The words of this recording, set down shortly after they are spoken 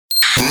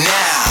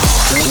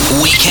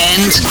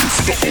weekend.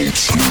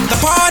 The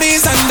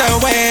party's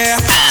underway.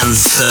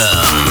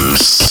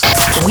 Anthems.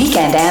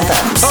 Weekend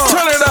anthems.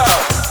 Turn it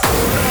up.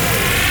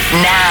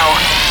 Now,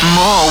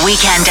 more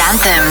weekend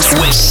anthems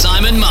with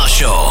Simon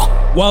Marshall.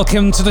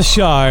 Welcome to the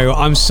show.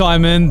 I'm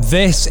Simon.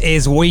 This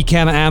is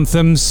Weekend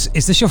Anthems.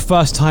 Is this your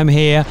first time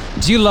here?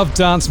 Do you love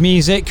dance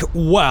music?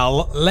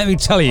 Well, let me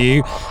tell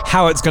you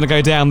how it's going to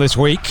go down this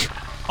week.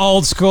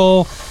 Old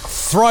school,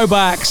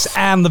 throwbacks,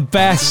 and the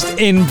best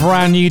in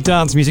brand new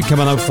dance music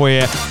coming up for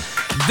you.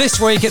 This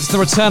week, it's the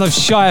return of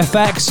Shy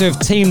FX, who have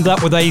teamed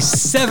up with a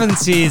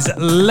 70s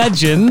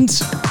legend.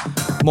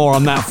 More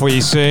on that for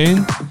you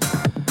soon.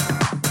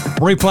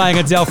 Replaying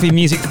Adelphi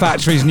Music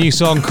Factory's new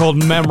song called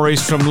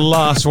Memories from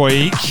last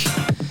week.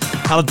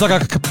 And I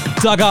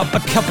dug up a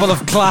couple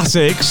of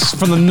classics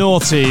from the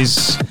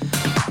noughties,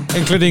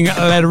 including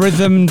Le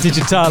Rhythm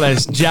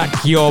Digitalis,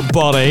 Jack Your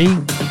Body.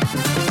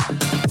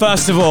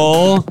 First of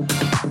all,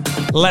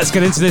 let's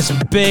get into this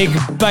big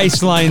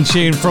bassline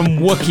tune from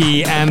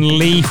Wookie and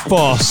Lee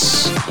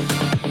Foss.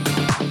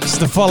 It's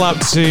the follow-up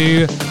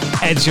to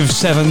Edge of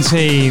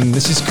 17.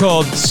 This is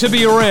called To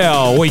Be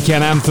Real,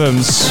 Weekend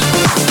Anthems.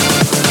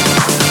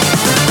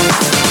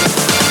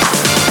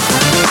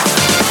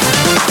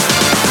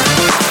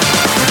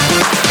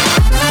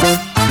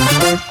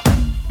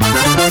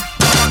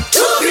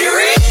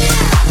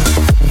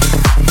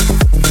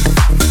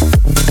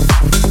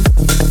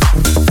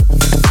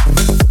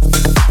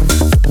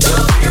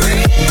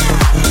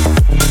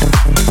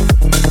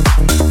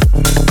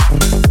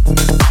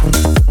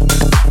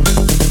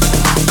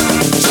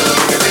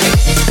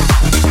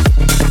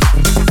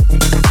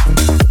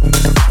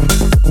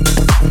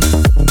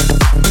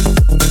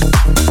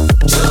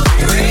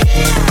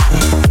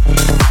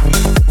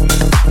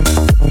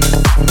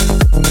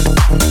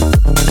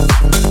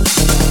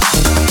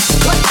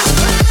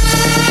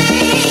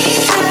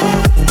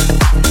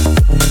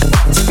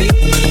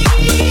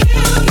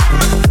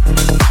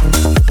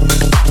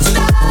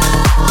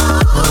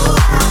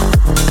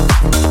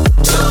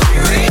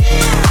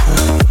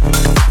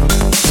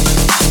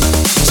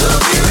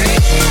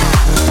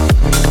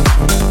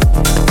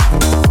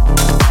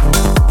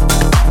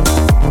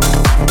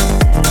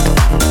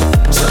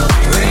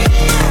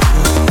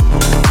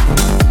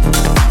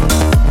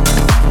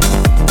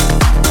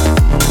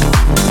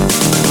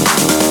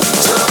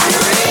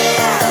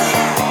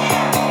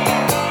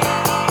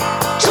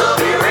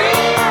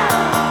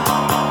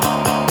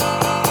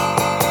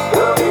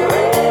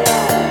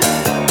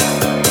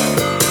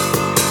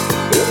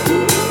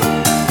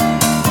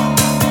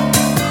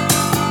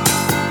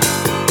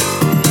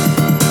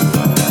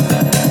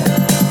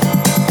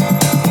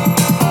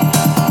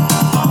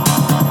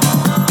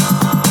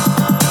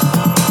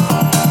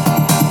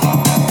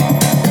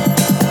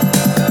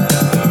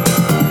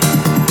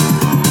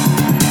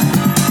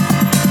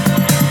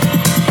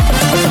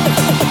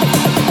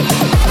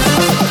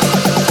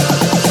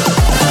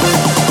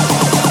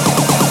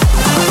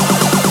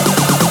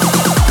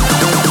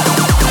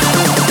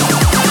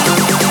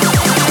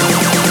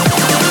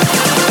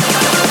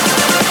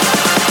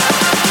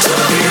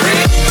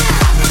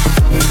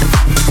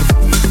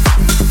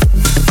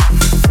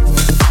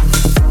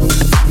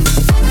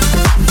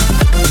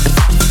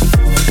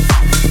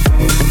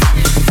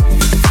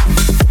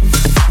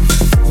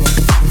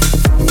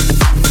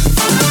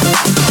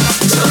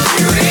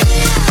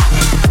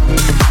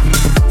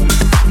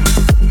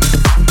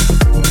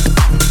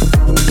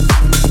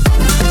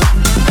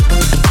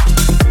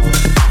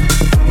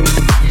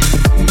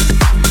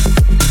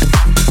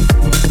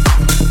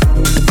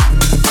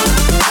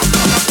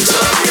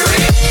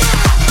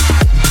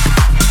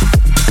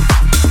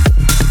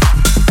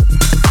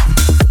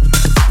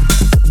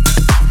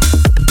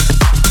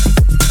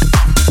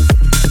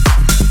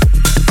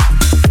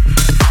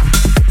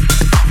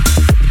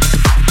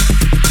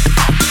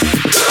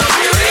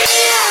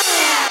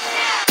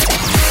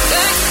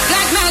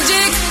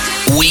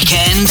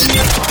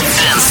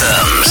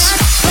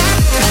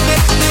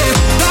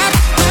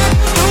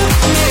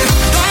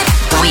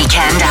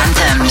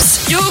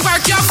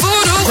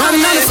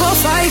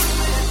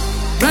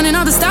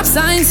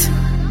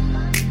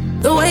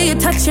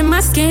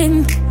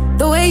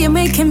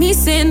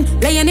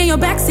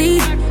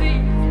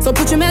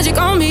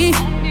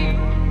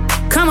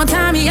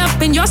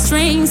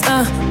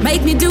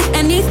 Make me do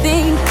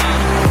anything.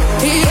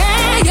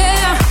 Yeah,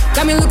 yeah.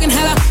 Got me looking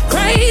hella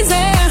crazy.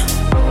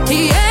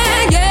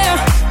 Yeah,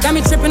 yeah. Got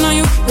me tripping on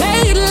you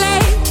lately.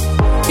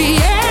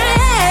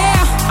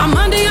 Yeah. I'm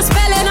under your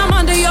spell and I'm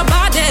under your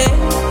body.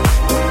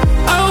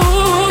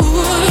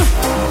 Oh,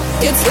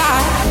 it's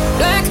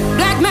like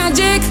black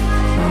magic.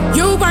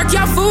 You work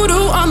your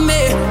voodoo on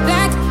me.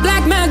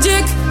 Black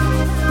magic.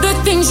 The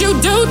things you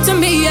do to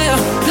me, yeah.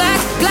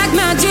 Black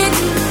magic.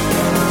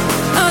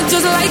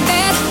 Just like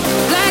that.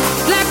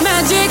 Black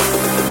magic.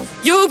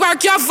 You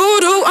work your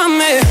voodoo on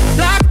me.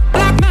 Black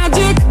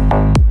magic.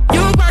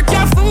 You work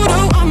your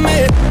voodoo on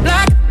me.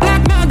 Black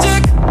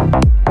magic.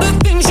 The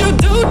things you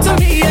do to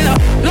me, yeah.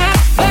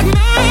 Black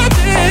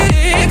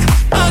magic.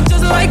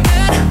 Just like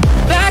that.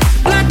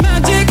 Black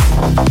magic.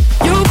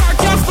 You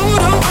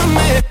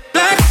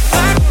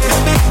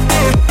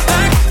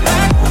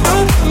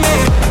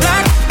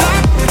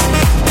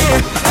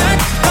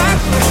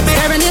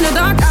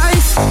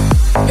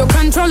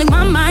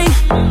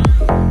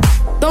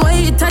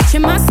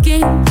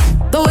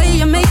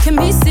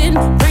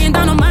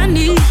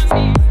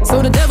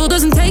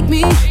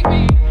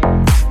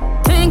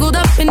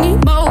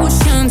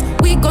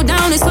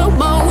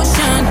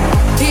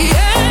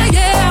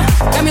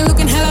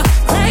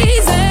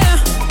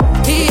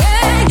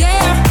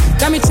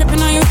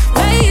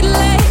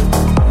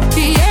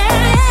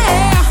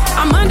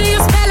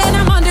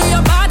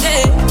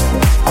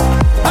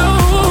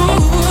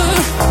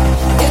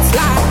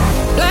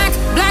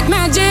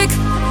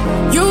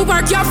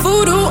your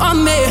voodoo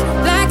on me.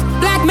 Black,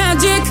 black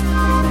magic.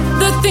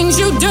 The things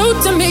you do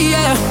to me,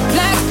 yeah.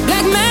 Black,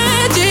 black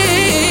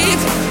magic.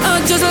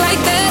 Just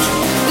like that.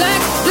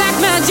 Black, black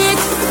magic.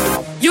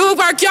 You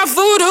work your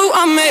voodoo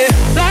on me.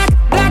 Black,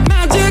 black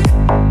magic.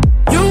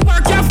 You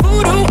work your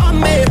voodoo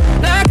on me.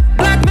 Black,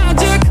 black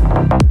magic.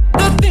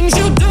 The things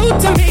you do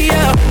to me,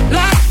 yeah.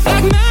 Black,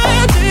 black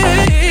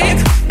magic.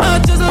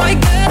 Just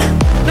like that.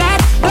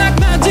 Black, black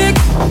magic.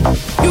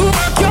 You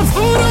work your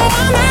voodoo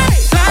on me.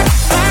 Black,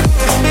 black,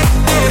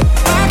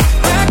 black,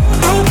 black,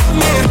 voodoo on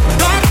me.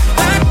 Black,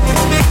 black,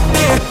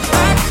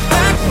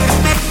 black,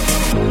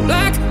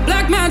 black,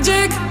 black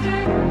magic.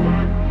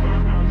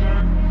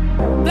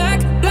 Black,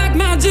 black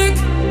magic.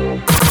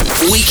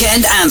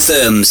 Weekend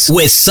Anthems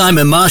with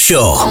Simon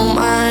Marshall.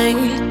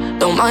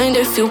 Don't mind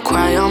if you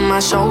cry on my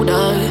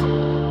shoulder.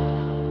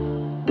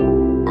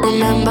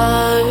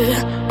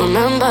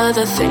 Remember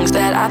the things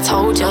that I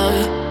told you.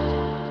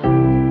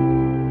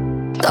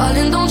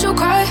 Darling, don't you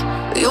cry,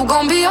 you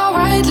gon' be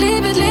alright.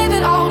 Leave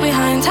it all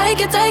behind. Take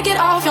it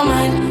off your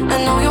mind.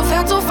 I know you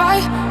felt to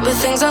fight, but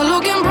things are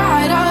looking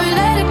brighter.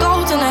 Let it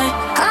go tonight.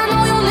 I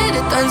know you need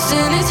it,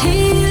 dancing is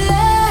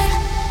healing.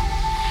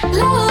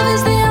 Love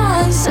is the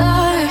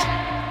answer.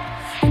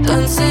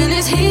 Dancing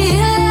is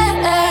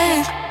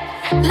healing.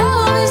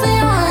 Love is the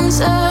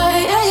answer.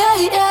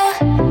 Yeah.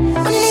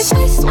 When you need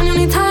space, when you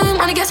need time,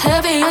 when it gets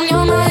heavy on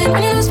your mind,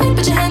 when you lose faith,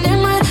 put your hand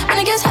in mine, when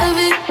it gets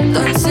heavy.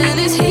 Dancing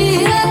is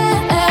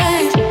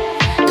healing.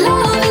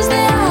 Love is the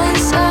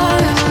answer.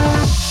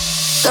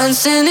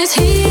 Dancing is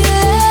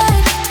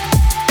healing.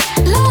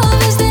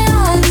 Love is the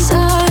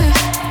answer.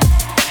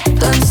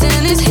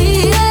 Dancing is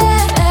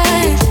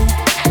healing.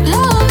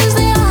 Love is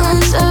the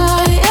answer.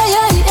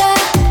 Yeah.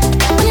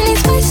 When you need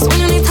space, when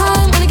you need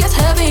time, when it gets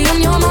heavy on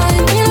your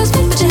mind, when you lose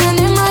faith, put your hand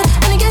in mine,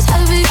 when it gets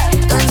heavy.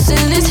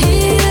 Dancing is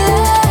healing.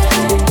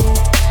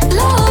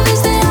 Love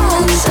is the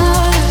answer.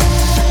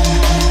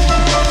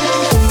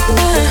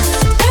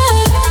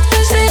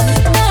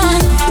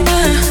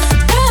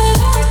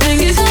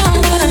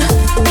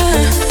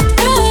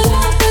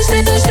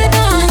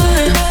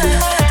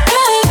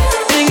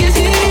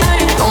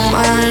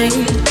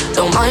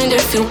 Don't mind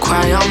if you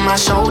cry on my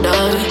shoulder.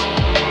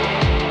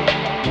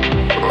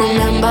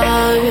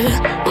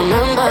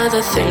 Remember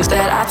the things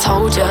that I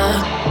told you.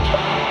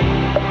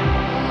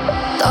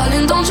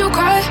 Darling, don't you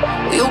cry,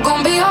 you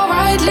gon' be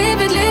alright.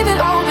 Leave it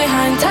all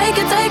behind. Take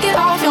it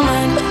off your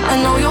mind.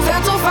 I know you've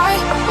had to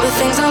fight, but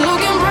things are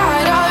looking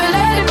brighter.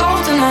 Let it go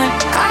tonight.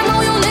 I know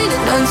you need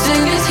it.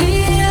 Dancing is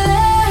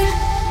healing.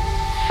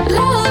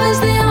 Love is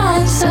the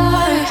answer.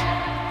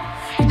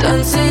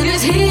 Dancing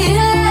is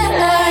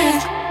healing.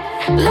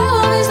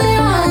 Love is the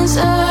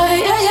answer.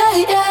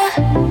 Yeah.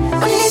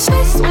 When you need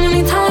space, when you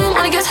need time,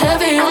 when it gets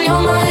heavy on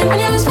your mind, when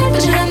you lose faith,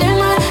 put your hand in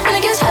mine, when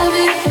it gets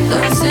heavy.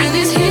 Dancing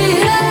is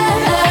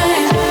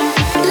healing.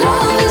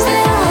 Love is the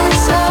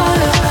answer.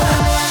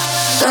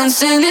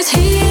 Dancing is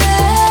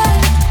healing.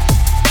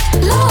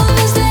 Love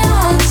is the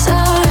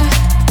answer.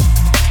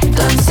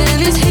 Dancing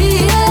is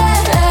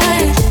healing.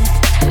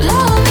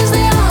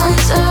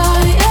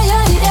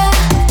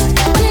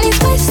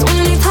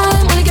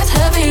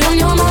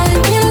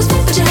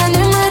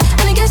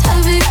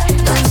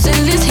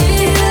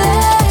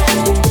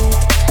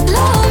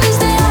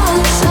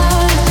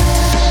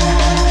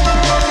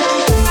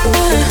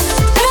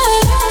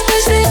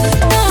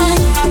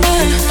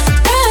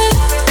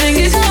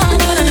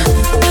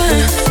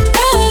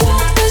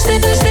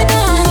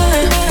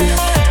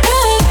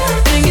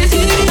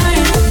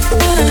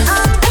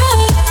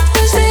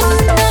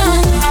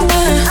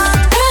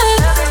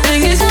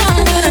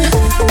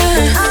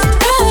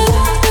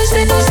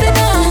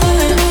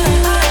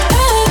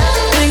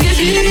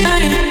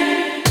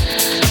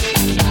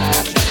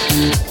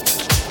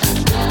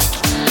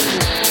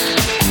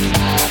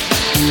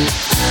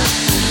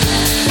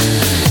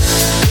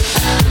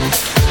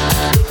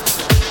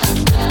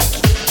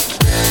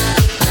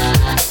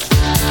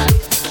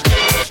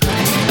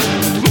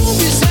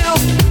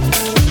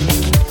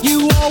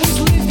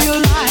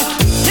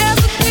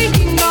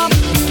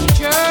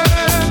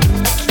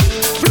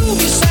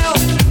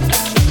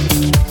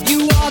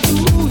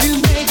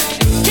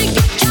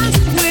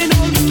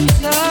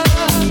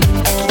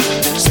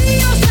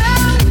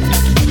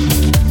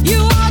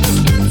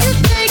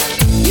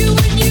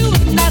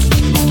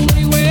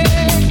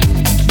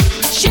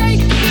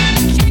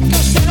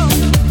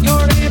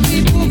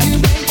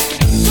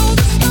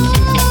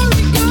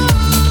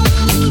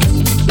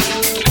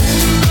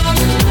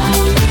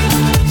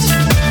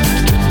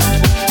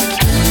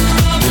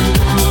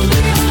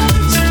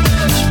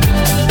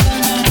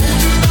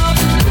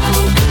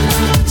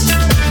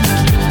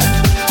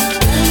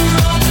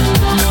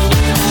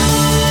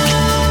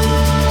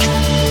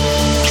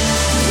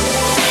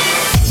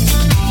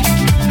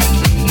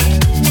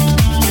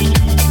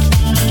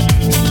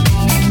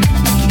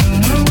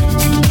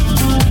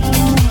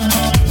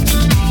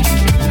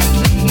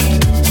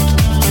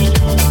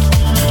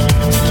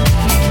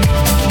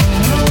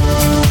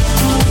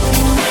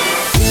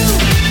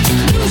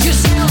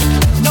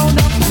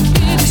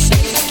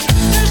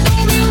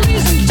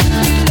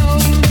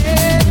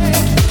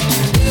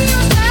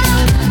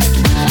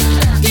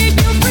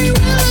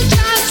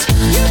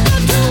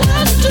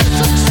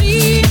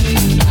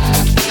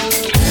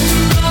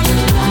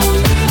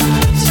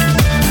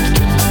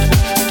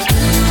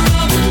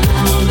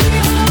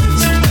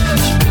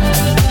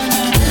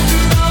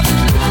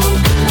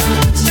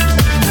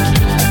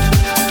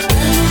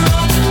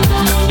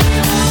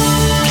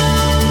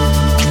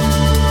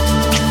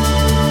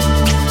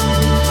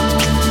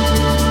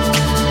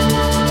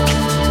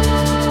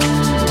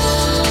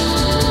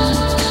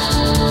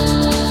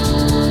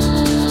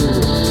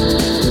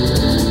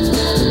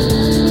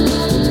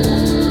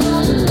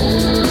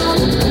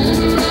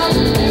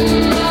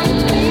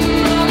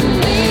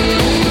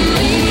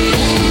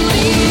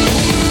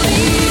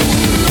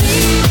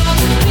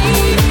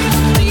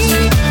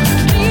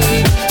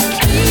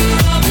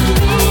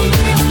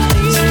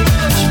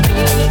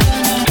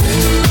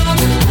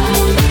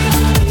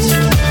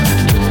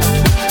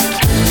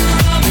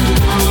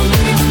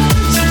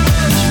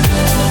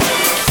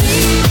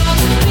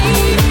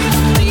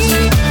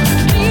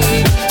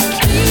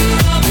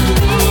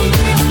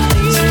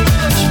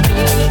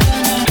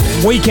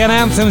 Weekend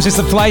Anthems is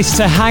the place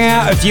to hang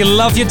out if you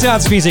love your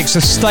dance music, so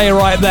stay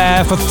right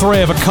there for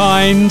three of a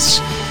kind.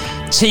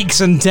 Teeks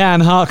and Dan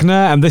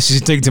Harkner, and this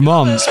is Duke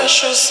Dumont.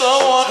 Special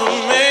someone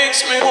who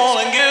makes me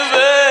wanna give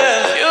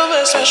in. You're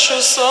the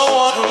special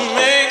someone who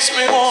makes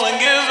me wanna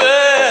give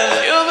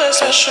in. You're the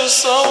special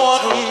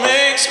someone who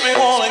makes me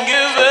wanna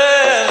give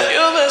in.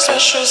 You're the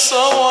special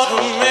someone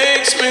who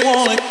makes me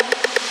wanna.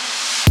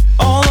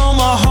 Although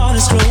my heart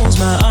is closed,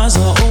 my eyes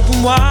are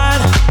open wide.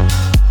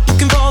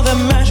 Looking for that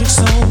magic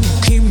zone,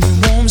 keep me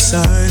warm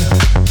inside.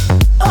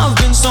 I've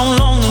been so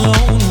long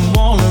alone,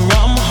 all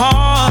around my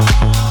heart,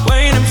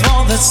 waiting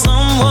for that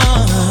someone.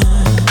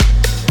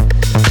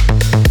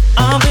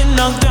 I've been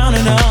knocked down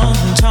and out,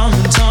 time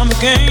and time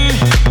again.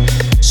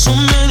 So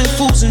many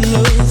fools in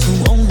love who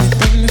only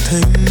bring me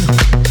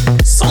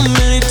pain. So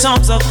many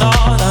times I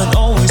thought I'd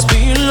always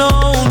be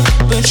alone,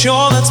 but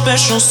you're that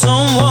special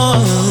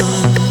someone.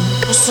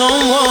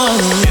 Someone.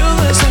 You're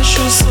the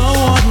special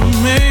someone who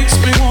makes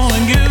me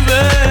wanna give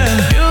in.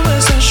 You're the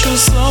special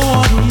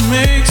someone who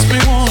makes me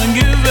wanna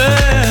give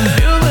in.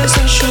 You're the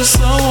special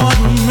someone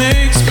who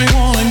makes me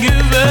wanna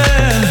give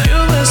in.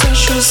 You're the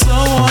special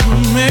someone who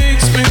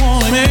makes me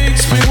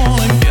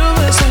wanna. You're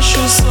the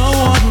special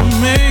someone who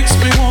makes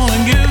me wanna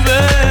give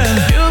in.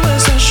 You're the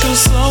special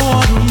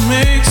someone who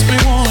makes me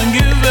wanna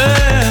give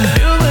in.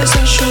 You're the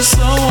special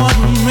someone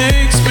who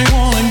makes me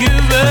wanna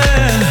give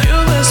in.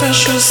 You're the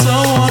special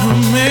someone who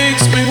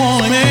makes me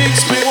wanna.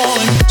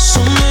 So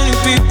many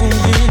people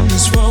in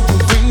this world will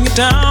bring you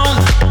down,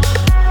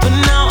 but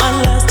now at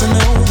last I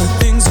know that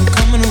things are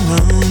coming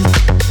around.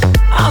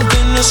 I've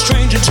been a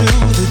stranger to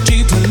the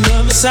deeper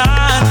love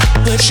inside,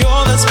 but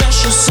you're that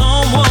special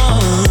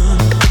someone.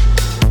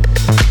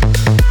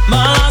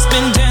 My life's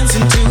been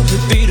dancing to the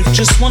beat of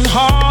just one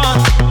heart.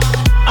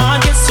 I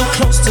get so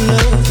close to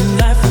love and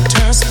life will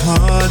tear us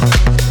apart.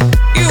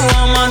 You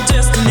are my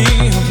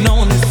destiny, I've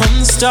known it from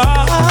the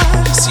start.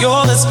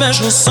 You're that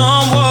special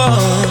someone.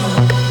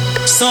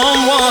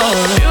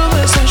 You're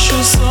the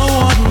special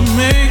someone who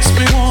makes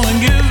me wanna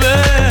give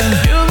in.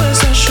 You're the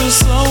special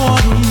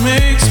someone who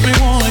makes me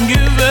wanna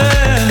give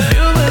in.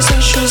 You're the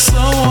special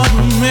someone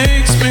who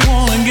makes me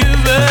wanna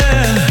give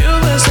in.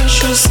 You're the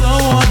special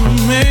someone who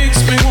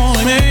makes me wanna.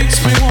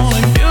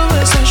 You're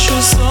the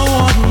special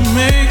someone who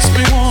makes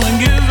me wanna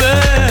give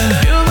in.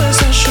 You're the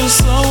special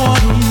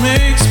someone who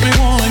makes me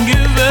wanna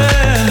give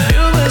in.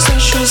 You're the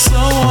special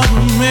someone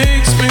who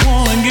makes me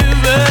wanna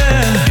give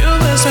in. You're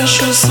the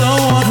special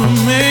someone who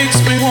makes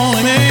me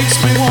wanna give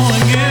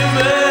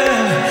in.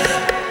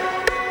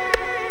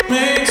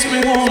 Makes me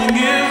wanna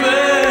give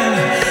in.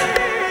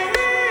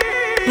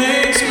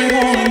 Makes me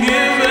wanna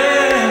give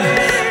in.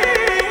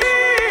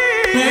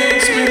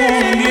 Makes me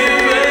wanna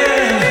give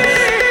in.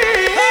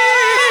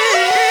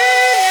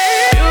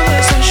 You're the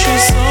special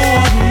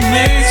someone who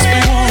makes me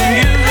wanna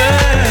give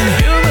in.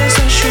 You're the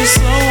special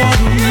someone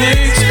who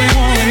makes me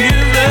wanna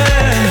give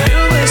in.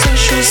 You're the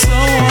special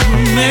someone who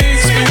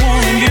makes me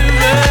wanna give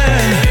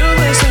in. You're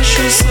the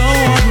special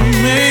someone who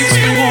makes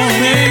me wanna.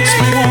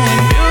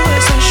 You're the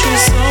special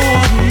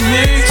someone who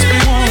makes me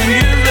wanna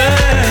give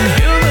in.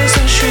 You're the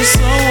special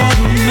someone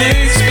who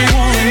makes me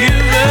wanna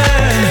give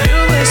in.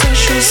 You're the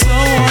special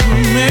someone who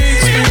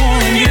makes me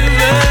wanna give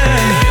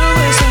in. You're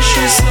the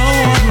special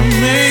someone who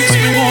makes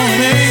me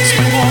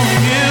wanna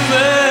give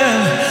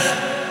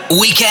in.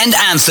 Weekend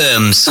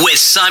Anthems with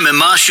Simon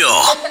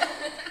Marshall.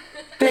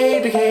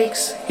 Baby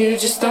cakes, you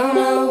just don't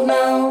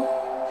know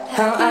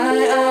how I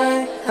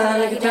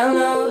like it down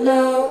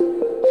low.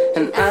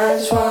 And I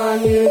just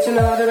want you to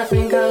know that I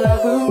think I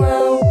love you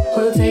well.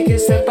 We'll take it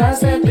step by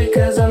step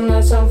because I'm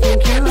not something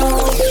cute.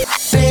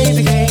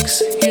 Baby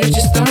cakes, you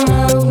just don't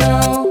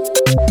know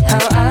how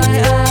I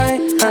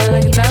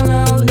like it down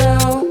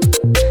low.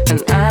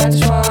 And I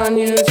just want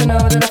you to know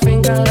that I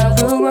think I love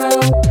you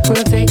well.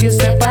 We'll take it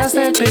step by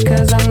step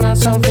because I'm not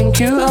something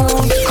cute.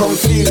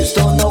 Confused,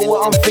 don't know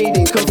what I'm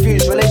feeling.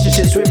 Confused,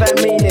 relationships without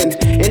meaning.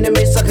 In the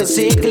midst I can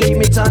see it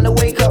gleaming. Time to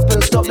wake up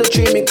and stop the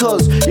dreaming,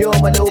 cause you're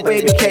my little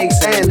baby cakes.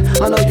 And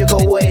I know you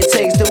got what it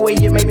takes. The way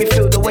you make me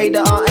feel, the way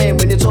that I am.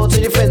 When you talk to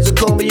your friends and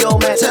call me your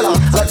man, tell her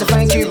I'd like to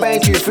thank you.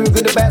 Through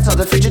good and bad times,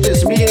 the future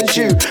just me and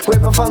you.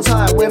 Whether fun's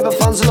high, whether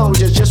fun's low,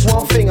 just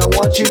one thing I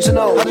want you to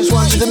know. I just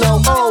want you to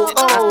know, oh,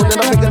 then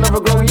I think I'll never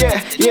grow,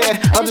 yeah.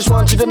 I just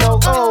want you to know,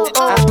 oh,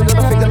 then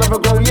I think I'll never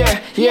grow,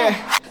 yeah.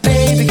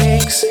 Baby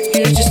cakes,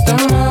 you just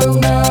don't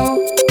know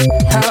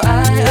how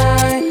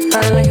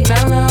I like it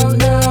down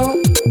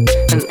low.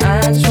 And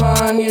I just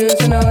want you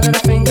to know that I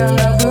think I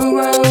love you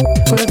well.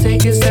 We'll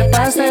take it step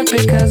by step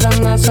because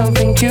I'm not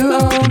something cute.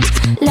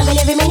 Loving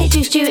every minute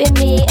just you and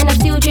me, and I'm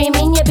still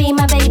dreaming you'll be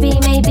my baby.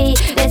 Maybe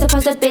there's a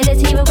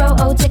possibility we'll grow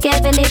old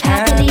together, live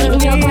happily in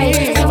your brain.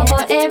 There's someone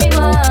for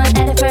everyone.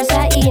 At the first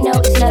sight, you know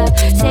it's love.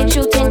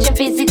 Sexual tension,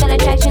 physical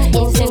attraction,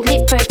 instant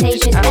click,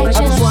 flirtatious action. I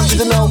just want you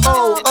to know,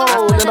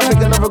 oh, then I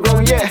think I'll never grow,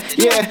 yeah.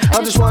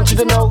 I just want you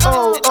to know,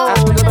 oh,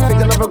 then I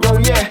think I'll never grow,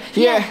 yeah.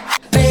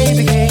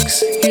 Baby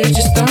cakes, you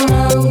just don't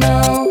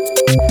know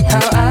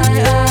how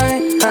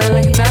I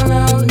like it down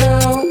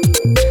low.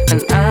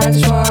 And I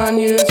just want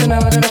you to know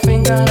that I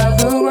think I love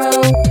you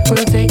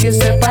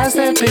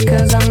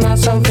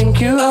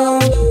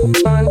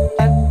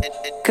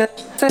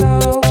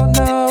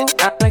no,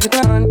 I like it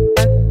run.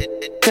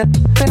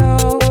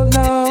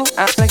 No,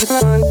 I like it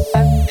run.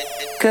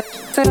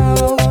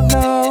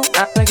 No,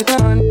 I like it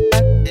run.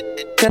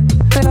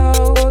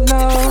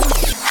 No,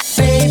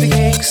 baby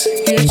cakes,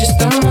 you just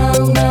don't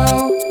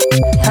know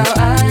how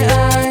I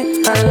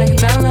like it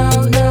down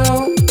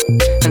low.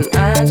 And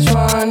I just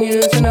want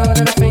you to know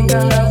that I think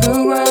I love the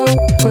road.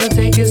 We'll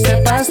take it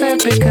step by step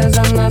because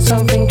I'm not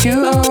something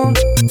you own.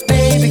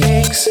 Baby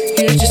cakes,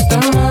 you just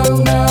don't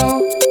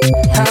know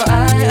how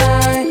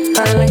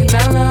I like it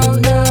down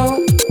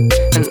low.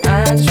 And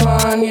I just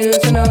want you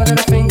to know that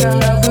I think I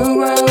love the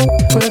road.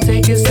 We'll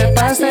take it step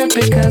by step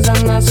because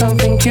I'm not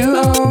something you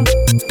own.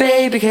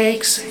 Baby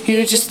cakes,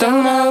 you just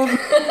don't know.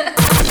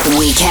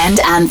 Weekend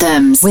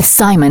Anthems with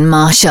Simon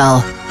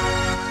Marshall.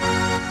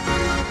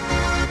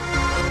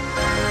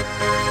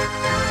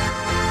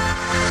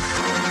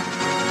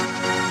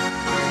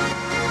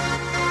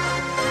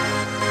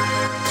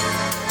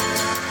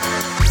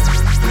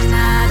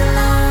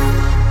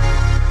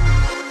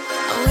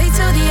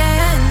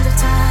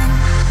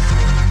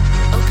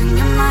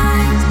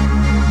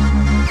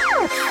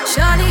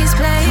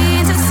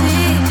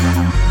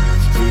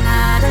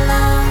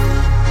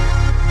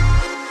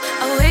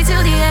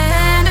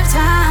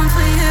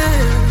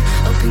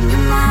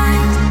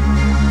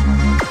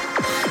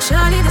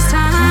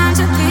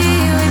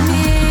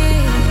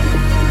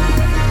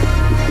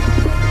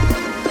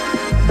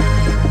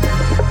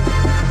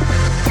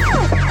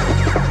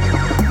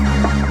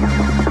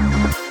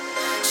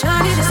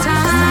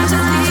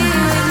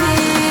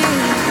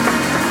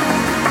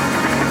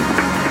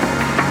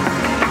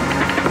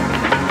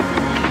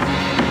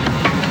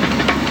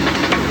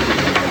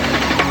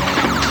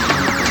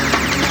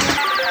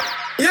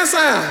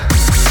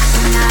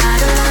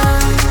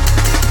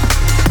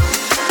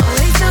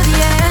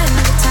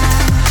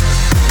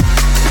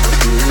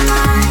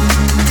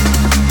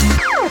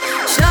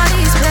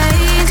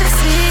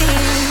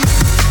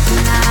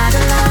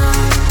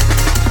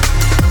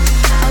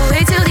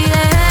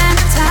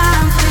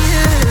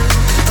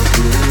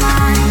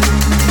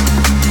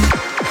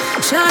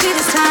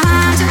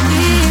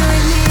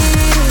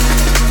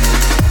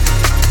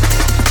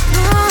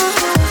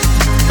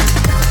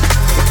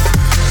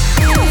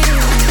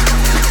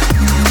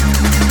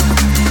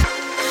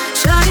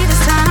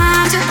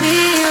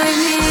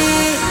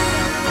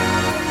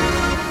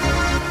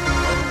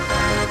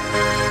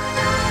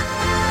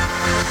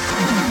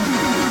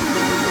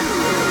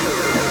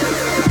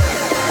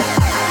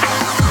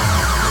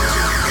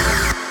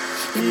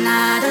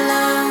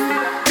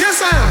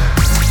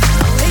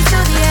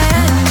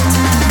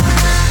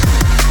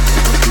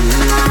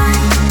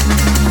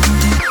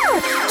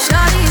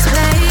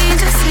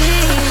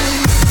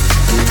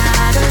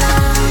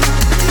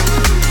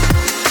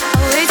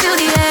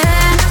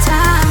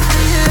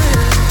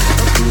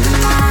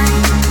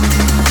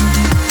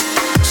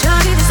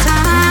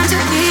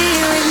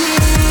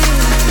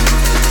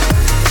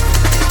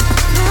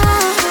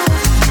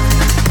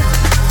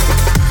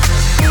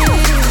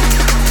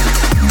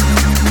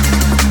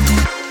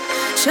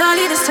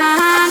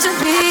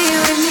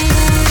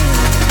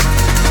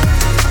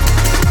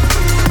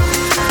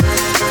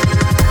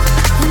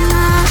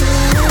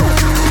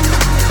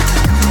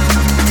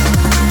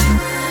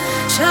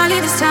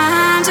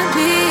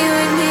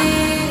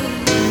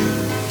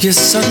 Your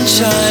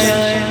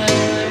sunshine,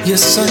 your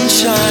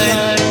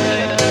sunshine,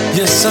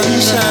 your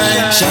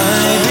sunshine,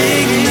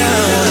 shining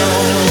down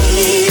on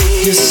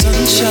me. Your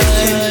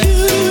sunshine,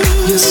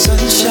 your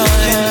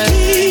sunshine,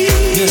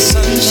 your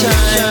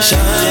sunshine,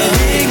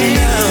 shining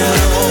down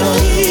on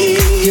me.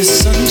 Your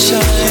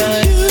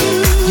sunshine,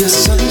 your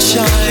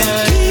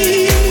sunshine,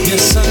 your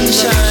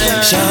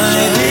sunshine,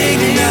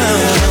 shining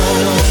down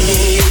on me.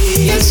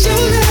 Yes, your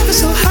love is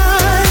so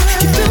high,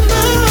 you fill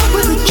my heart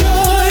with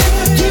joy.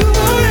 You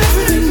are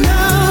everything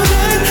now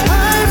that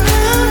I've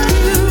found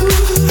you.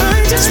 I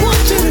just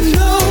want you to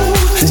know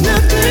there's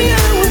nothing I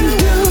wouldn't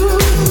do.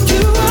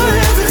 You are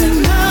everything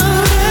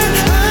now that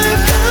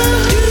I've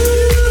found you.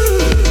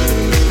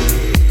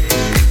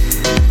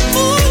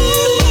 Ooh.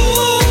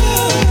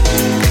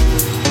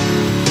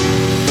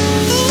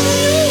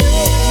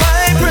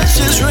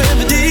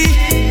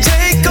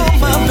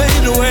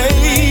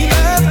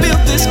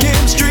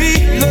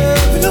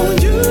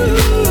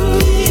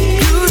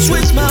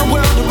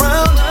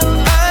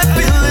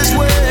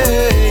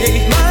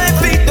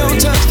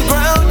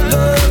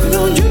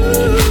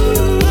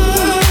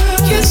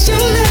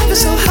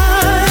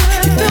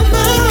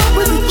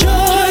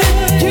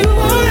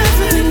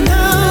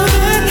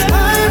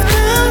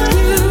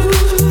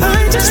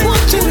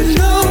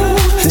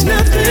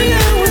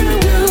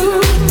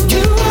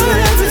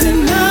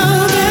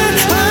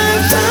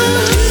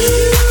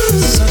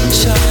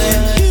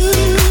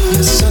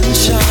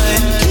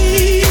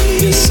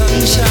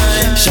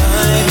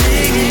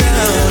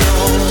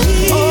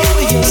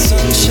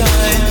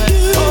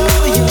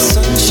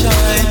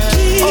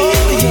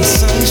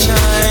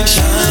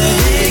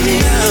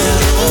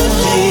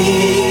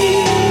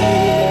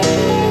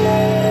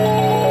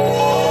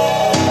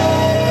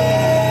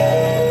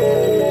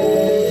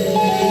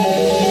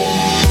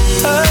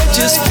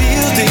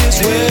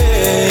 this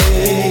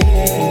way.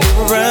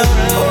 You're around,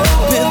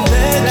 hoping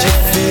that you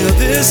feel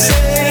the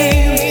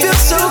same.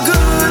 Feels so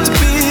good to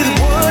be the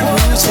one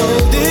who's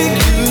holding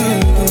you,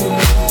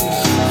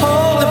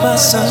 holding my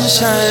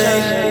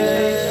sunshine.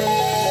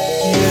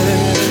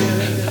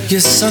 Yeah,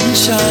 your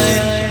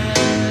sunshine,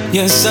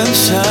 your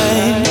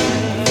sunshine,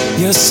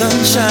 your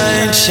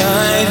sunshine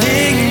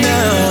shining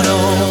down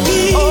on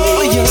me.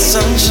 Oh, your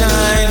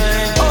sunshine,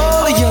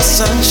 oh, your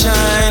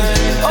sunshine,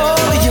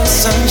 oh, your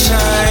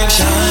sunshine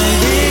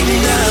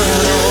shining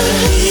down on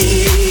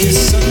me. Your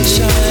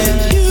sunshine,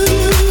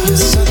 your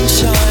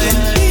sunshine,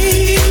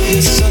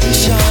 your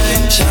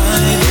sunshine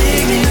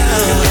shining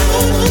down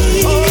on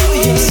me. Oh,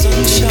 your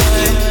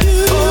sunshine,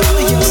 oh,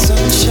 your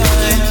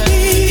sunshine,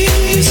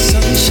 your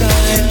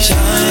sunshine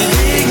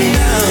shining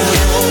down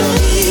on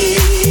me.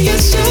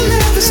 Yes, your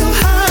love is so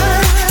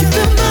high, you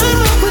fill my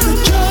heart with a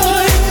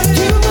joy.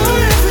 You are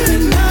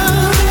everything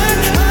now that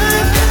I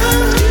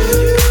found you.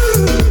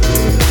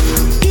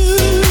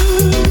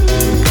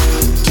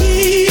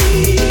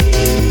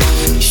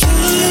 Keep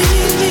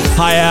shining.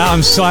 Hiya,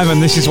 I'm Simon.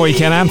 This is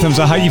Weekend Anthems.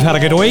 I hope you've had a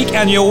good week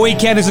and your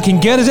weekend is looking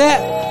good, is it?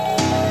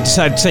 Just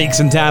had Teeks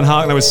and Dan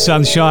Harkner with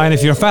Sunshine.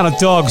 If you're a fan of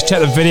dogs, check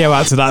the video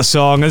out to that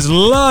song. There's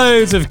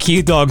loads of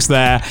cute dogs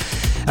there.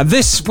 And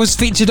this was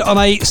featured on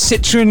a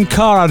Citroen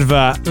car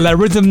advert, La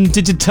Rhythm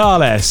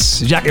Digitalis.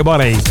 Jack your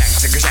body.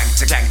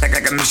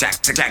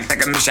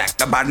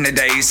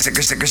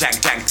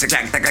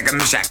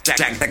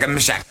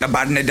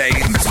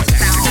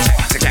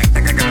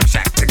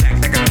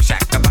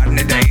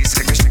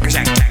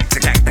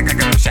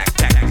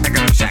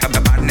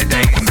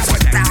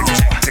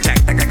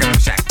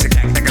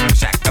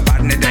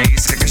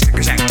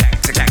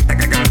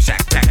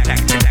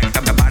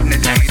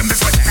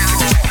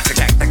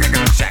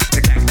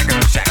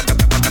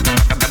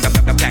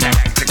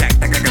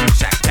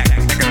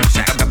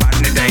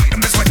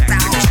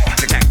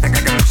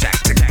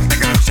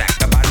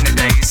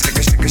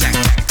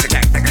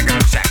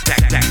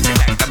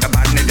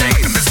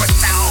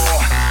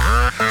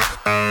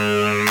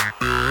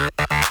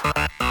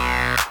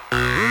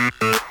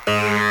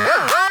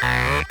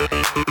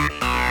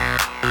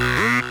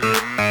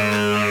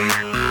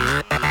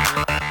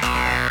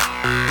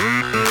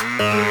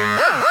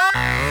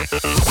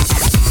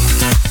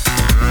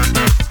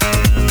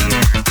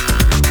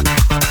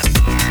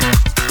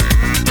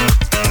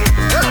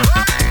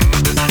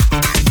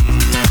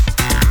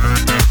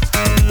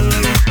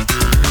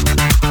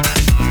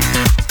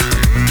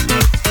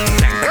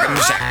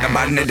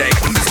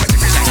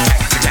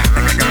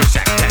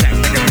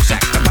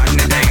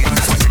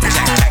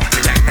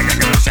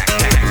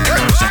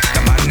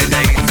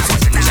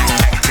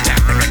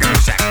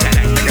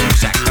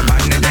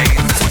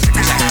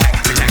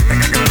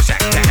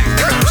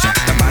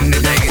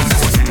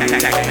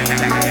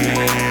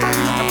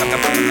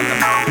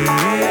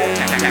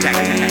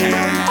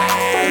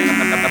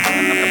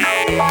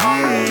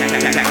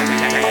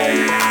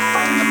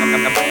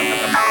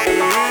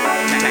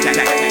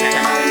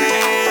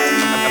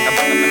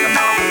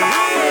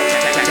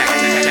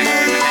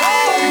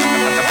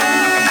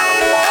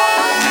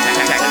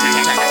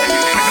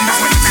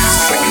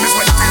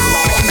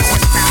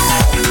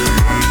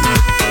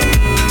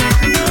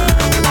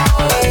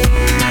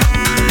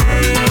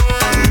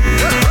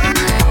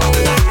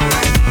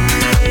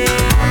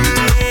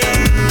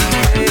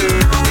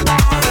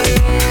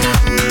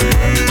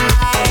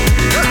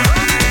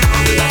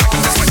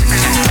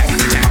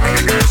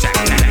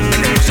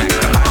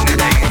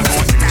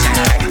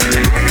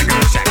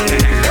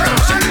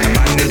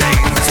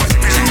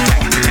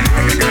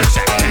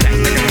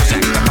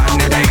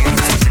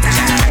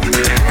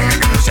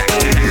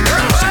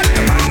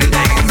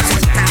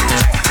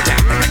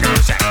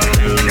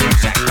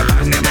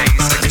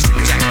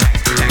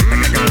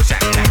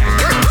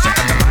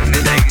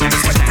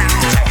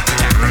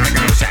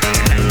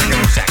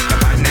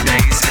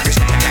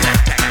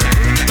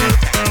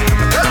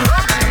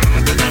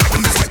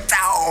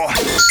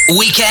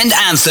 Weekend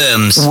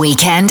Anthems.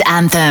 Weekend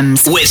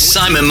Anthems. With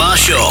Simon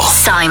Marshall.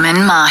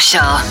 Simon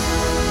Marshall.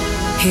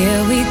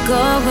 Here we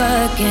go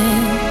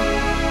again,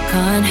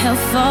 can't help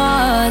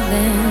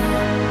falling.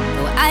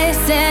 Oh, I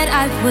said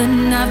I would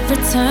not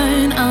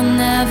return, I'll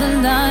never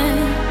learn.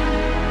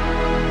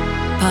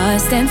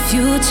 Past and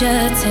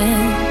future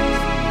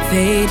tense,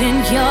 fade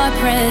in your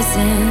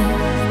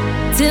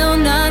presence. Till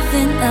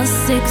nothing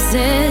else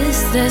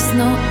exists, there's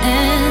no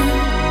end.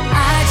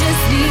 I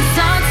just need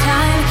some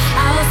time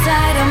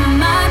outside of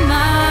my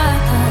mind.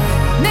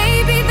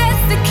 Maybe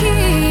that's the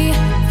key.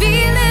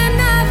 Feeling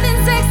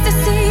nothing's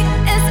ecstasy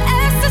is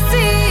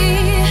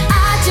ecstasy.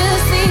 I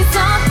just need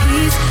some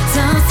peace,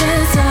 some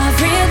sense of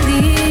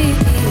relief.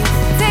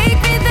 Take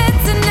me there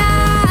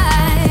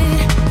tonight,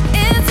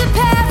 into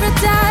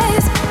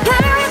paradise,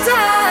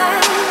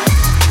 paradise.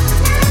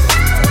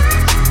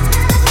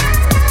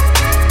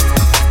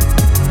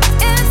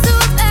 Into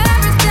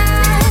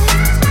paradise.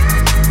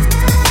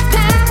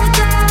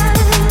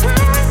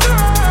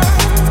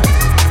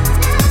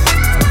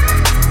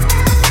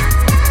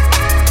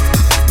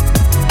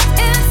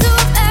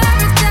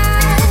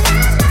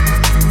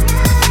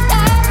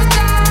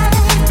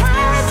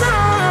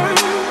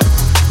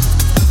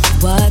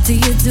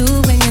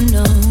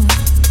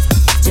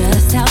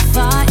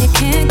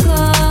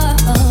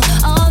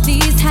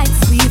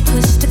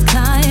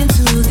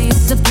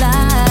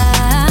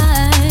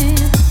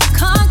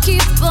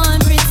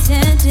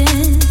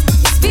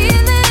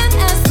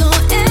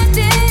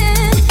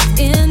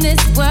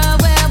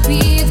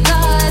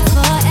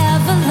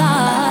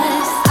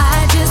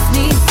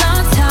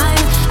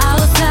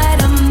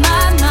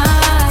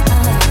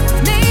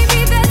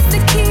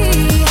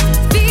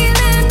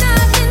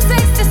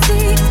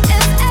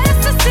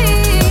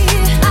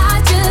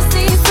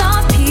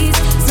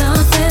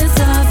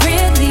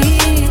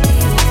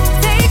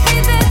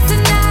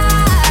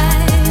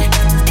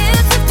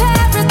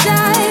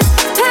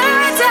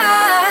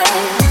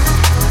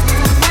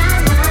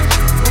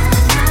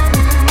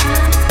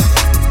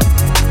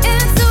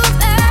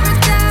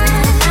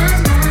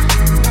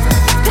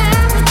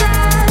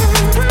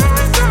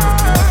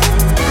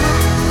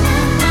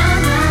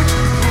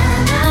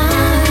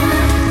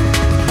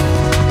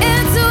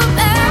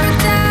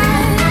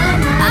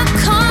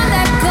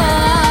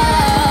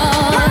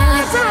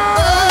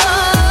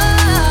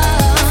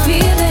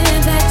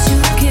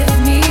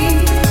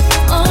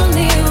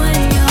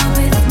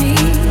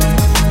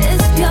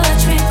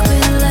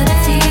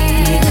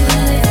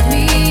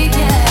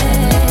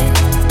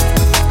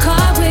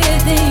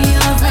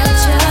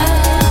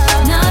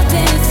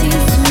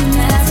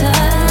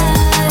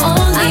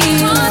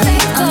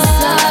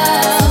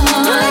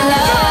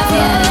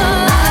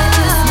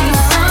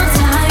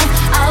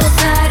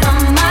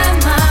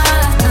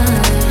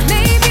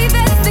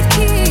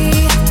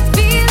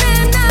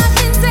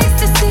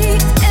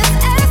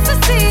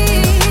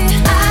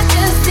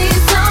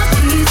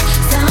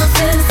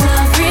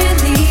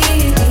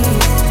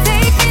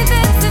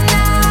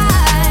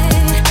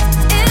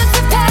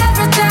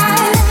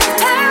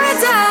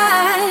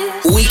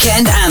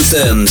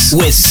 Anthems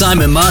with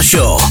Simon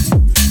Marshall.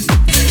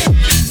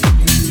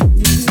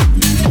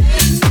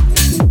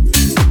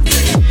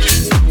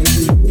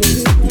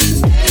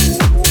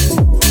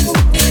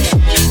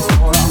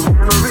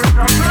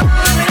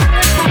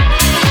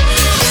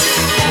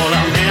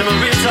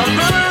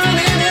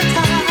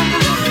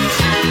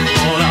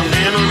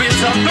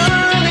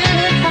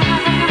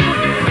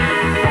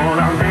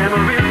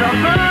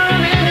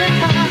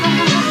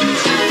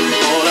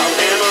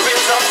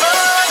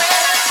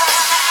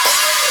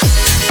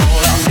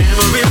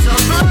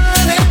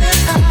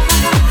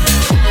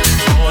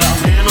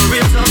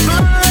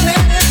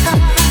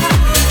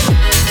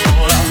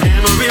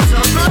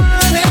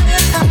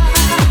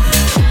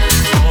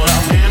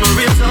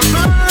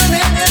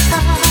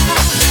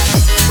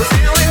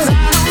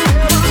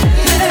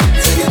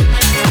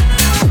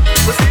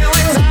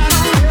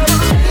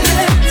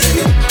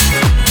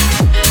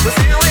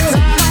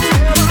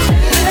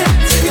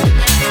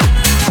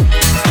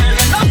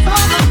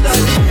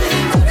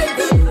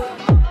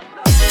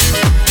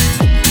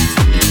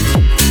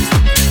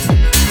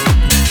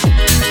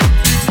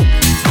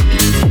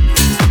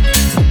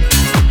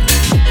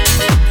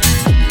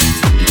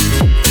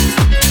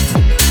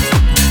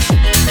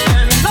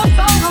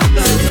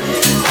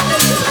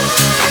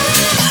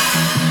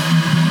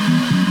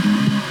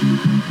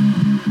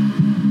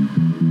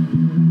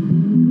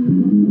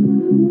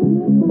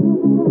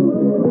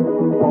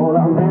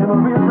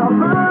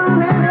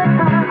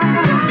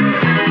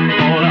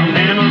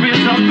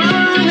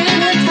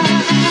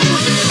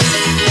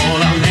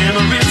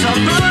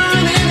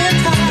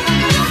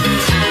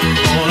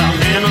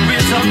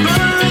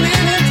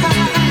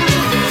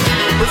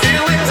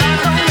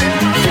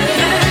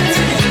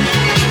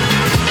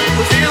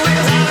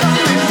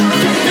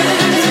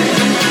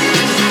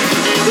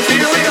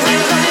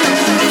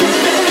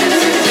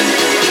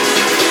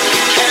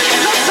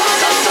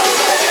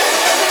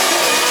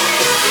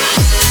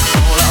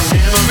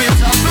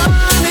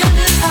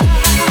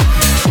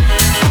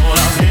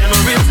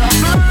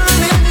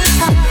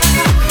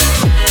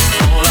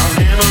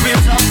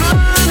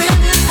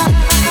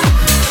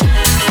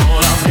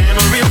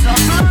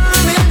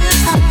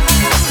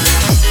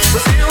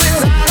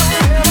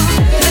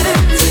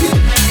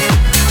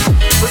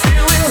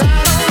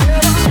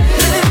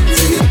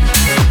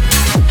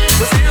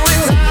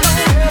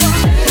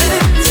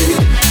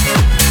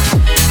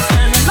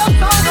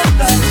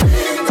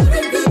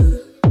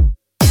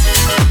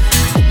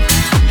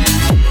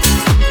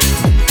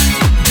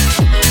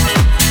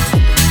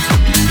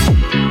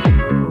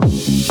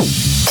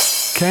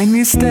 Can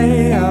you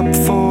stay up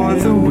for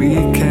the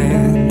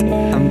weekend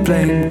and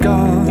blame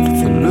God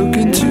for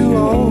looking too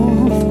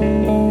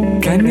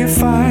old? Can you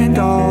find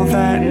all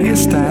that you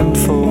stand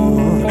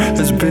for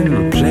has been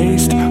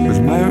replaced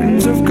with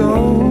mountains of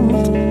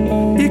gold?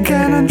 You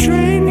can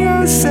untrain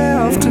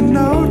yourself to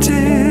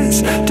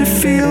notice, to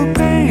feel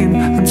pain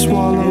and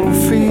swallow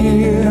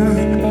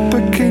fear.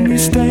 But can you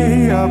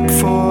stay up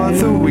for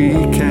the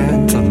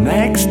weekend till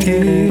next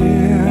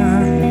year?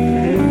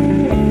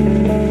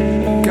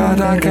 God,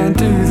 I can't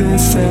do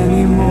this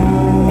anymore.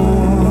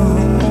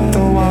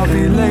 Though I'll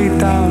be laid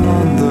down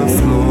on the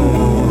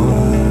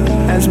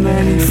floor, as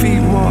many feet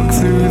walk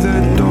through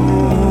the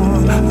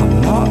door,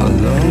 I'm not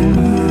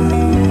alone.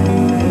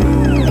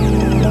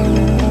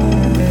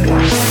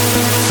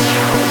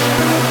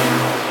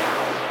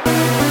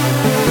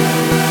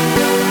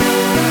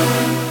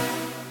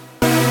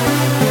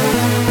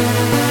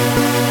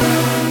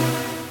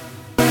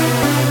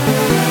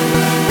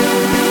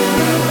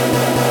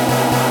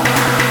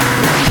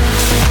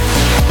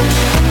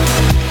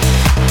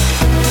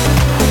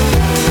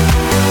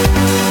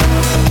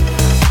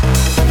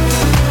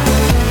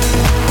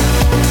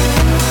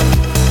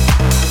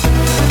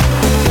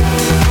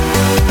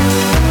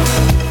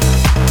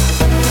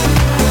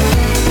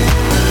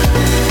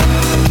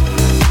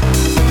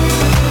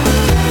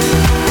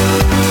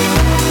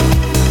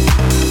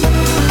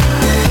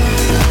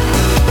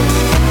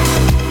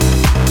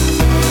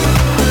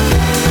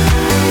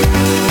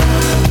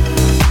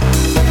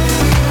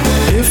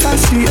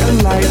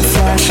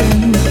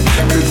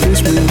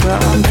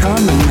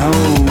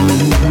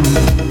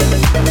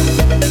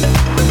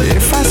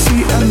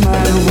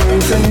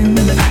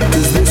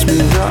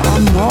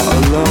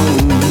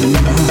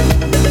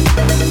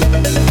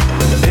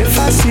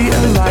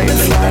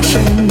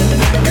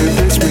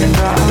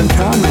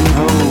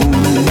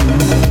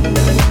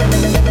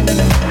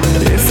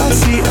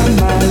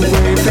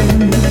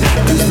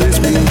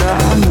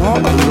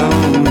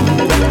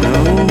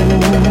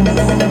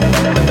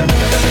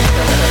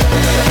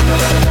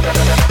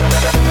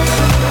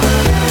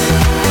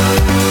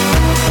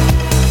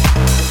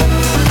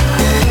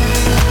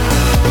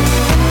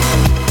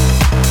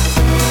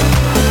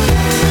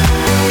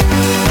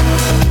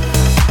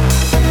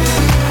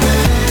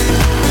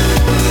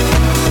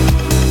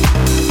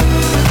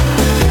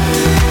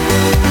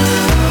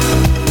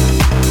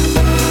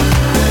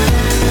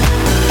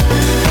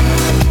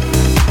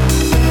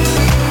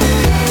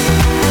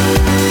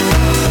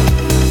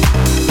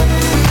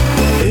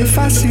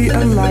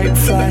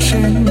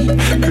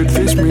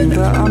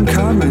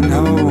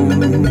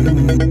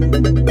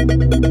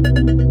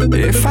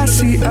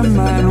 a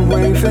man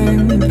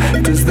waving,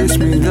 does this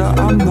mean that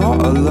I'm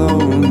not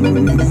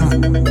alone?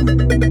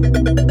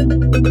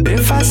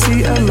 If I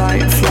see a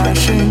light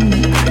flashing,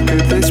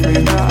 could this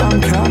mean that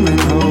I'm coming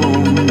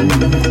home?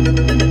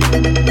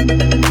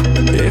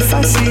 If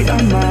I see a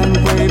man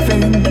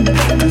waving,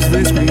 does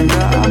this mean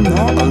that I'm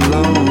not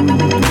alone?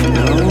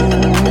 No.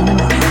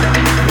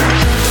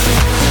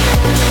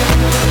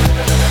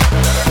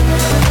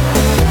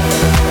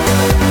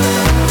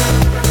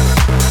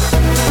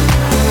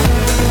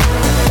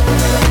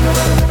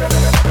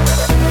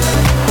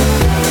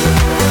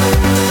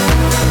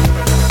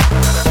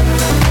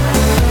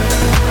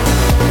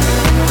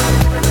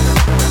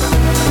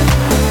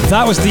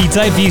 That was the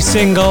debut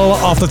single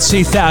off the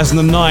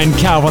 2009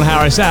 Calvin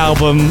Harris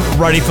album,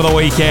 Ready for the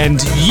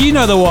Weekend. You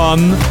know the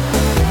one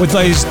with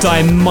those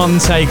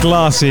diamante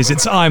glasses.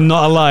 It's I'm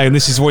Not Alone.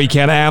 This is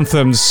Weekend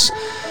Anthems.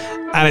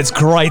 And it's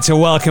great to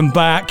welcome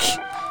back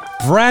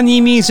brand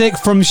new music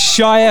from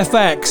Shy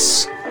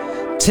FX,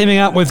 teaming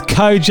up with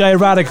Koj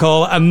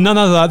Radical and none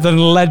other than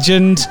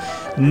legend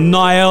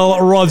Nile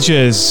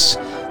Rodgers.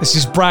 This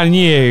is brand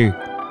new.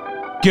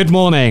 Good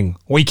morning,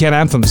 Weekend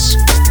Anthems.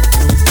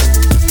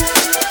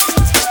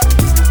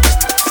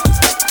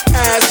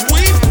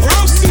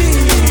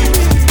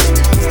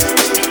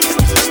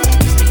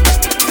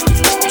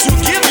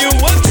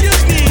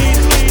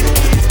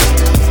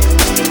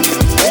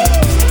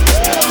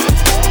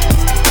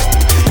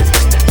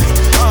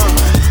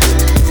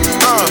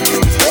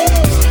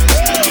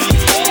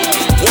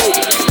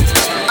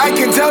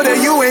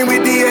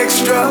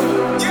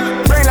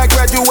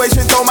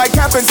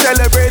 And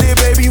celebrate it,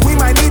 baby. We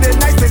might need a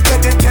night to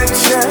get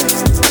attention.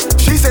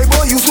 She say,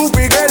 boy, you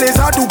super girl, it's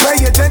hard to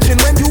pay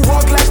attention when you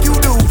walk like you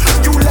do.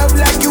 You love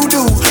like you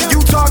do.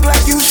 You talk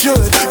like you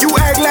should. You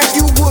act like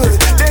you would.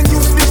 Then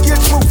you speak your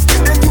truth.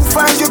 Then you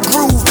find your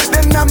groove.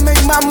 Then I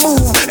make my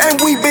move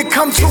and we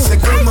become two. It's a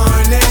good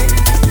morning.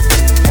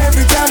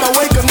 Every time I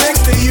wake up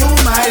next to you,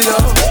 my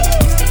love.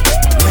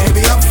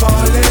 Maybe I'm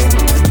falling.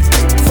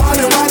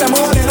 Falling while I'm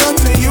holding on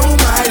to you,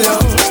 my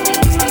love.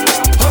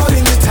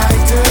 Holding you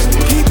tighter.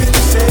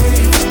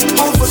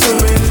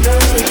 Surrender,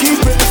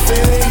 keeping the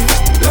faith,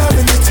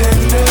 loving you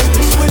tender,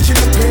 switching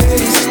the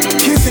pace,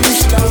 kissing you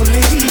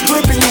slowly,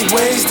 gripping your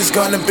waist. It's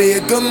gonna be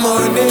a good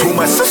morning. Too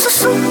much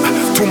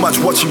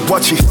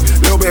watchy,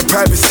 little bit of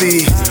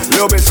privacy,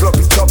 little bit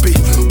sloppy toppy,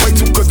 way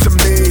too good to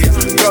me.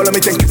 Girl, let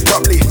me think it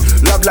properly.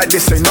 Love like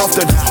this ain't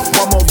often.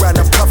 One more round,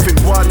 I'm puffing.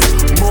 One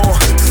more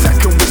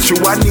second with you.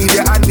 I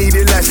need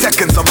it like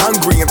seconds. I'm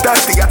hungry and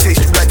thirsty. I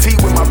taste you like tea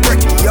with my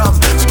brekkie.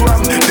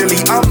 Scrum,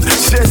 dilly,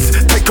 just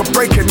take a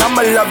break and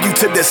I'ma love you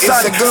to the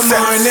sun. It's a good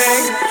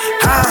morning.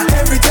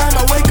 Every time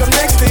I wake up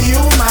next to you,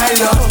 my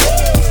love.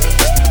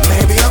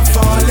 Maybe I'm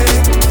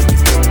falling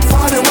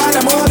while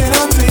I'm holding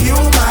on to you,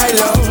 my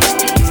love.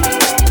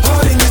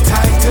 Holding you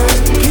tighter,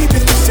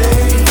 keeping you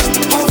safe.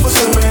 Hope for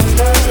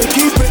surrender,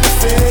 keeping the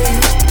faith.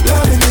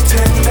 Loving you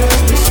tender,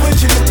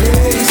 switching the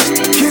pace,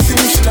 kissing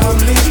you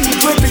slowly,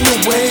 whipping your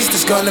waist.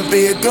 It's gonna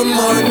be a good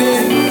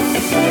morning.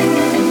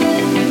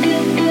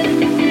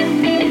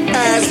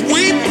 As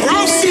we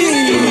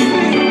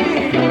proceed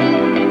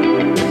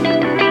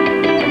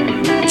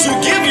to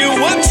give you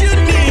what you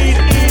need.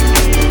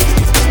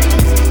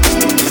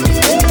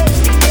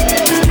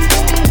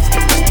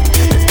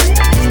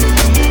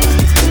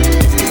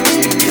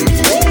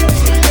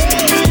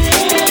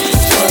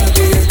 It's gonna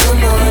be a good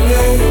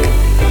morning.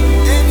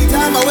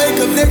 Anytime I wake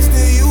up next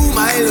to you,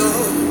 my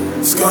love.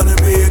 It's gonna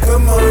be a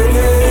good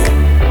morning.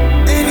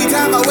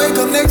 Anytime I wake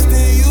up next to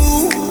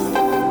you,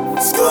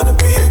 it's gonna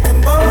be a good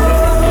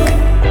morning.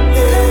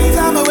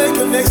 Anytime I wake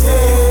up next to you,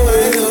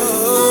 my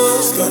love,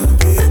 it's gonna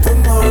be a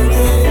good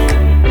morning.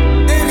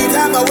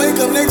 Anytime I wake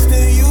up next to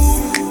you.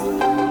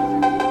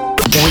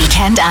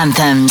 Weekend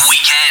Anthems.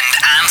 Weekend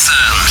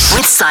Anthems.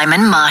 With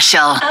Simon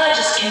Marshall. I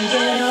just can't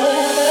get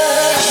over.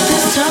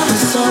 This time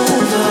it's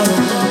over.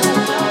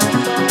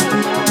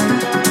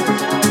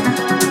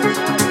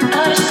 I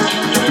just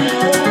can't get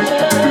over.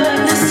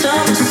 This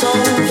time it's over.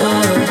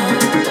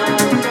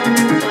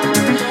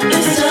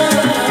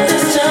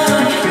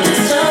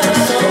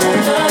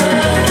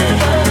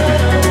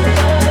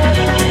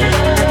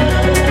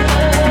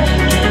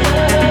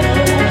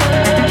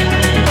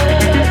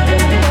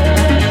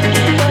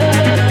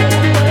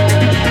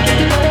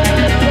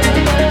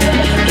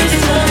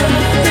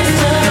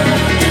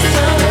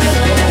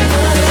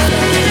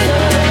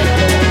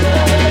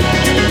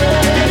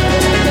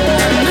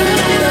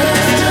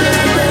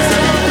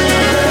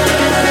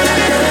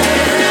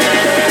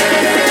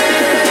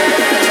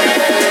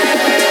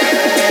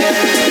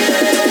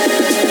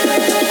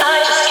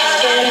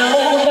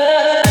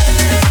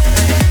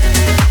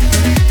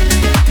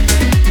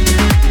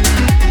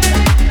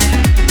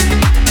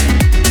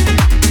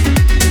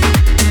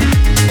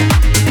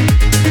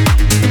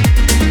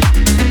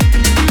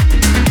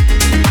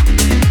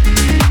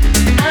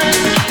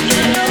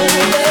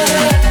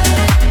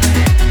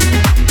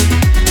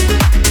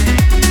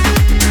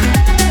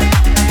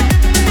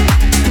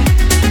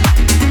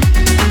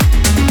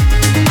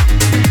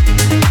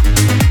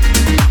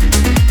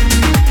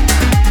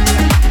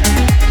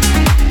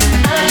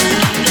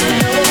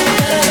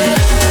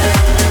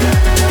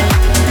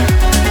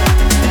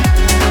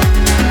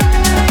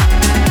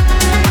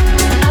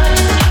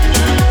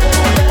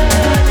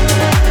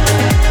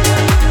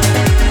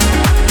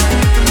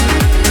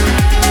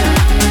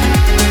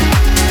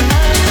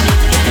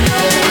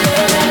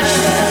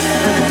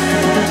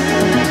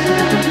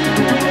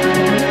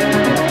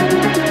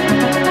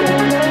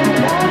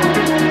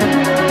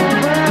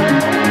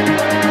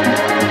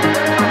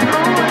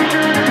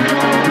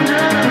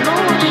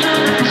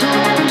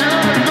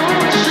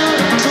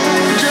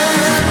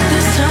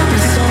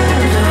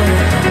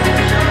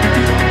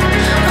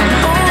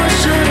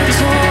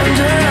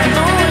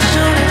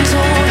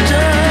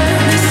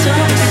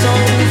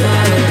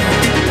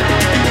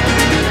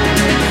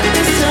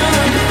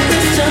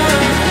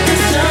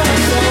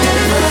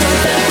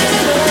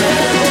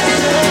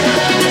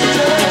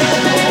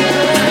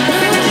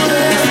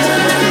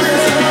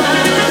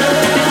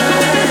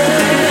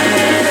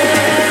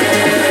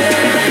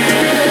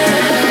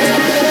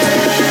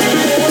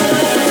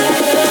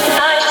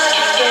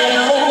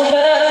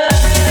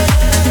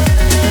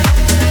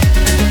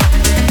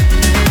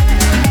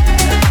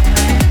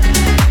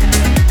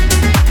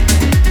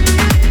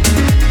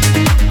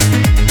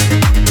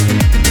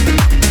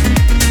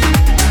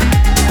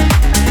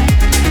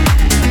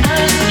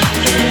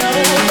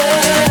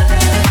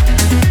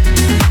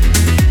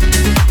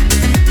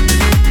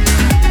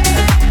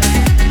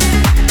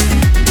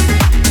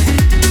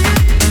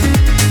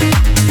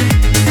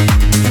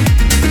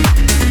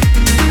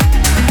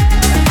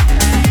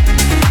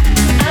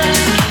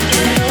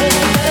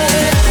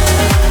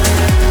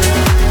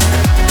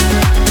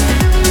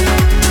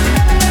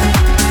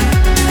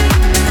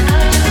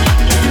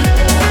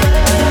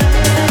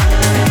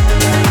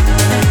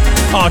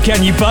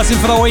 Getting you buzzing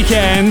for the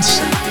weekend.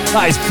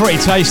 That is pretty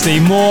tasty.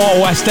 More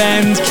West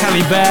End,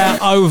 Cali Bear,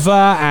 Over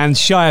and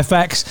Shy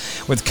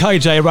FX with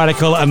KJ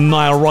Radical and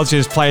Nile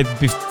Rodgers played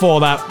before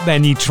that their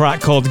new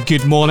track called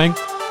Good Morning.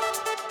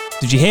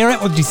 Did you hear it?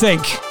 What did you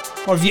think?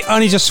 Or have you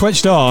only just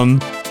switched on?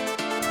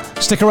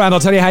 Stick around, I'll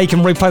tell you how you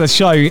can replay the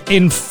show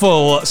in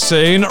full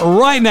soon.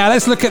 Right now,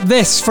 let's look at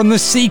this from The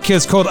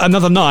Seekers called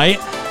Another Night.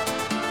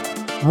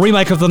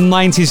 Remake of the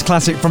 90s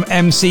classic from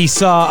MC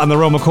Sar and the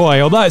Real McCoy,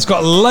 although it's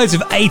got loads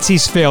of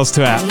 80s feels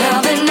to it.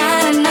 Another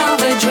night,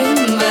 another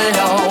dream, but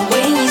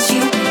always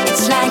you.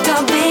 It's like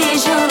a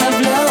vision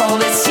of love,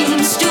 it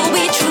seems to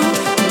be true.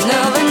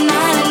 Another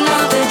night,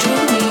 another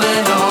dream,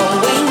 but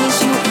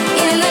always you.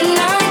 In the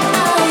night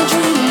I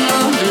dream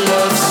of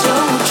love so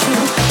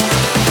true.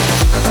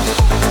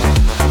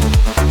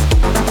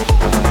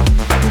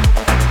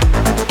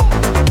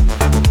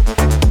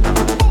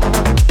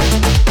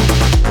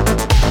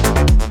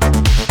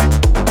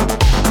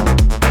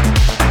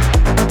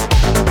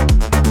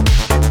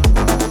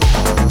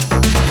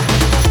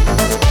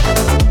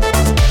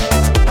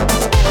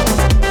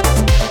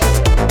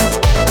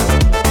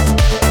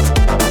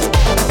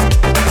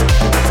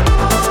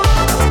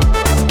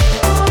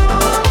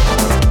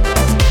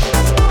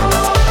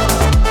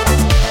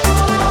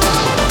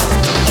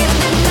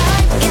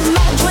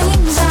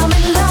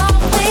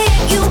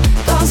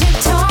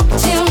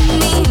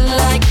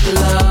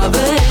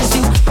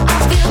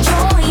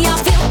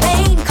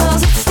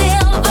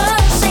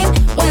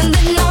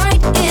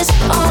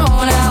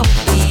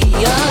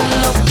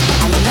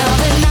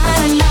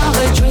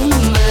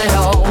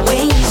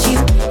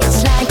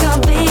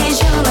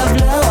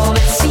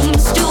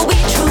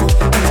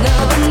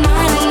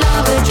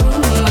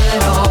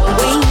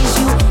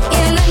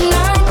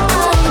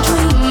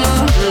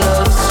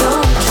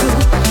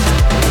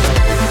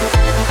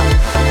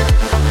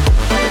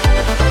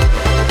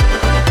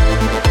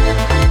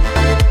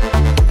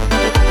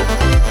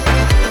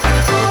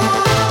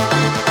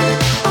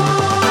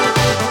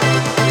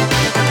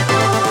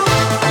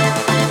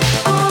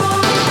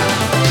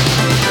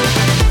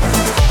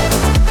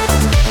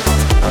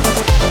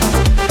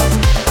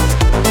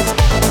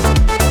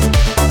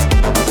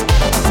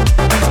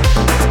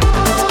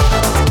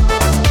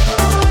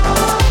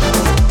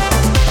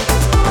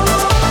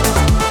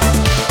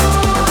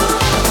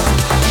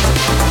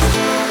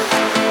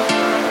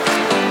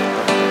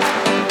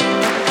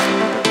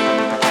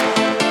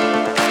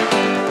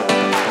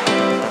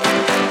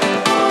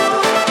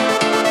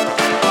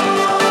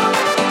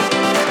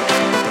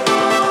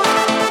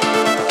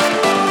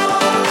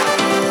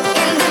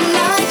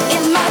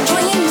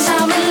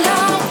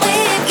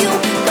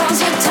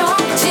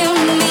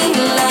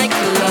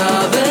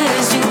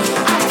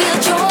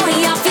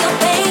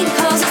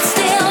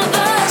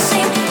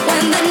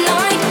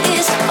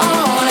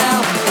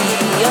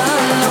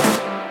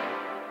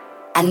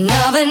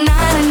 Another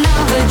night,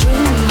 another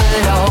dream,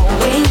 but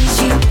always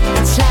you.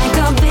 It's like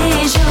a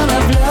vision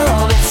of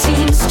love, it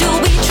seems to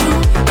be true.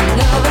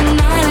 Another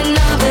night,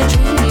 another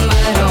dream,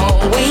 but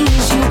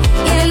always you.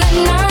 In the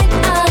night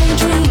I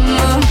dream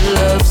of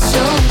love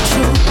so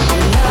true.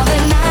 Another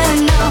night,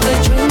 another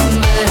dream,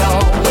 but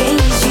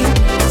always you.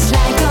 It's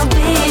like a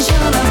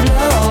vision of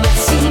love, it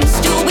seems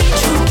to be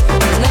true.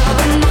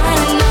 Another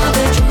night,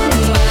 another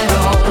dream, but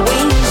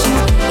always you.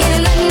 In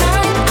the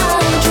night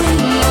I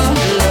dream of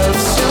love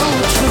so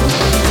true.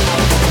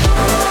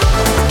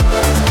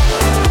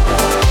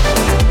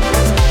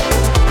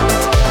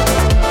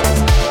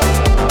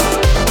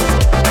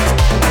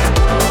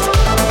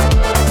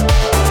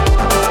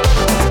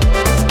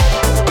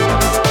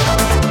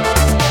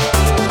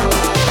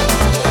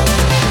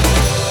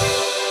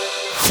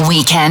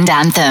 Weekend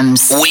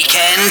Anthems.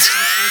 Weekend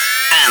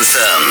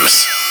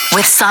Anthems.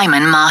 With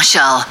Simon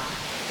Marshall.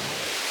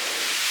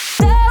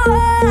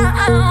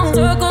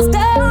 Circles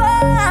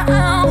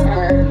down,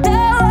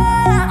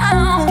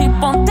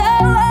 keep on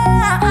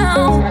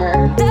down,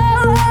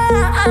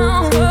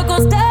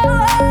 circles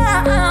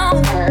down,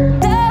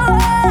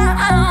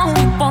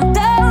 keep on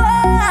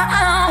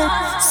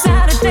down.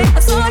 Saturday I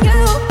saw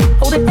you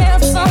holding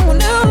hands with someone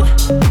new.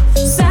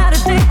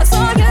 Saturday I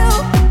saw you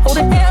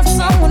holding hands with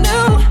someone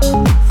new.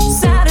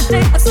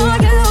 Saturday I saw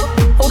you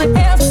holding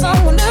hands with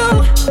someone new.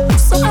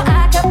 So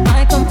I kept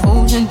my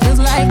composure just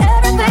like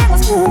everything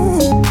was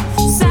cool.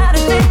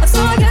 Saturday I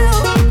saw you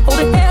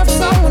holding hands with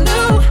someone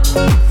new.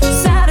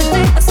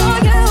 Saturday I saw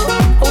you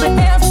holding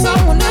hands with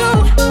someone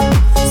new.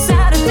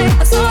 Saturday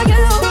I saw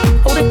you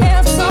holding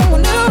hands with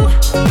someone new.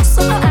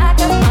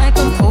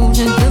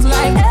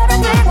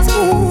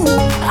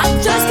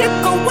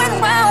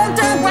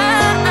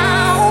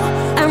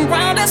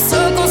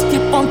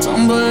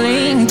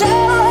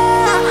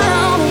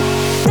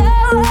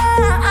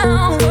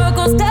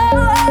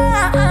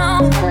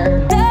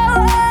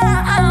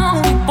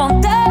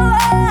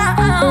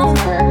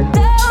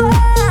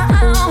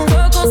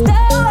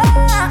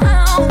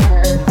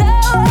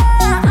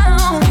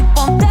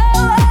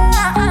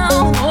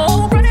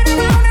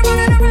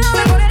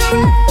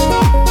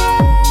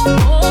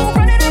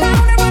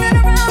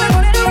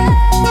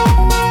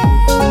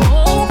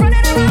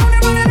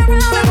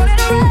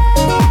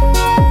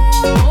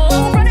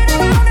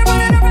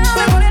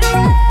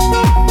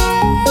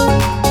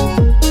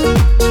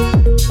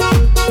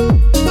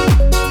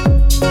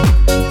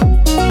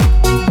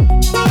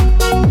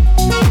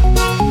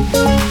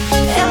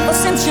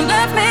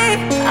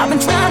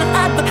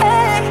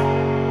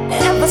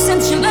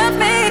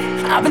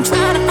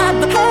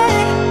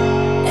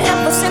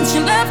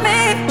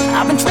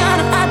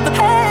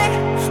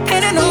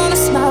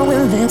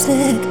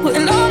 music.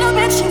 Putting all the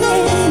bitch in,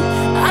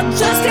 I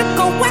just keep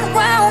going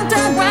round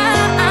and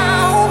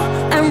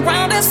round, and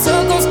round in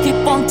circles, keep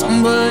on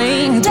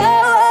tumbling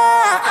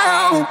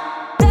down,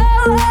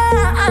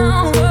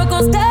 down,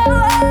 circles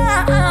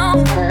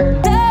down,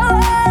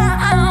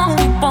 down,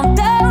 keep on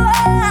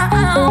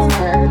down,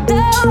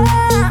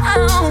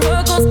 down,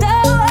 circles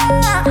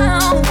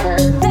down,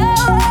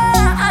 down,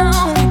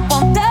 keep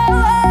on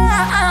down,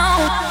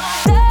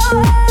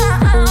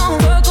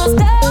 down, circles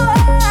down.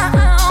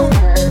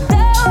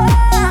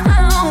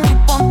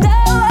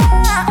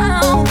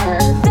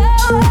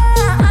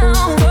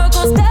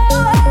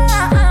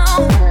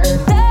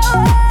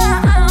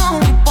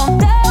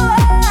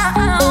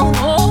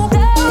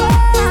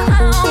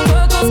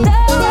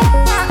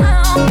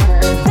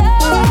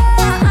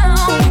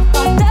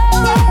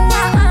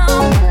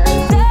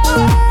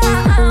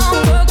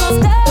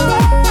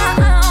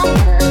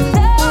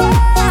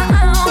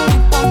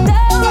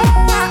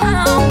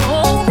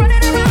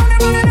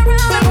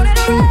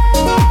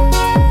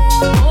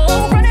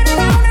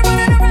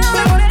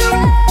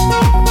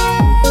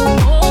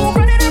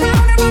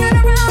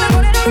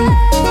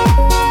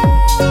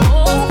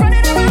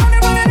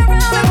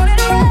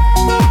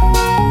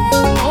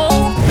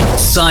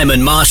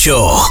 Simon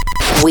Marshall.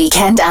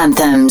 Weekend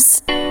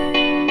Anthems.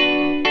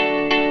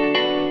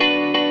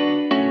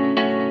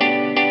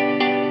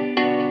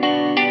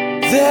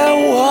 There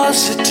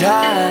was a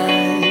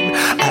time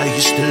I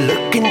used to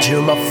look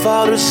into my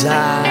father's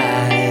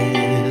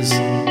eyes.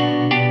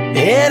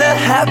 In a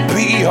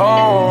happy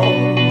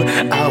home,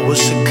 I was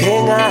a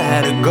king, I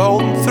had a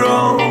golden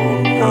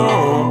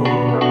throne.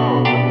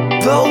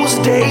 Those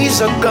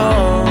days are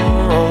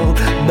gone,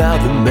 now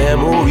the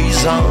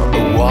memories on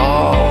the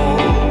wall.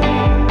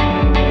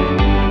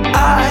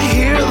 I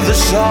hear the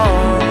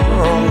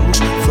songs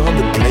from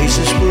the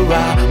places where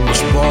I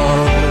was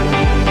born.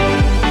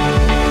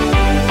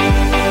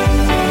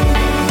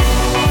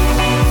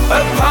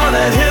 Upon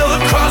a hill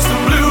across the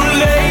blue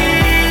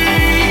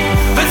lake,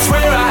 that's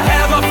where I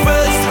had my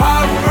first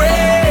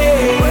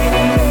heartbreak.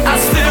 I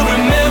still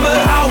remember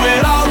how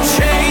it all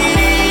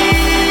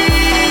changed.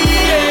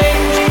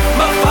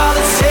 My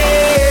father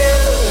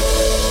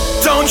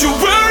said, don't you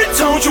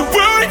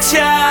worry,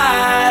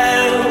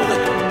 child.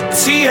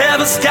 See,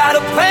 heaven's got a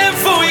plan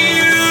for you.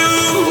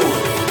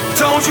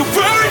 Don't you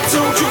worry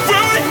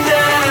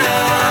now.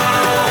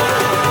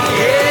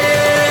 Yeah.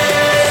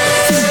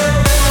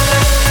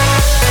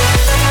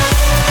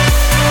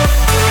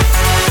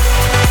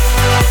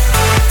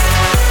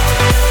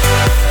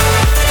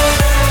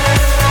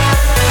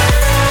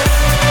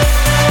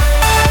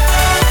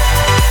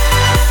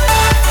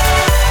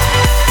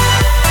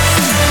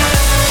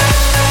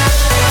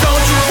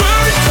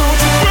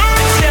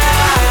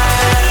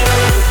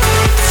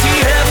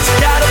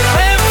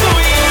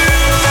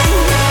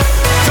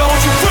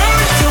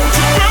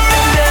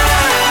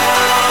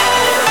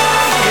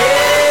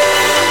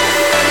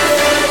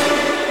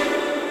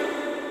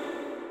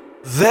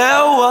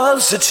 There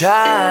was a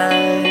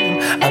time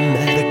I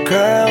met a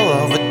girl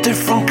of a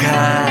different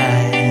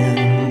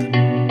kind.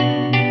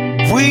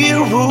 We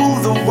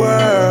ruled the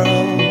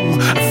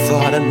world. I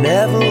thought I'd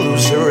never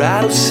lose her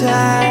out of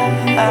sight.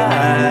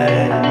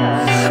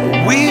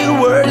 We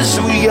were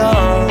so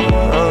young,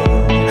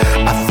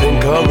 I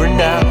think of her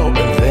now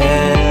and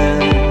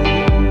then.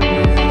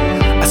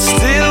 I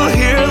still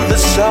hear the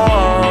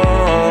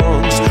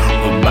songs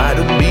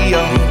reminding me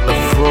of a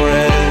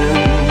friend.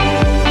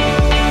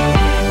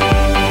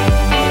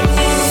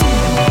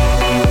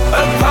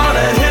 Upon a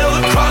hill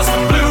across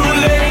the blue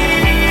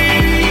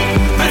lake,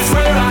 that's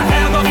where I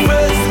had my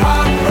first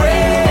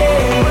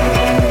heartbreak.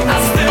 I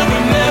still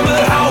remember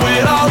how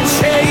it all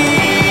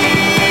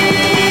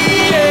changed.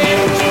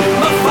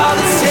 My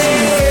father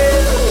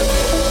said,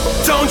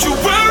 don't you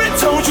worry,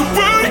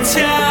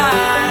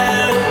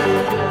 child.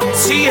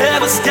 See,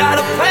 heaven's got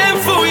a plan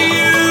for you.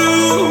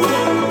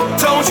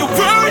 Don't you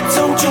worry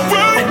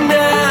now.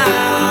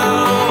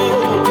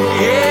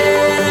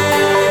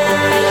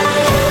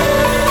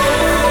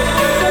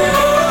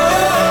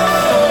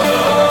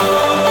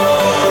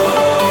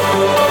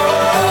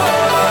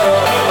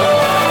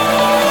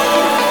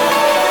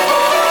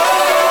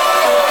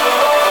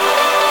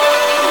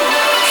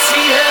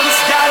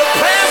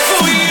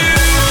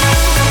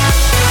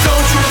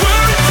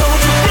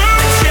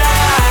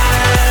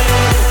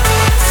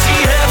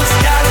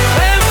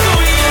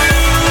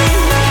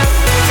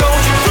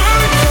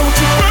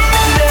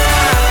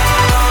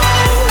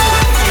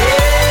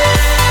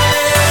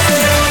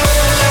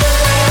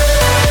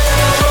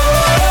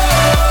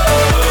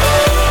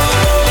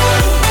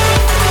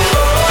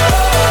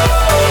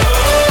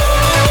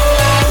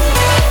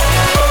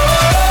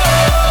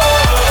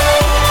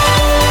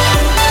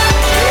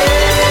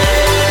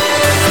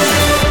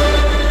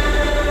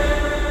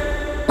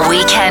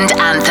 Weekend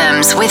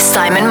Anthems with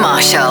Simon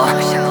Marshall.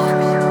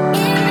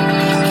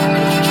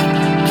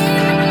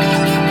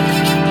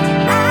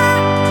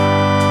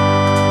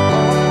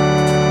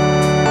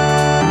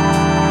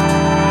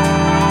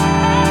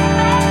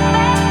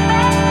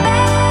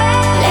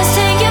 Let's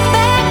take it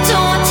back to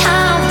a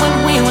time when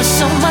we were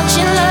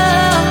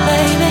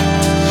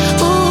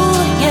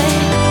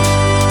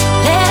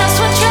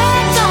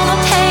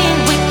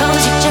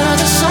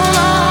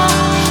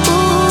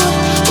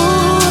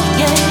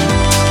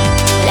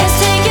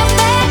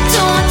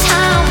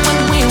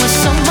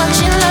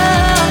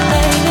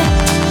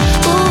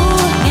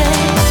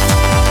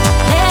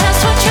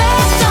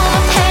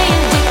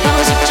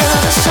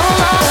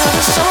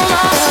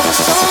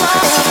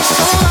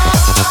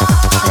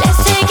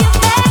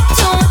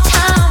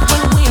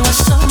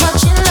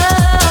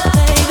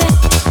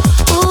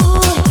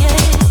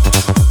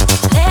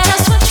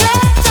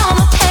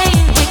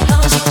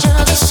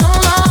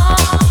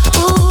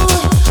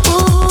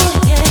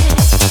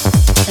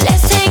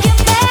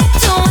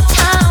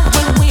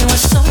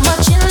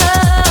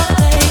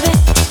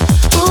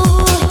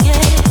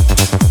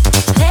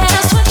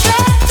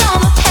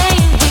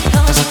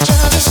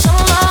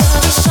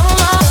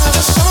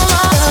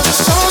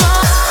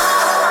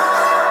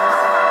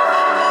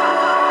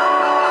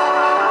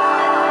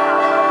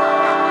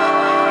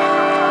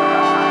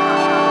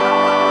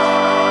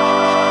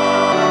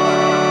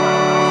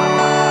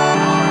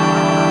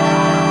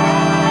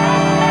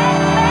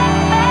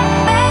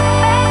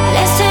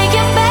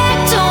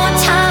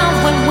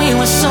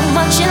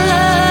much in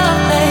love,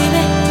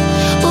 baby.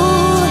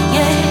 Ooh,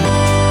 yeah.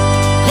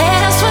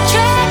 Let us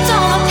retract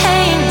all the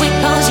pain. We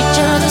caused each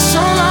other so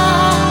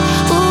long.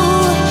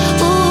 Ooh,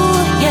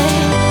 ooh, yeah.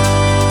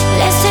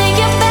 Let's take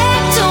it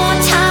back to a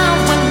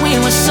time when we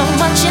were so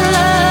much in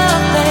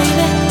love,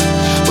 baby.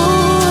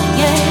 Ooh,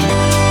 yeah.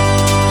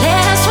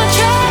 Let us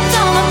retract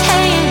all the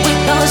pain. We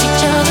caused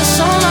each other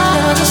so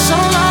long, so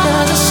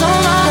long, so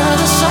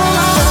long, so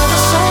long,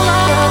 so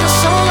long,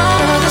 so long, so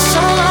long,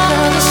 so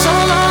long,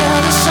 so long,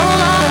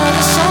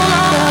 so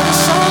long,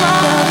 so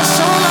long,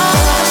 so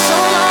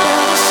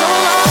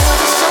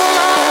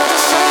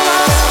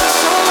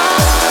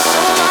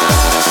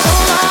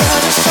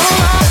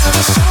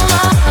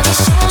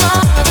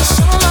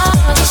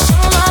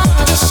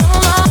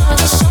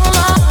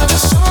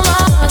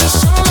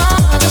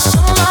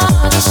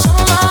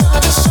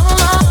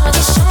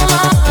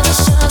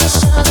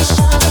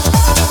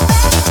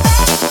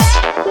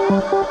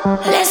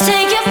let's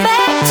take it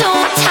back to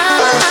a time.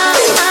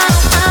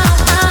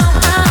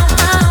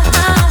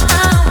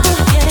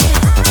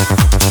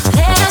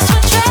 Let us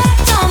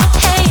retract all the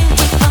pain.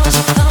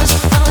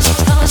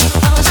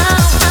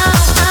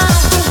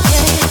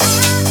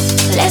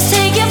 Let's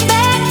take it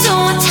back to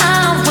a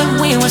time when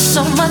we were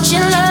so much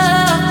in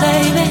love,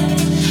 baby.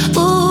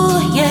 Ooh,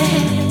 yeah.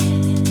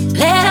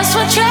 Let us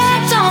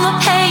retract all the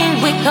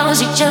pain. We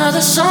caused each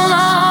other so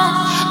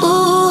long.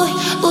 Ooh,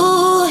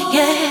 ooh,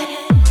 yeah.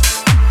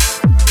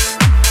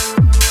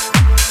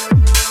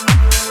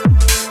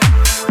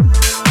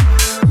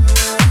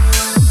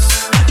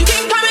 You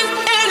keep coming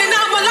in and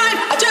out my life.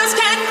 I just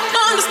can't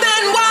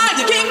understand why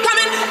you keep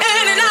coming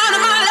in and out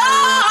of my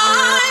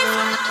life.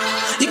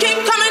 You keep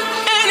coming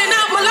in and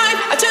out my life.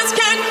 I just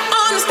can't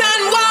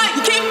understand why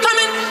you keep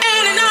coming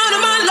in and out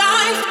of my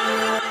life.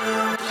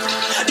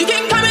 You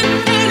keep coming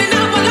in and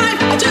out my life.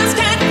 I just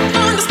can't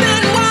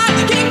understand why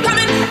you keep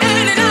coming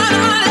in and out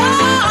of my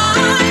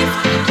life.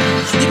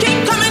 You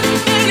keep coming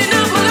in and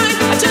out my life.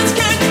 I just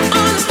can't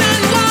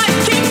understand why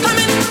you keep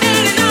coming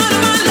in and out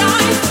of my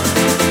life.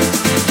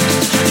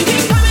 You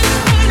keep coming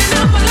in and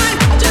out my life.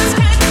 I just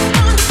can't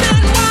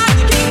understand why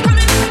you keep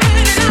coming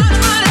in and out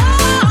of my life.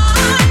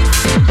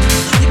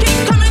 You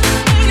keep coming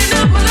in and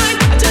out my life.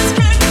 I just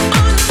can't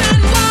understand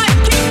why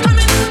you keep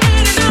coming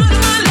in and out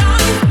of my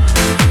life.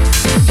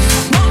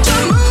 Won't you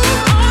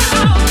move on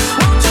out?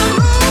 Won't you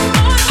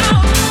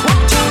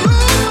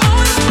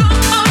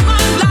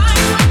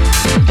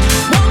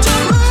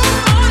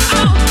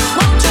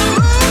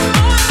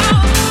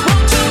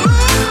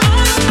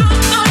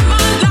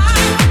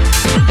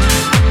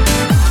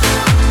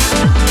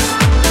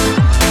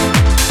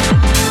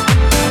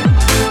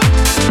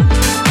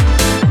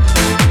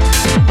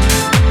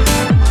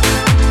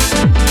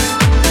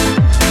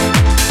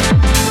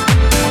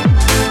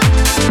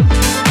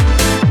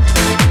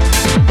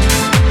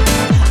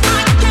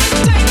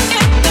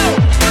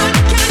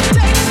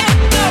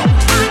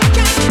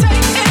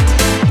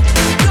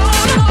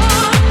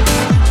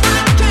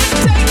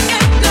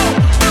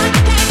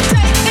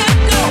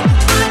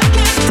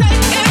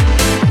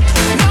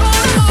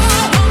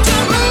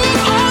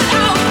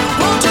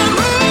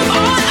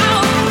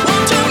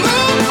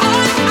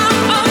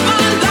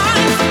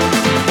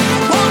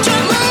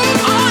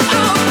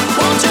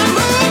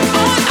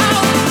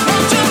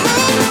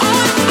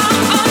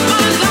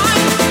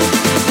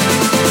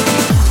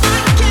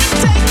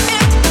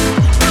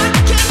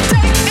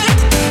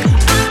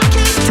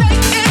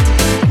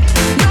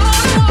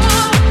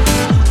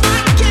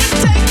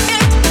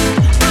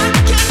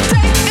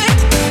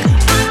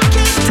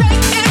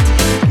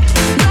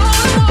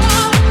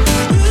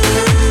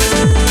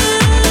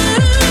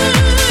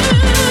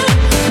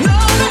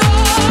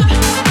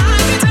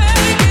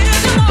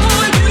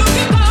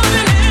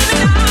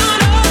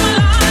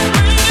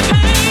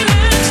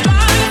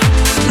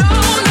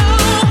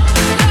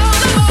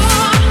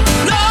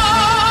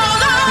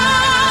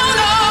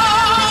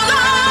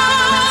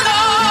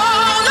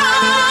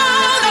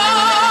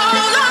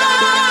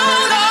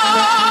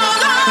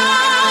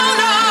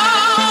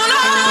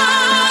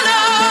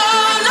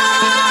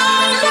move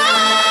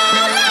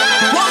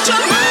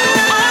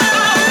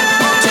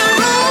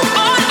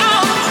on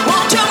out?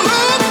 Won't you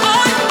move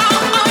on out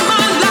of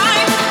my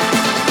life?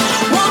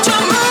 Won't you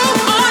move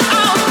on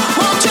out?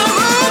 Won't you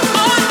move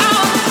on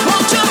out?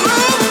 Won't you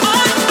move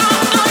on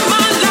out of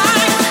my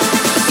life?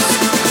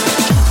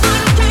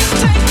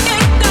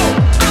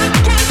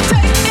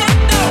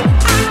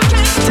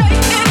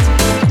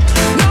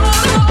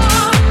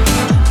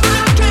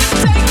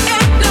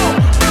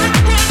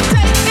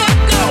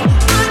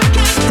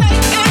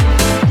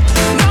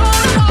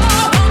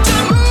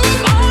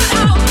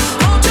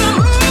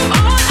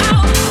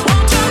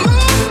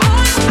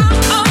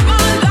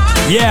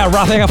 Yeah,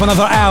 wrapping up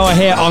another hour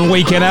here on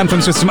Weekend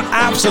Anthems with some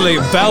absolute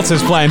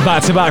belters playing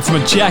back-to-back from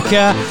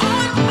Jekka,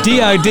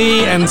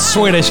 D.O.D. and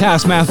Swedish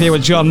House Mafia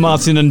with John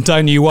Martin and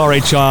Don't You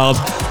Worry Child.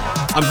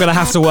 I'm going to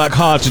have to work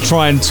hard to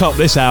try and top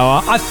this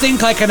hour. I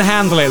think I can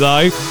handle it,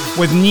 though,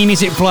 with new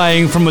music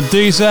playing from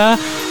Meduza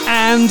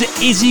and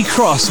Izzy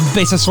Cross,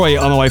 Bittersweet,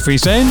 on the way for you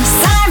soon.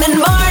 Simon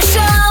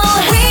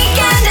Marshall,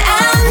 Weekend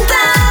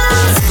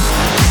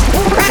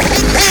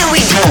Here we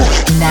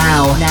go.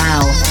 Now.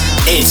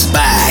 It's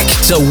back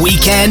to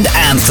Weekend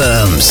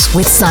Anthems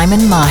with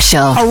Simon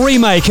Marshall. A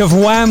remake of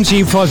Wham's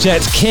G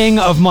Project King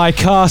of My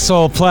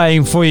Castle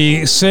playing for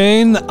you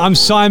soon. I'm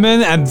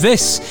Simon, and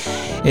this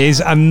is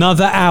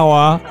another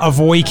hour of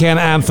Weekend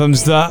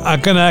Anthems that are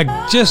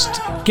gonna just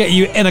get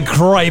you in a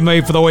great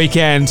mood for the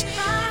weekend.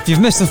 If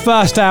you've missed the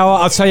first hour,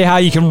 I'll tell you how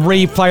you can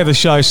replay the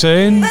show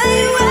soon.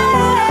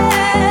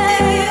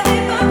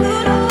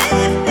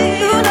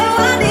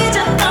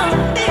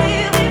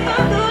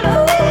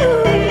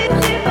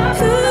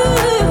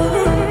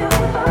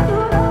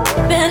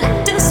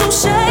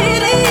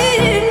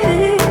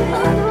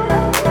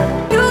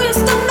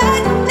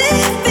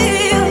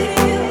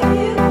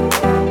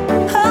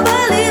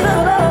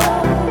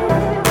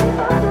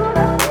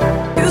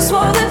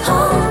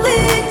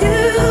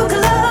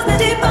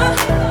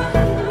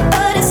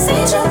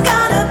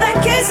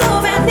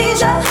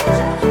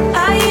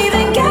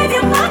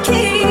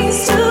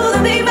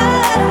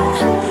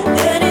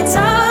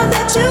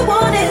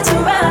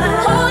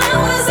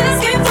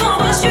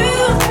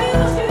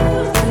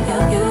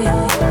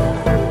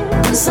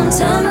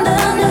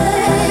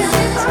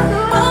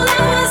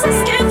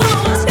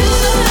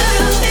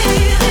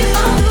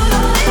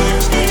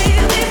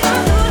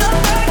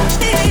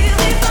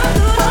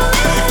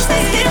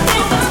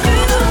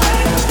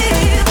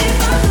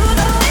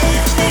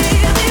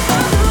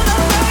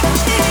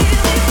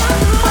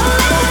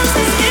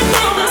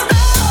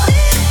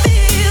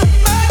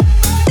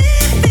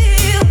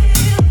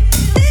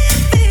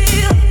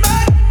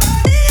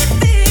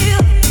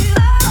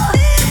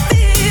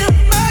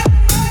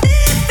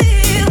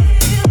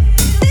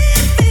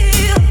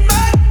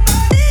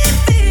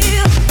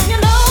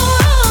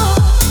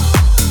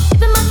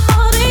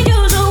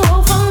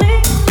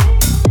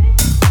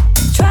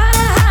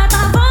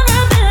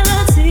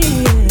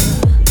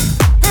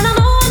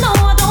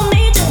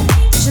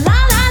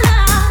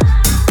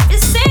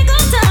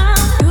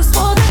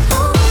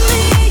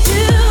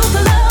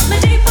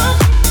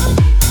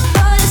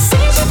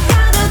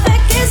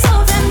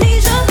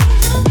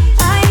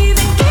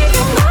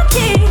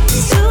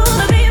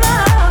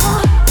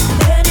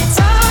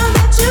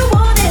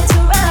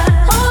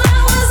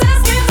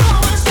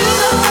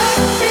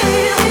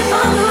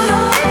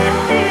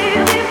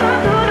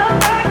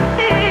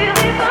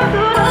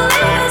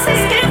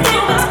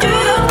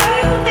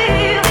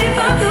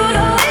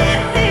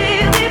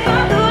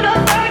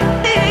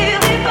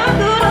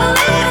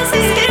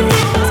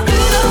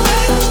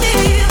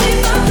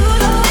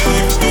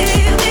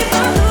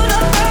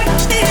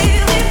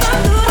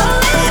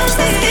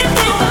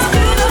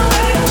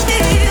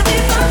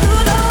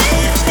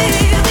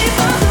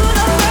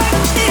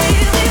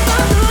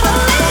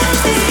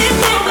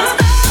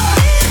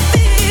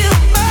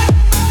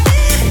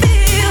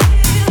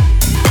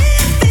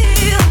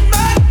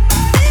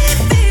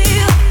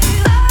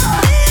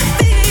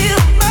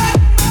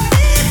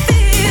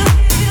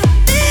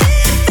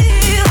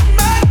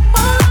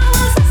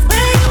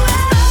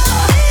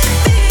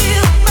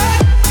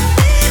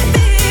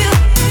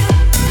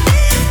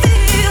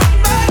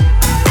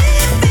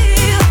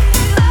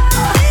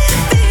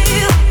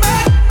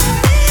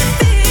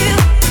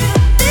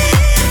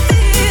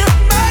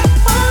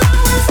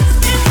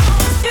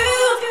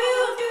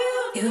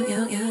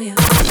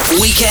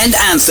 Weekend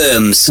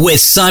Anthems with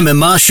Simon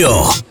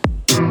Marshall.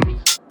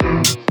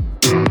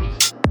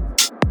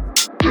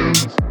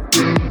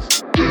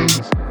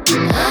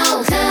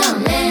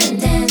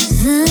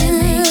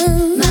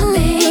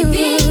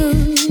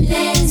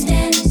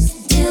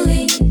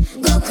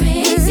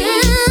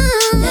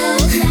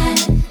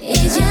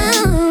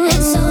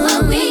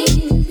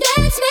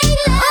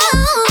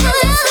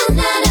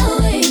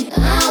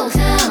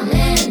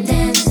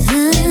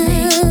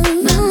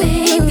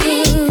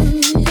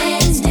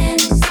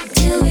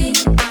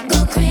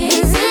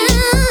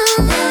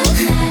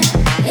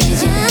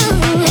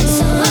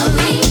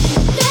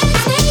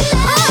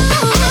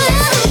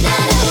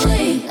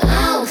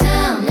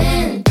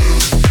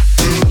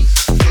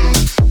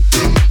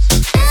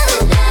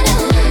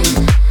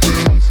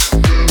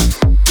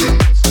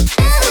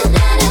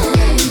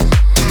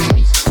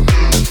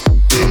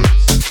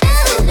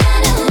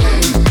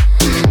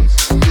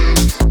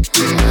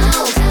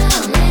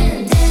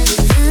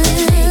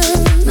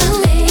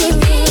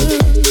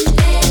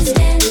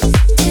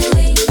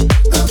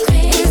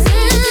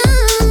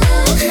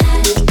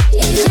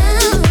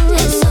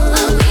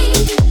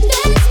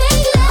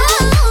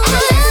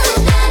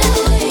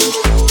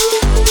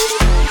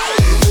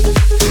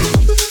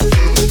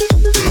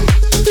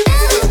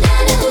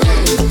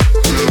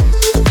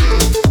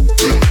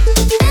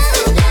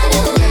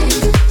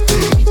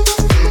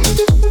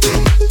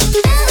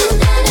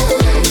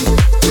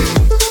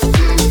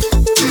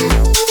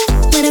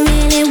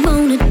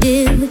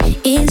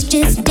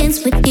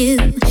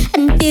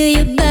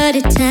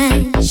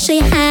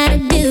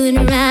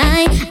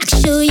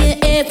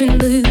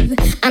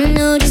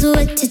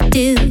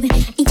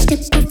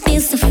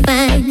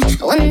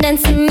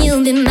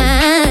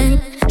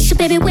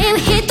 Baby, when we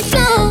hit the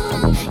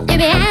floor, you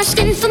be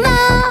asking for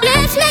more.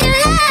 Let's make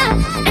it right.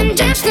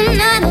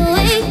 night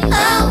away.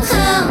 Oh,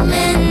 come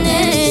and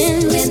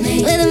dance with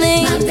me,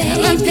 my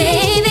baby.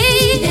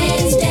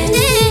 Dance, dance,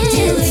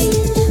 till we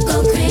go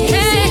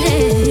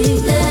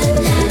crazy. The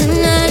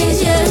night is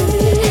young,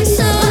 and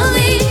so are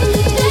we.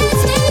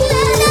 Let's make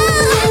love,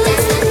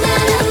 dance the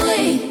night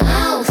away.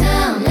 Oh,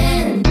 come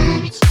and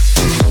dance.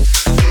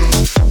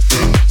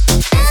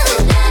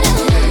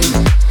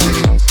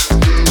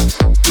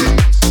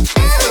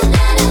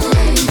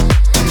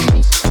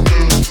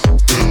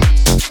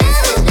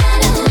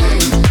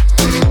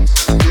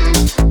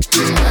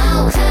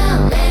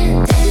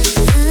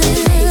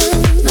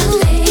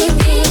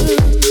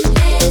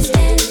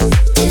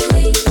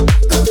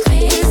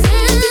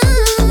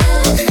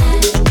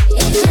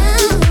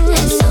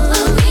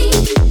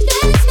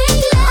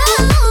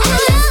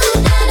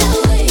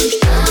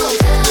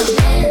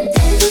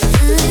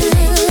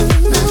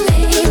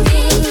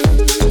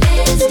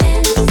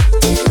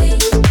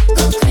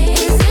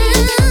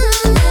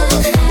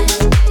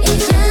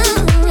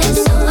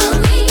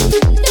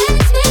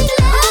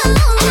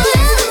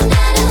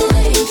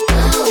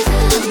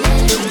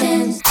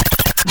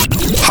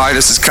 Hi,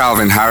 this is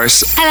Calvin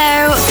Harris.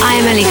 Hello,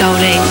 I'm Ellie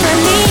Goulding.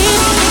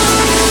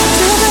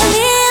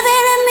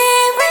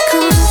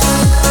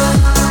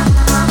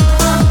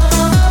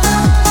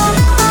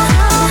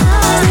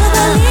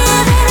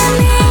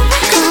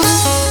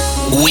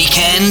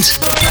 Weekend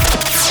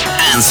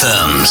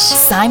Anthems.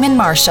 Simon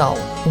Marshall,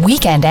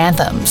 Weekend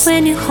Anthems.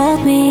 When you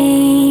hold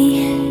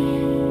me,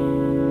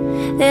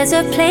 there's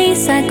a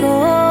place I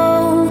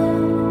go.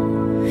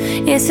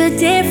 It's a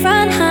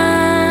different high.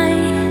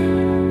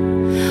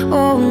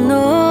 Oh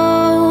no.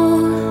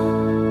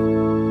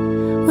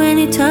 When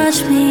you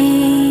touch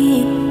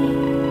me,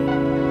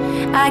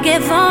 I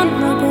get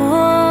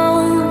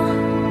vulnerable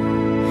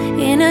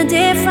in a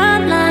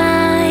different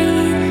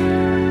light.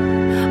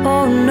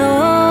 Oh no.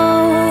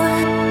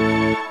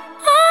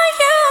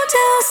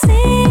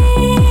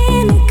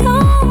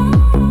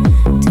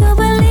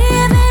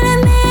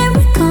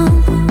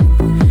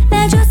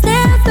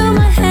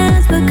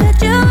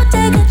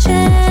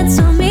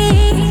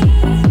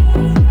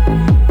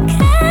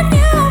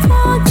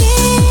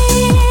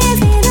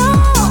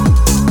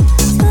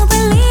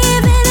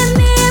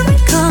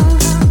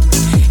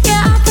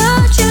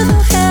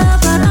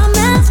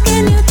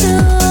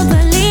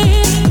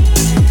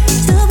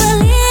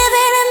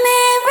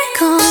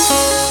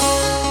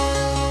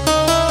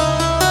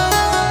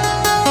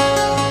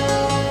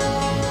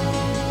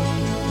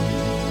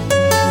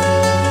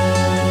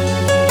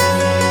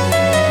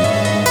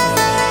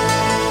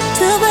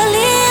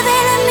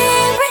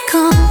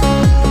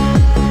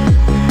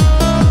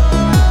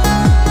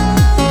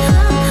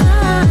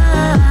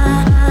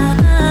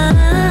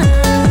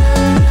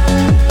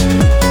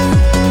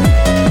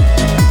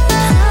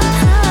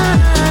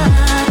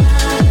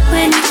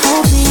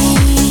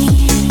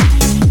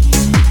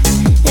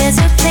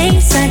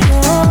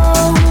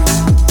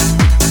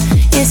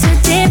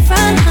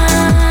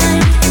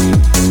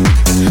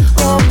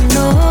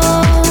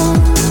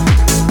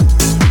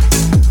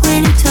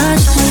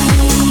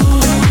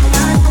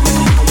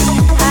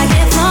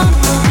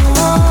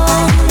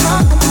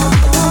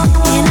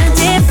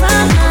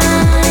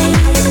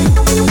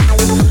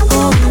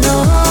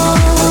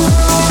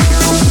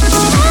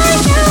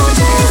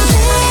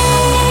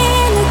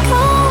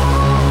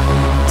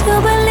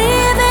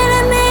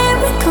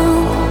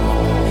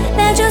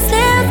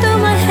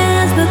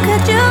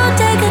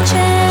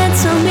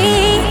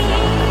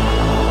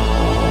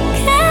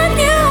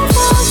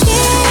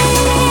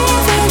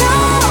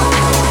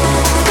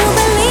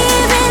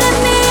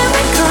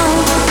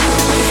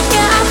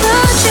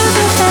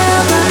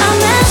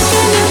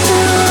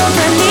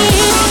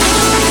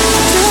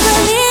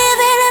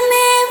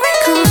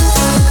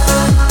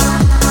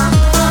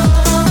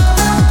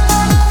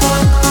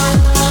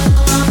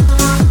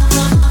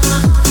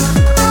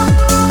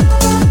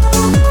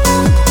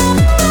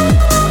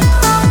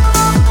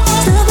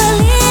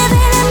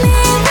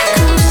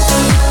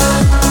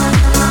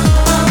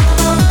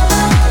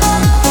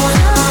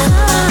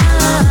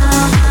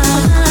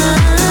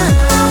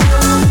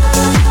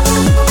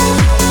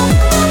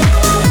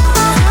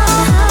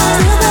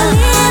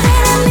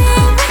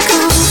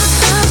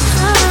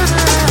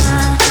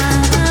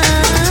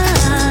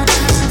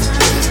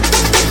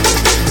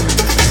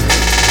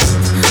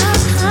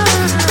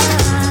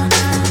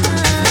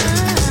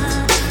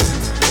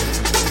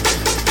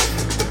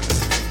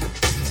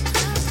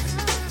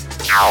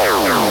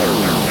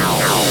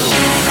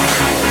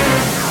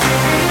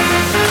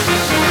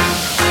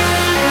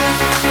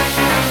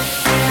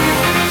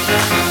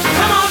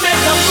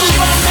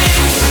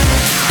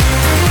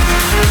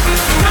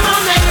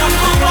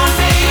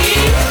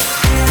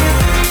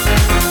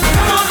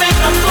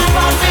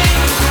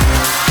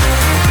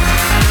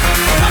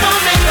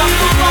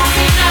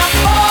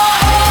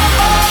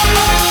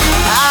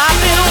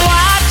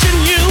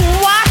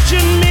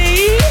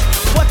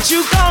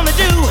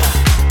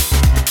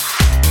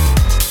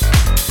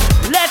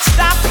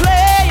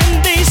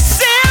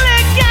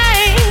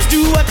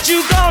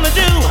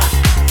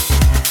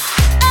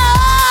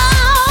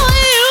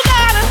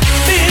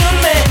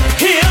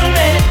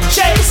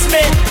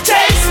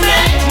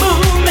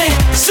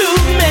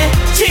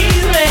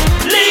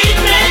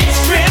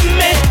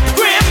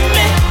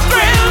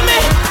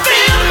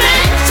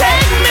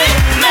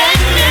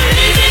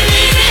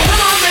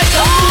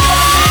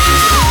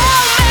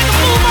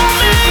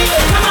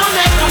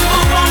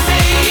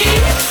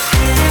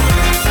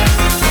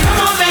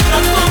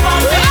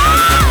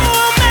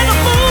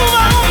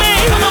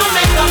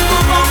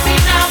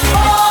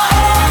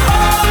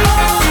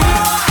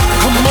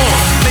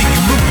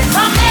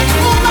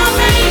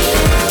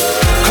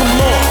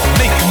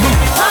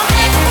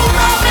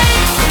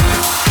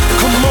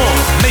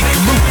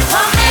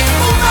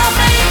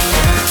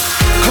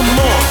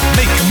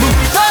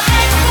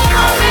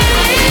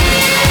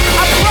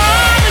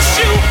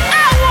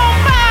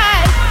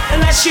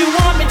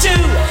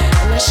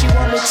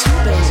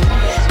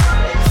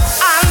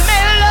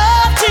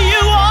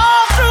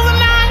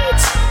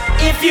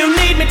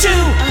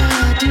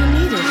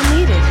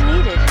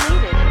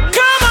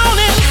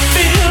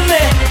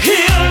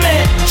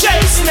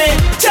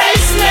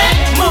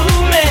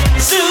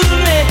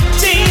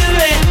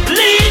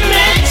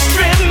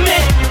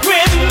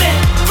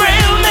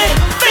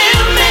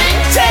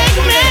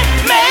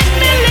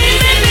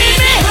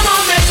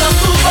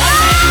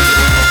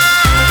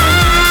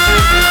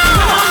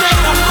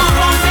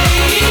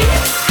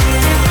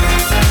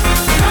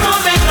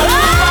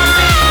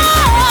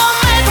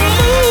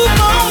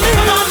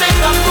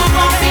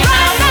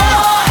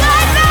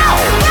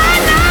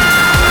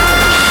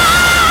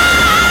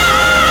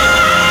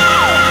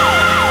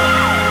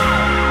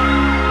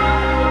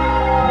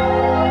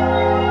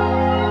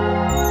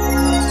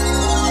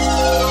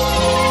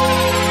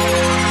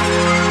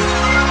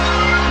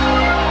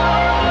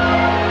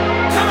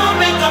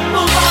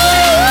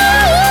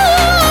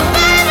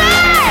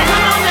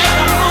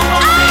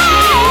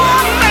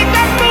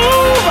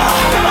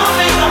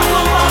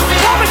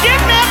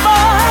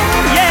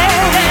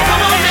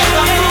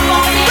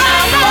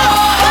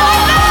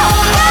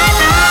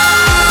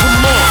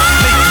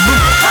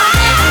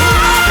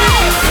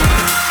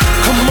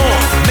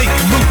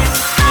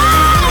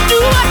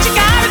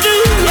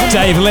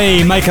 Dave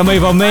Lee, Make a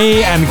Move on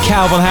Me, and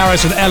Calvin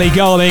Harris with Ellie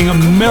Goulding,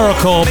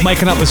 Miracle,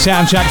 making up the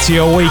soundtrack to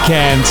your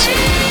weekend.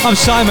 I'm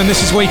Simon,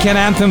 this is Weekend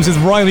Anthems with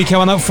Riley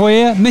coming up for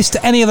you. Missed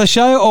any of the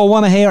show or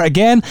want to hear it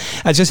again?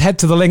 Just head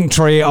to the link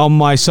tree on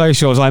my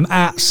socials. I'm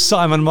at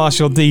Simon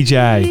Marshall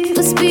DJ.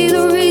 Must be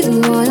the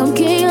reason why I'm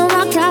king of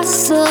my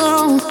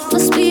castle.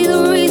 Must be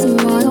the reason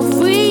why I'm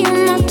free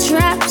in my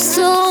trap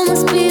soul.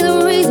 Must be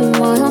the reason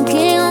why I'm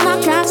king of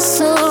my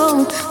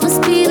castle.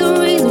 Must be the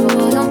reason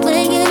why I'm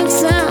playing an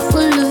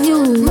example of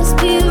you. Must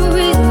be the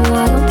reason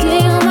why I'm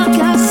king of my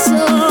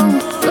castle.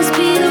 Must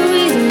be the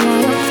reason why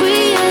I'm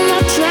free in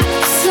my trap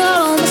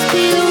soul. Must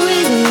be the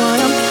reason why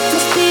I'm.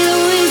 Must be the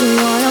reason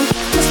why I'm.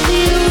 Must be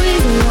the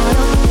reason why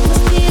I'm.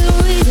 Must be the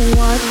reason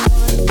why.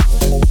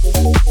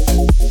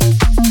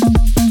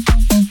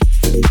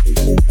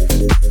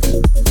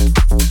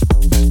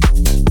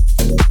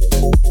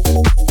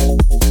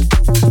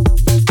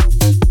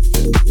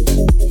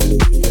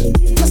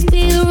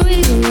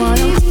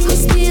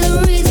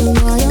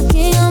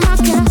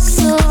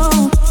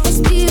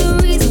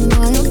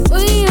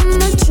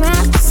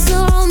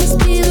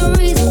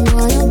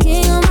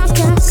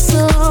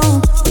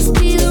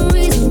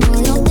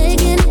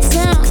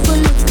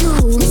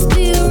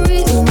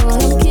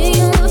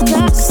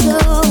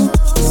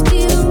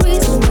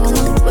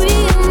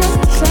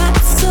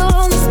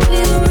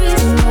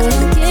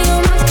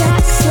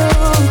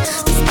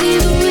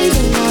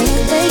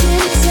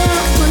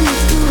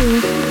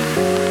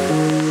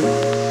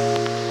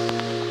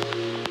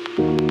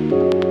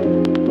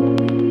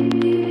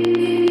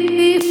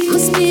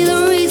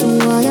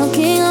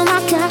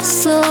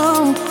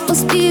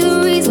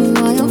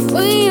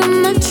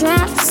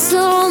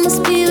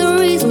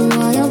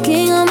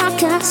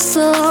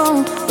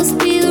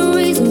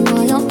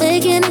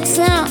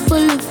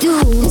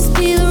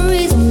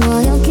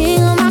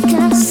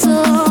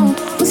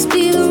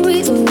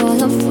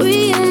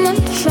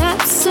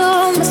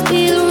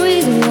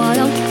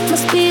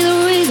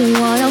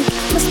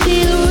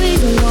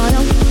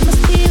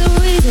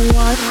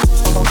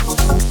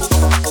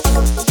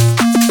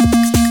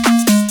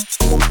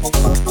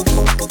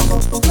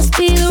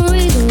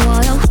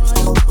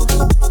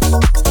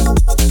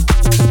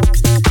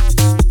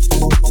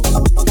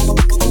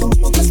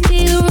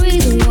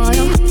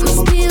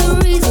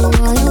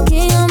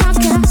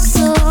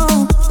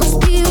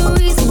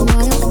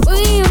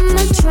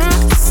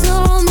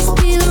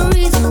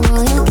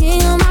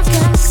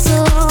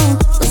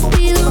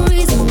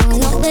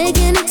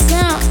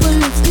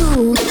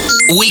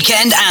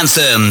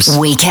 Anthems.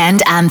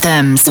 Weekend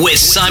Anthems. With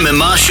Simon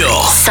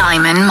Marshall.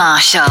 Simon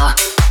Marshall.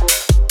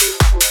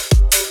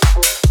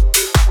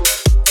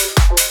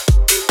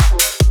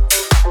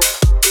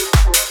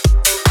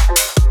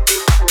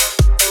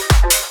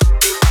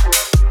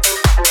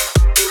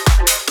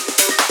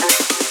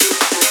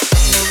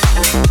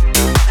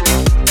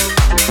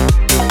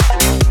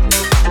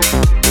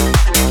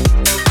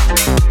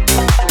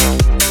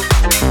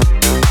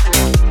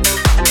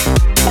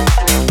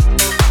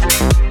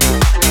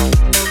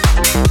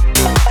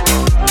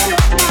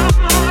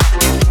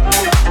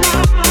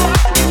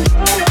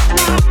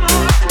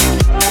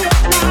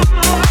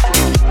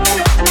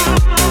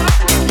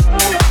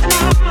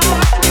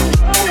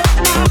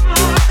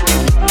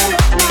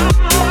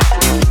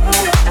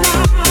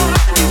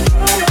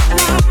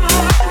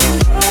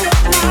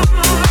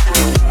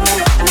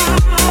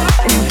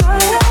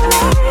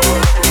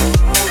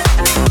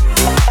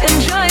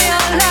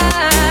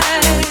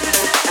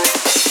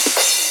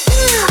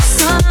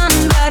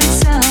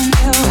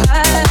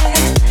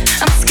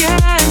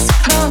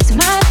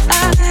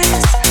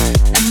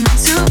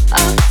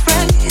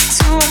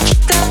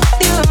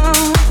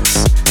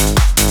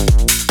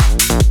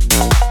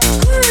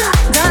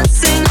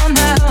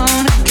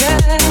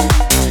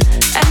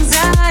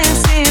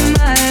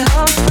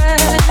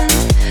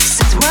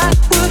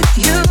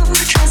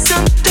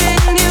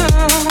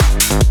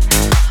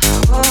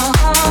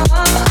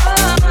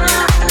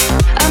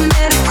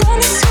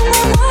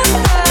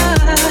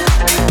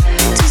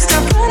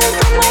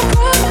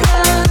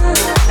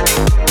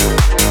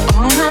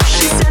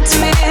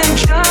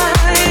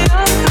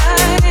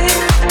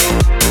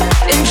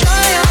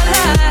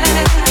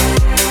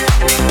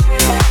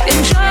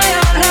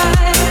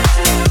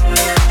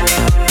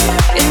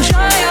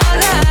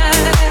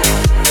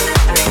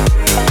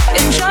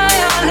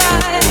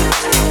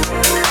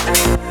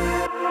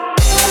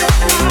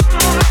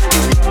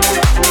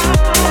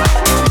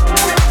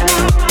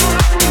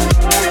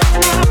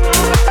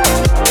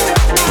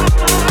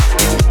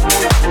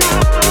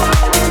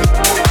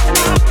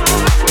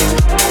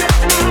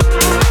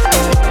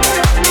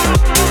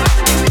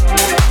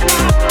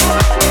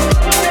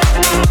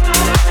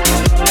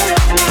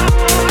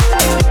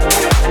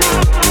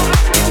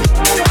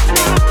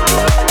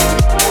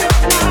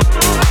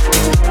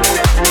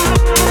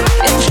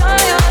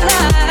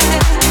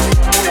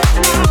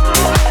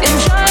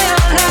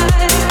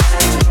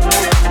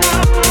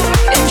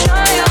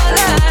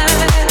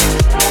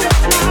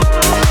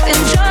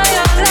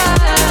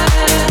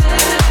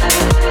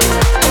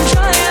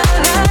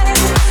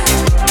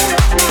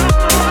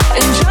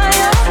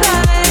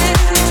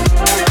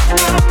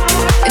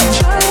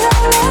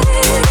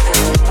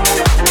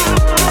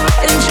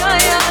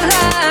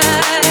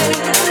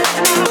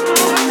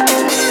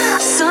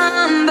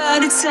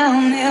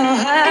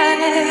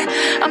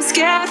 I'm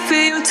scared for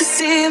you to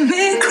see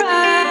me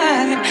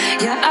cry.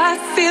 Yeah, I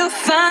feel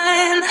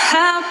fine.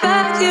 How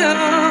about you?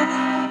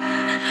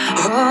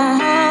 Oh,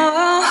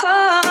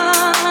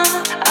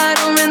 I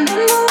don't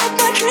remember what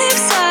my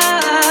dreams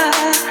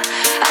are.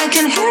 I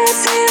can hear it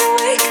say to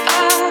wake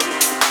up.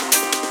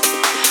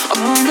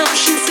 Oh no,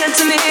 she said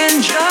to me,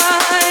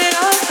 enjoy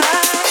your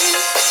life.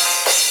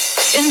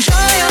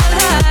 Enjoy your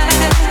life.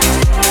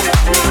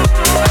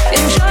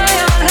 Enjoy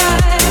your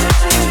life.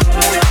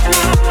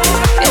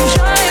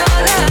 Enjoy your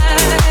life.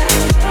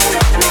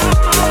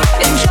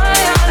 Enjoy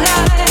your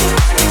life.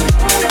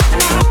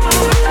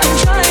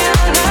 Enjoy your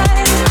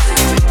life.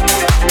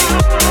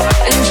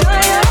 Enjoy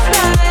your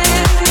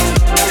life.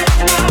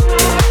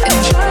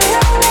 Enjoy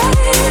your life.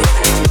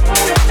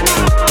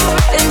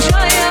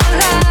 Enjoy your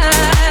life.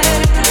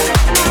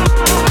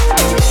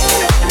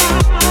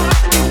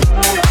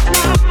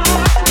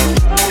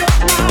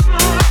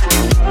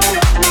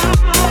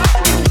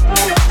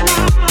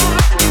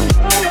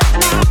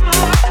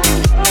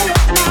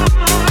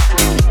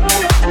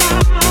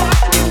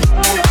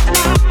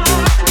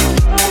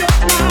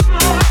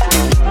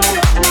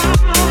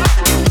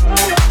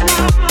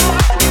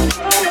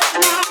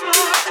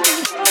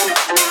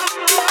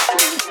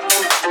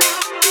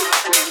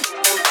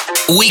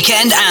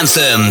 Weekend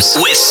Anthems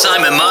with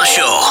Simon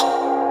Marshall.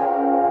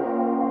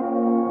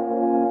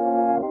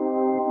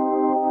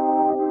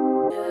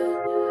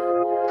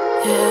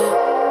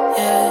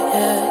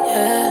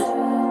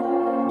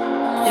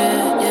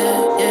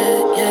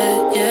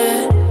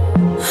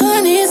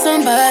 I need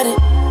somebody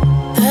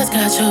that's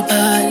got your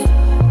body.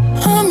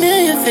 A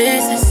million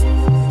faces,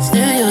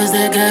 still yours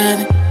that got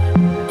me.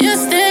 You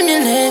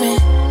stimulate me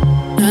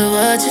with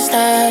what you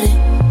started.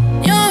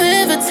 Your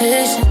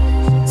invitation,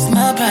 it's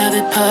my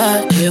private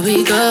part. Here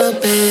we go,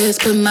 babe.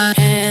 Put my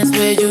hands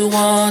where you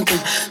want them.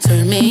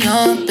 Turn me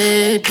on,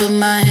 babe. Put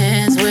my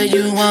hands where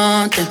you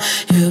want them.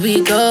 Here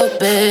we go,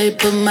 babe.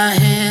 Put my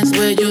hands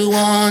where you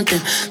want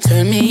them.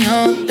 Turn me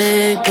on,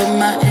 babe. Put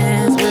my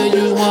hands where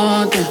you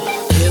want them.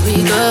 Here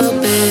we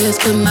go, babe.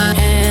 Put my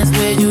hands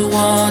where you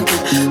want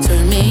them.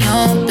 Turn me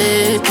on,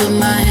 babe. Put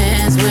my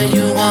hands where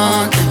you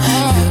want them.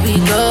 Here we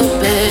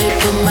go, babe.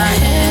 Put my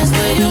hands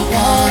where you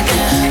want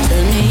them.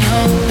 Turn me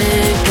on,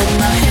 babe. Put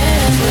my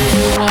hands where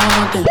you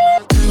want them.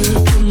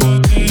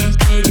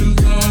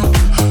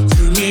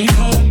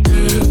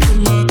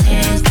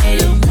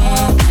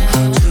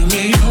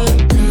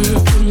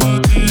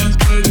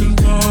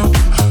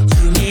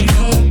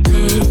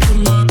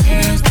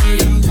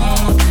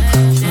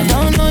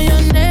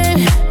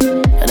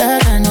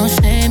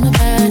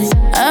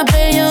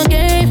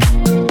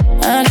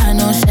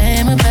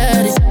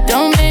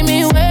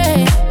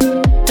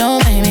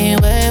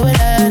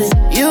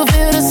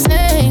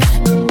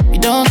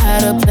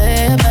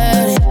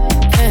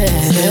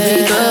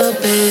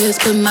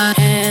 Put my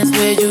hands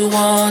where you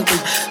want them.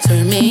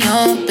 Turn me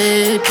on,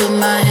 babe. Put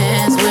my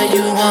hands where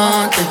you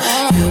want them.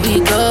 Here we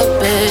go,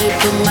 babe.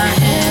 Put my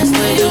hands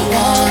where you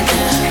want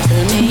them.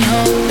 Turn me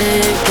on,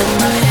 babe. Put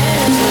my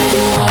hands where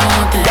you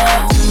want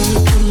them.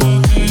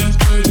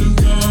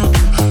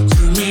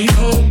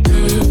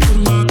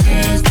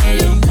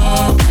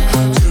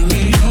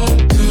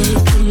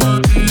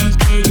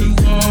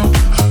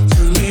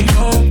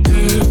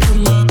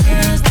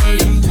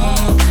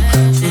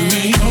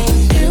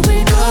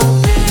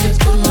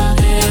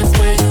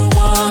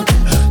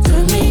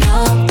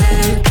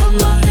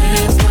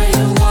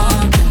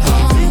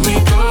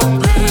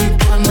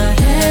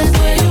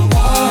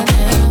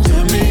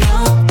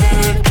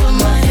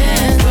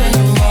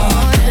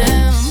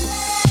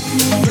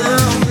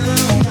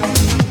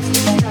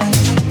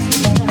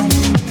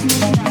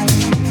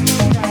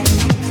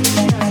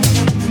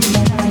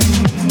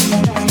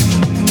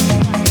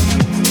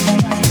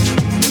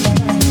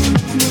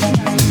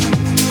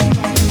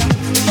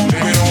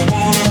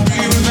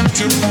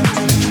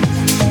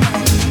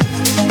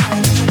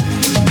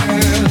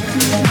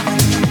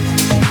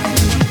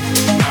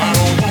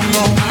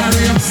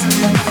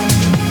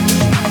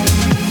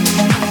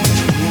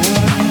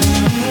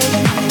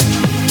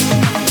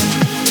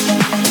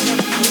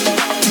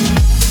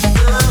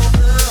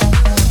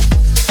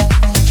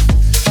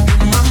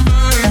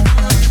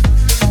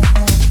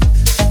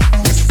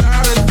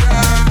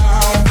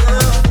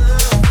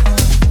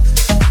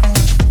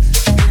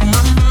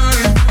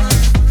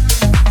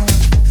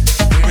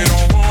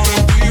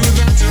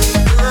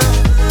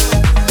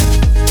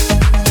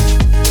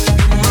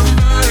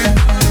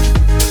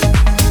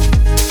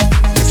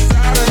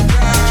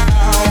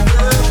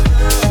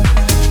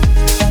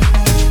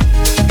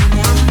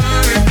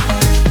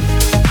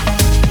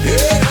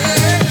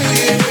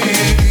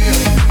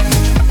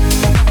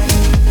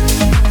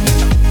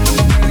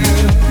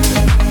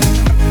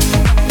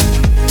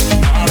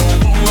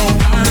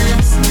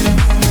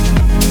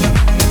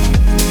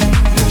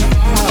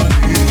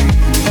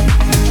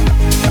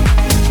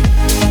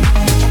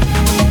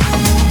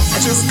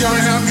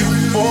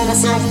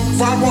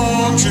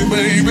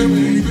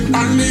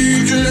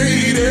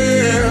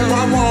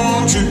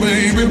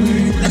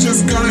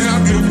 just gotta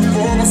have you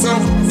for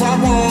myself if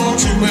I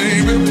want you,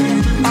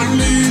 baby.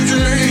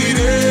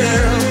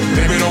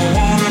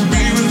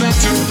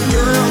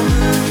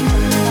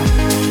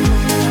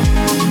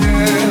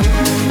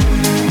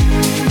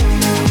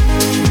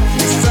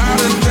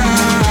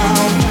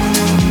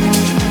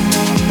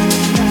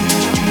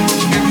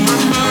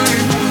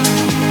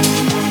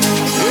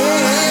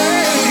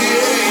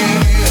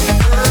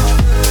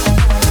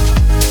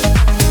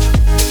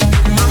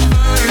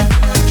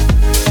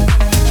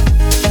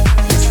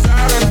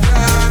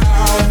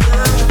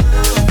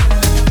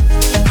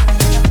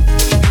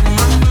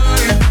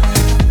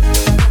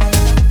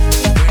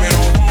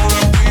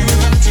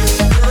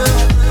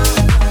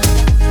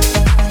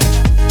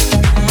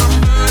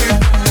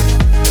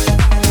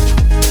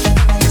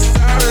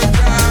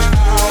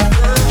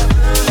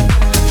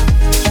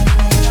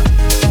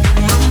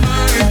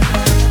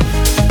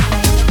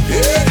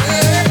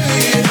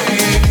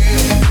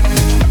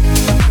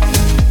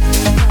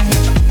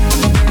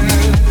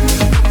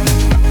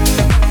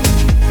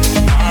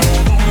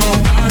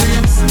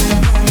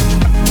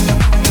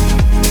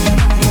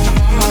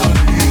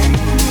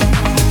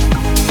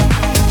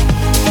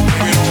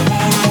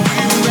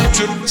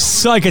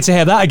 So good to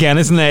hear that again,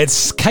 isn't it?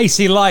 It's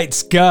Casey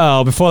Light's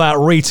Girl. Before that,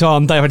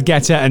 Riton, David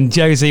Guetta and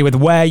Josie with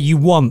Where You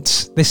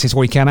Want. This is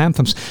Weekend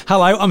Anthems.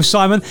 Hello, I'm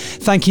Simon.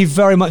 Thank you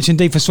very much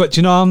indeed for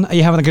switching on. Are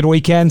you having a good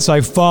weekend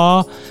so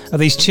far? Are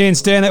these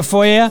tunes doing it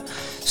for you?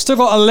 Still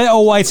got a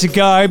little way to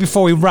go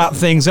before we wrap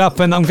things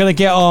up, and I'm going to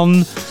get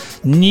on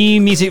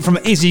new music from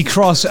Izzy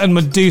Cross and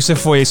Meduza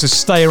for you, so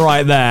stay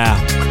right there.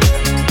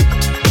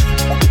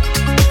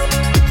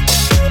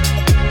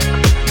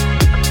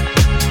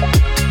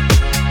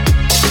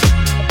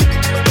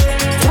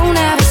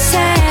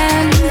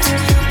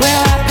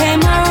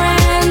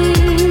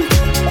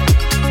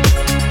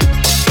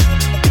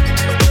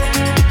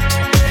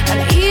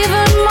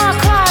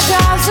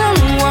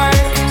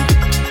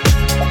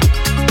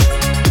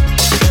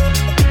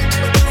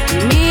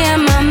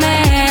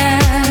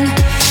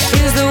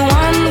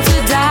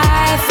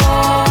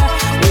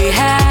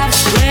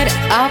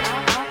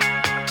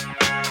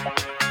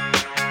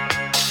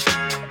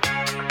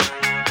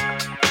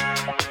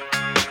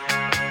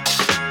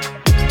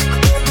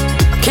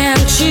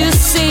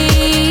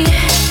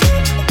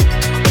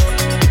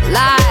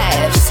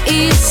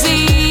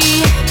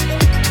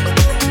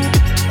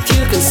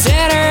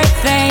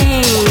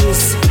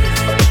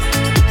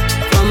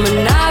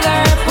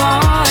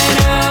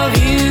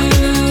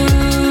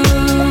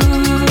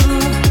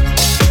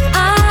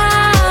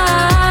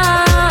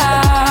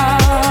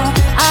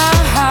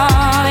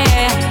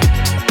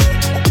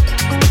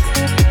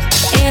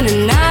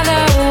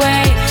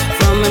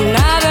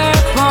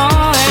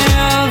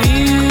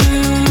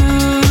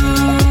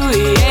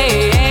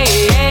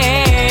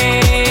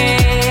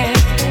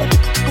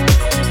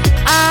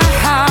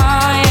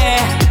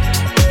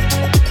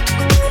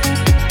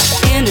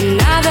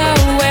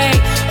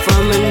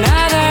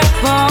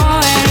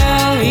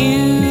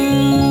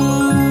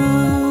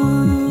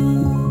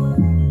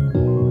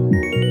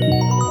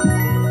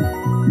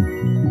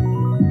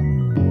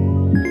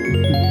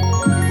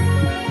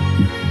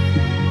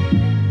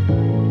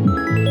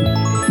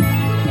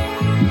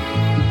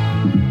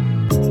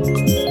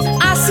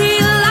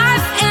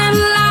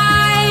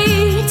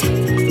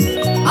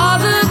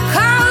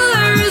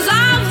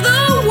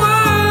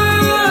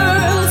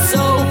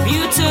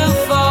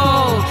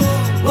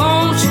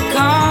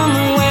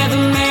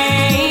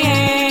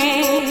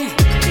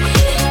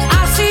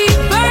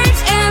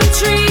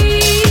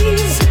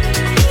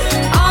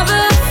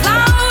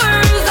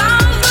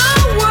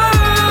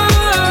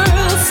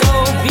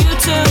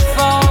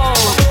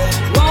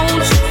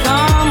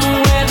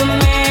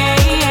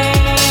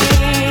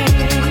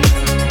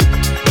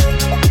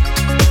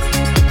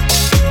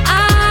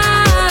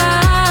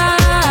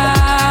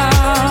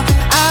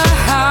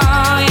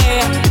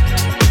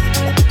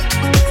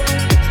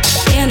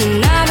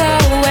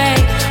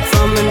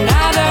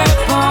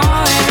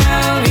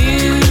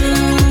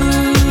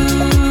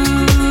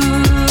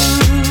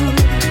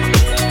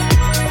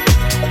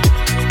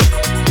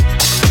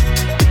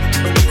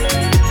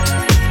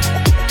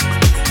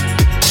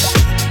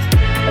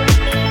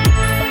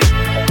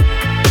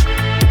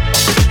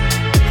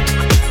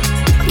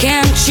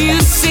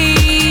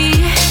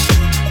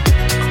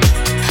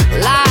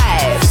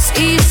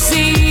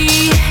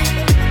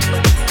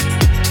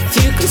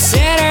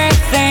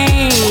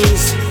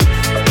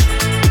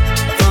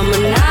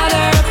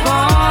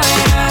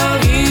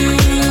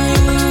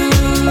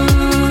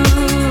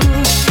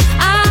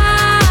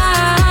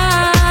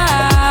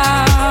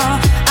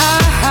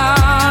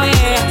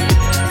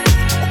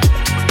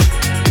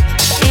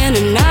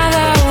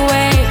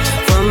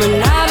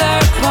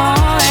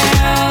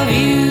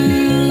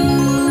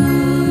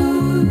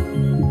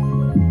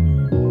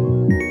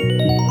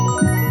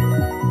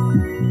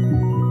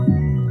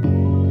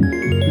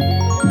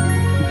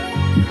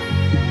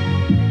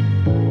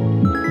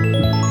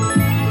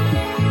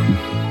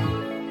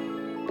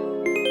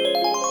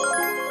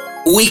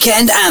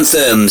 Weekend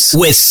Anthems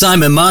with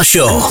Simon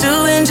Marshall. I'm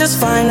doing just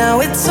fine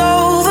now, it's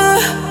over.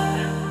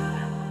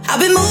 I've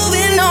been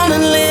moving on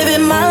and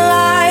living my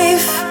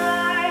life,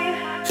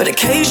 but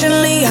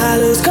occasionally I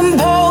lose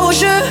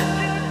composure,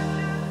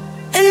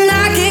 and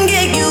I can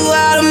get you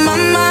out of my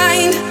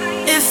mind.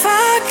 If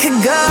I could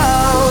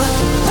go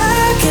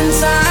back in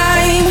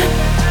time,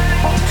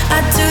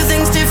 I'd do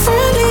things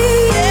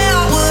differently, yeah,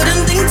 I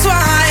wouldn't think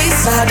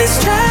twice. I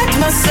distract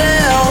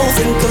myself,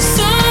 think of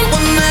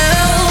someone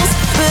else,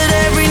 but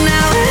every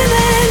now and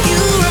then you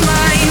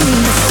remind me.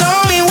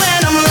 Saw me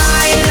when I'm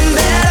lying in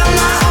bed on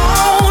my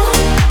own,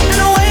 and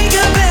I wake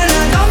up and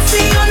I don't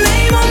see your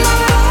name on my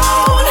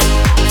phone.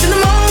 To the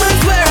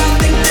moments where I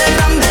think that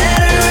I'm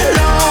better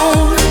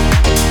alone,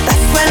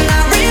 that's when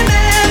I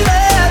remember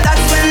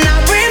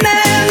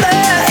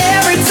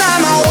every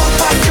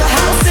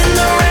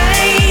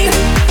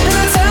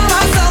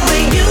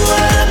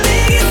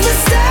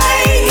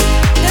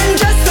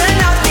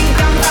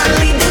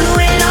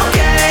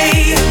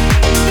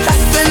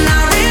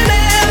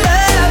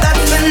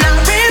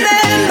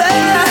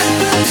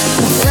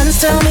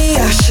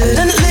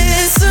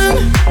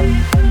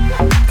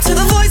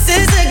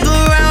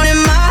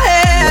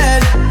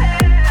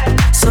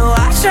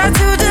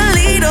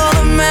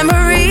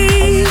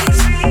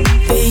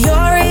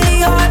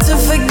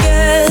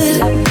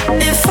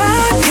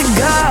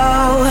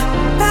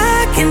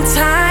in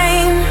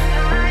time,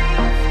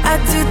 I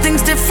do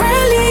things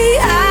differently.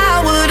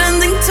 I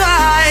wouldn't think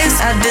twice.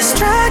 I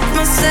distract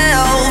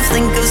myself,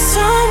 think of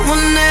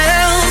someone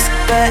else.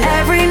 But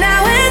every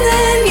now and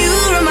then you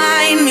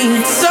remind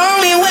me. It's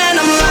only when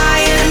I'm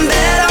lying in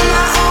bed on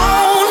my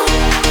own,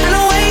 and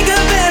I wake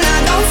up and I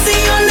don't see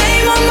your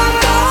name on my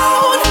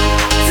phone.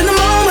 It's in the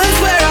moments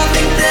where I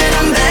think that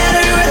I'm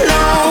better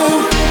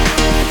alone.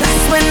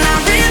 That's when I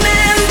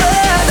remember.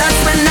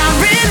 That's when I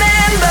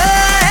remember.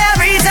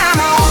 Every time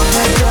I walk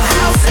out your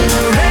house in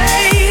the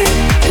rain,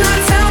 and I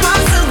tell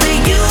myself that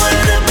you were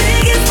the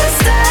biggest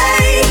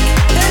mistake.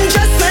 And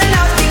just when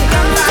I think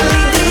I'm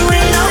finally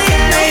doing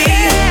okay,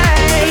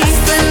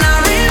 that's when I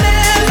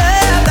remember.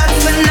 That's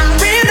when I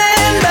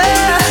remember.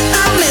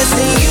 I'm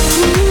missing you.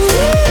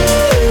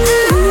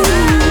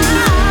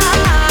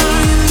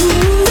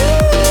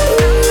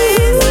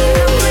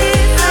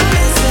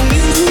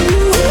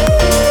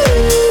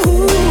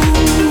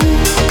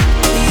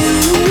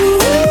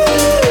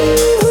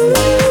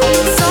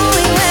 It's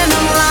only when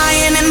I'm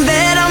lying in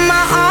bed on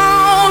my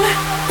own,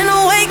 and I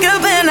wake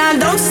up and I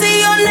don't see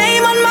your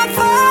name on my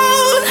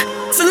phone.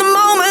 It's in the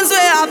moments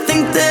where I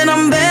think that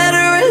I'm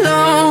better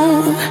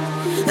alone.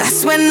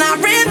 That's when I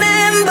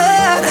remember.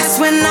 That's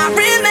when I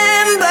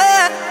remember.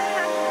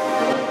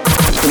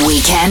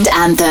 Weekend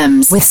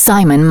Anthems with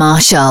Simon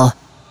Marshall.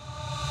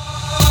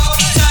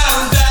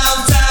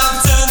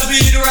 Turn the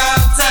beat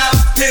around town.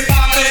 Hip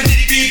hoppin',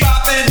 DB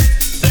boppin'.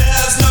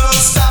 There's no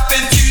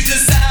stopping to the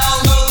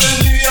sound of the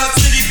New York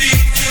City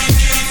beat.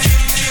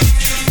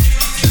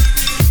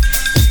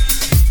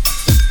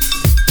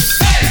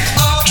 Hey,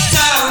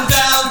 uptown,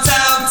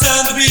 downtown,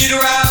 turn the beat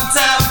around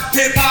town.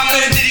 Hip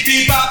hoppin',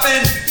 DB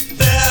boppin'.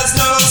 There's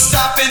no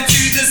stopping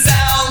to the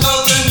sound of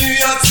the New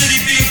York City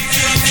beat.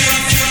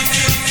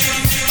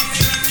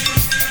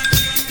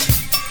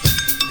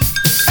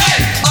 Hey,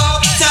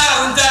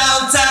 uptown,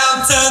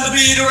 downtown, turn the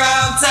beat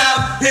around town.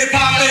 Hip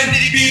hoppin',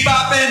 DB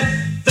boppin'.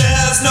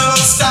 There's no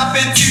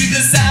stopping to the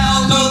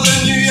sound of the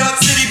New York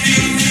City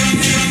beat.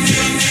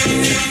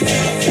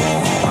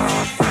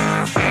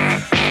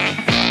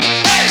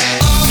 Hey,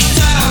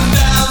 uptown,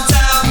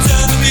 downtown,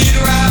 turn the beat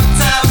around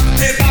town.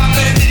 Hip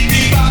hoppin',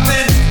 DB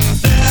boppin'.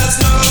 There's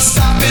no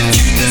stopping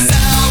to the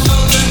sound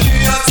of the New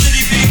York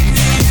City beat.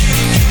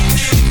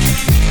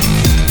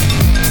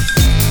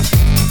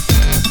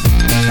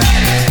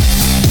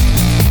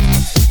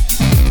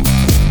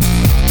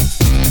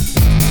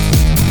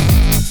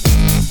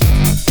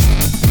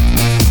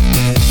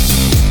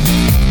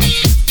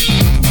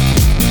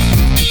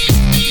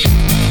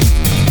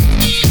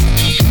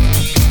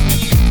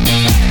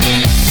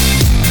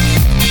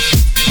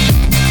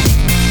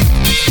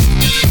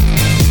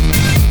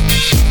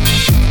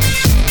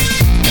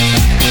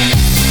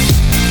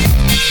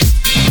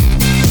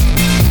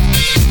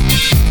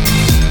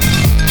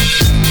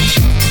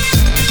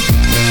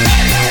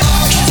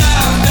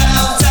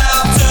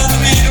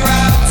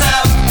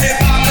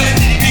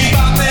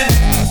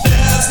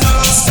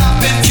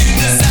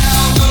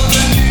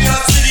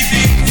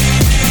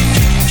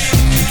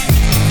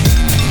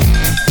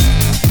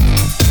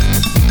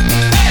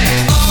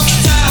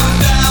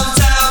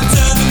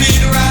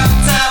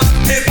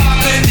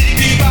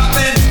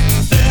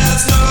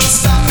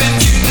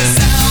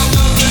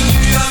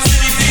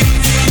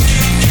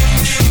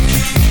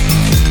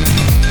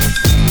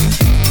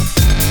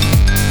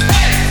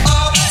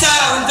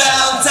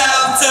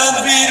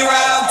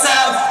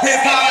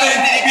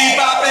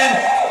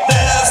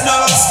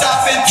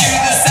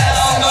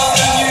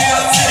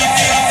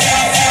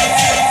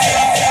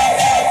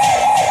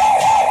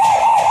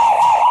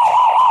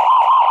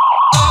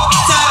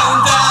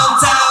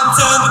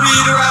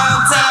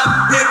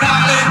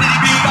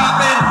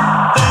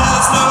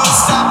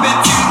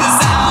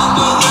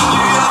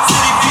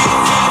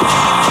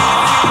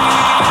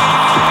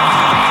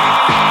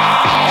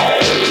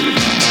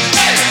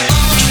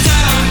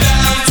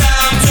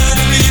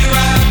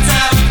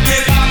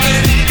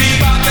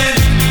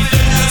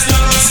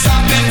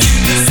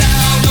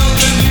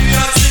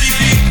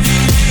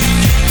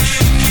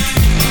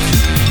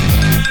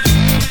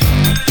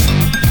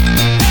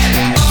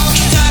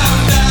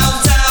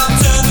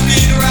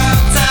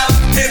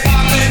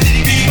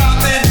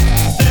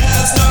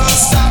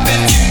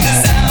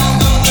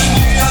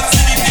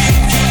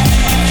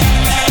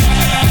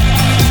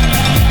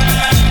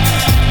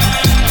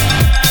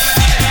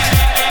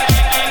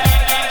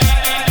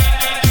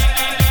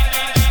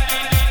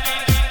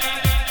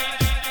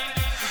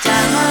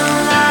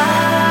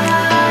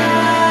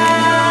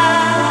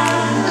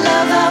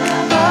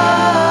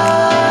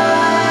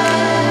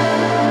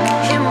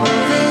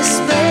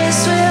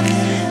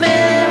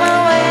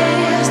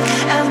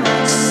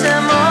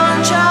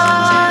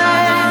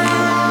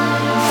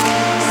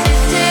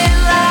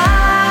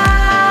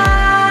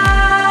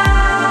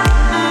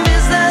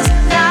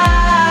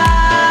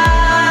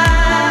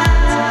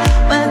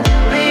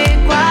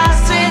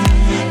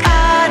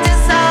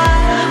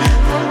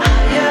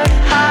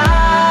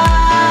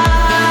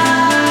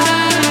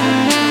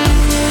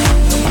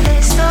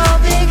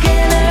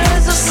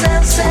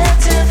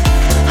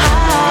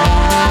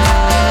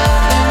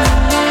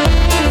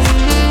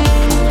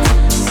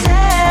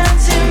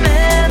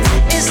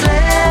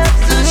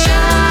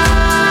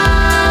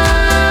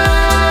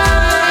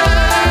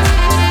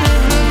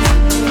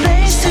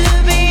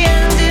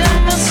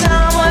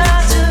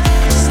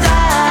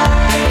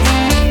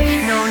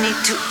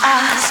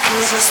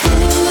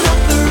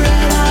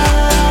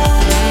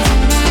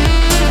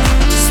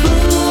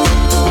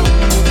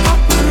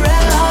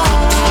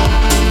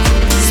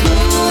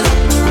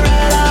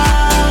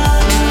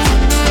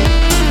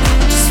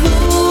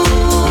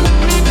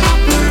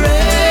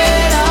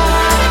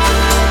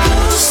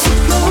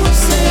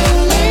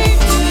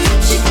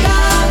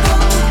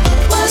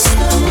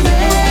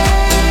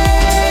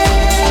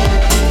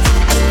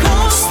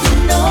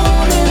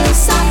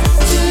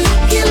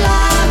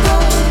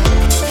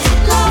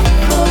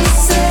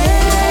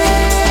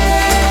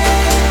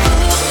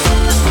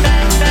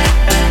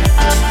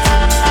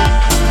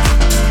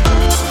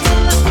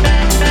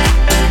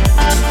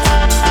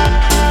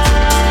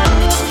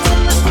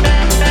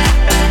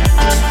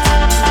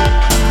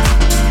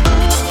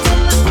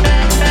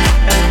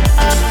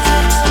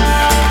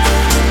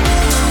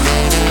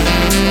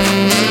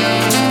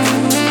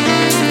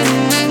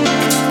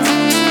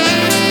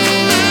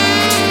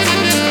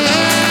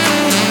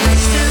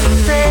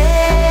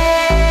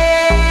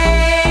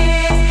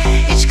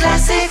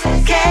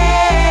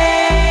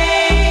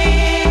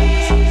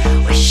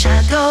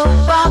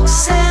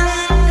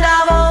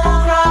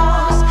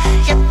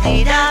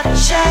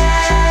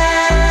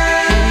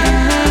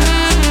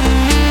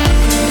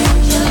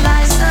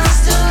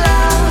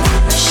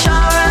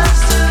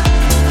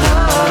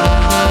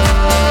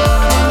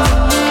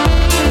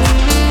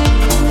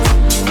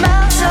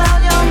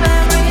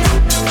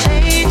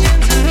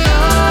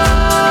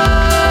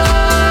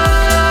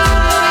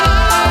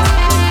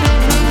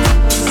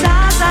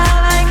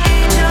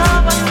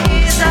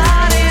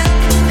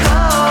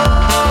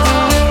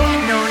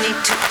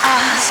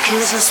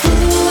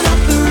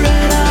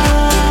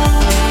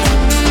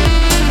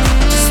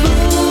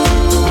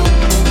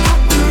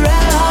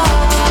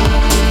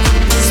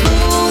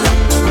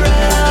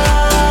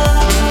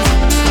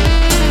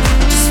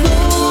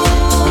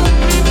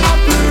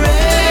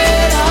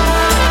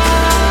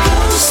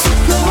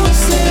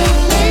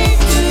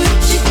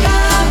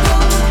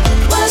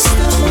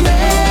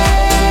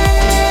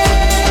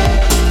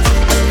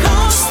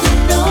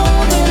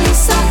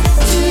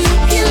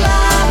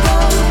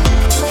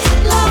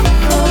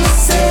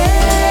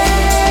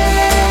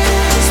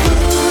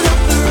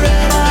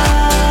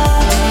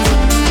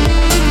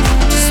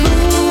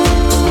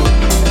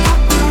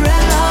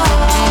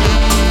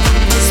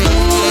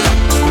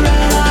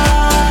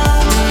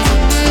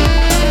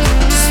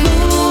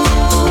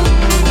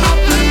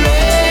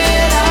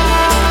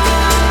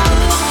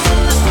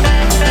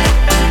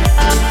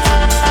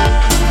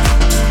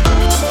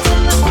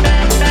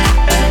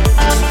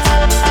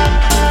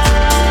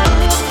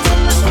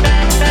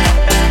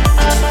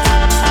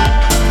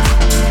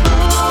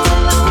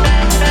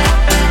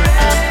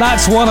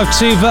 That's one of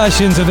two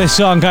versions of this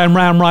song going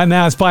round right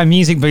now. It's by a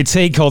music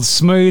boutique called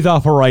Smooth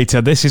Operator.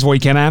 This is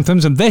Weekend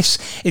Anthems, and this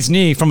is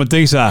new from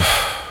Meduza.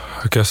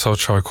 I guess I'll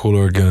try call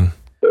her again.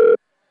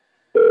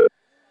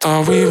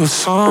 Thought we were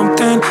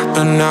something,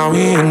 but now we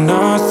ain't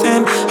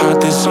nothing. I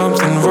did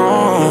something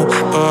wrong,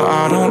 but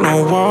I don't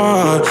know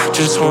what.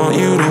 Just want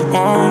you to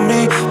want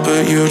me,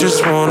 but you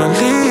just wanna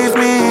leave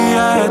me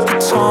at the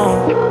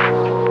tone.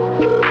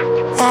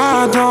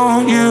 Why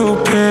don't you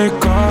pick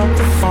up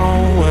the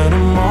phone when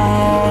I'm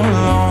all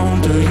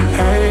alone? Do you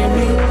hate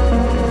me?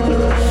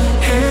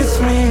 Hits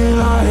me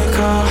like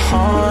a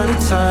heart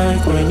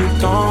attack when you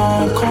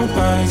don't come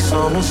back.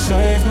 Someone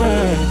save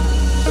me.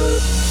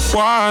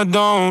 Why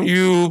don't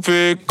you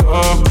pick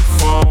up the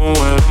phone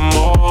when I'm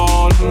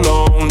all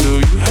alone? Do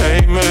you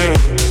hate me?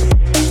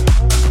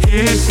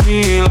 Hits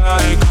me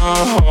like a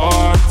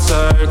heart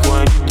attack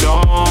when you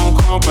don't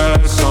come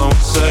back. Someone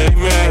save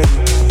me.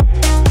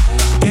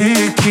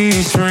 It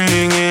keeps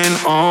ringing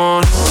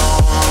on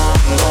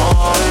and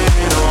on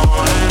and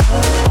on and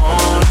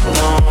on and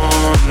on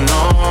and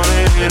on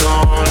and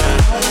on and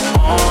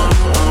on.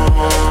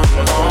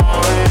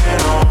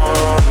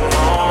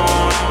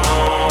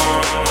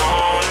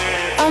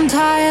 I'm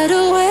tired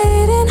of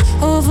waiting,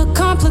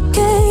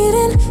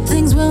 overcomplicating.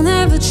 Things will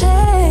never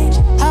change,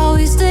 how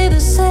we stay the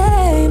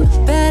same.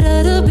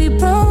 Better to be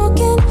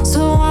broken,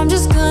 so I'm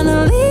just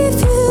gonna leave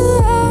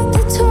you at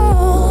the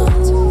door.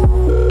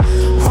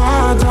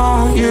 Why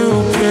don't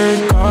you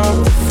pick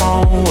up the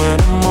phone when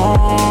I'm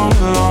all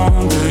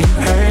alone? Do you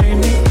hate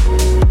me?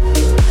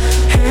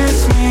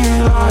 Hits me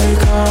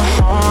like a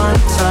heart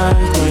attack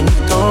when you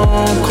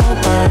don't call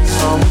back.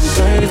 Someone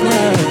save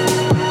me.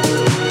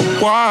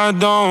 Why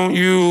don't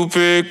you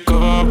pick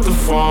up the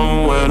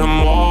phone when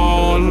I'm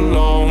all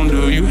alone?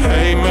 Do you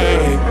hate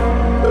me?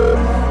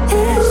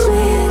 Hits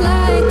me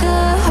like a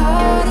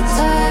heart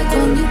attack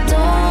when you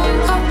don't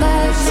call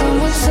back.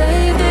 Someone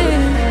save me.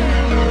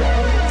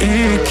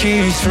 It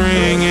keeps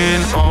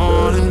ringing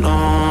on and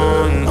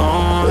on and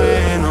on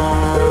and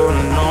on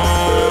and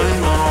on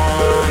and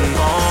on and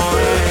on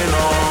and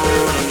on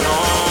and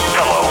on.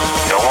 Hello,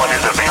 no one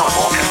is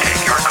available to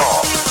take your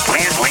call.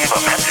 Please leave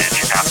a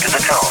message after the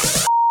tone.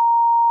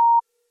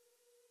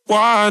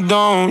 Why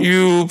don't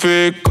you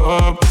pick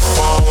up the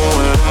phone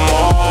when I'm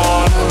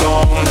all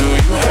alone? Do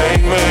you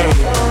hate me?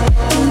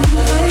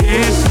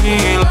 Hits me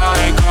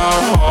like a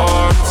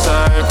heart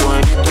attack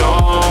when you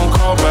don't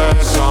call back.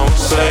 Someone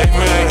save me.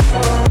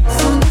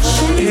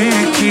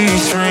 It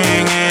keeps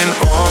ringing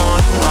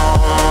on and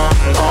on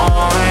and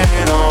on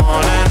and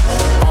on and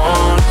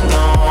on and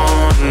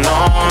on and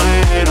on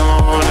and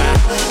on and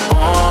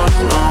on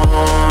and on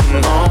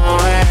and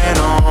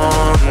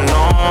on and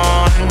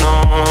on and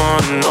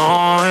on and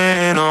on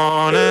and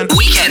on.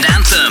 Weekend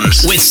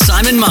Anthems with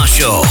Simon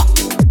Marshall.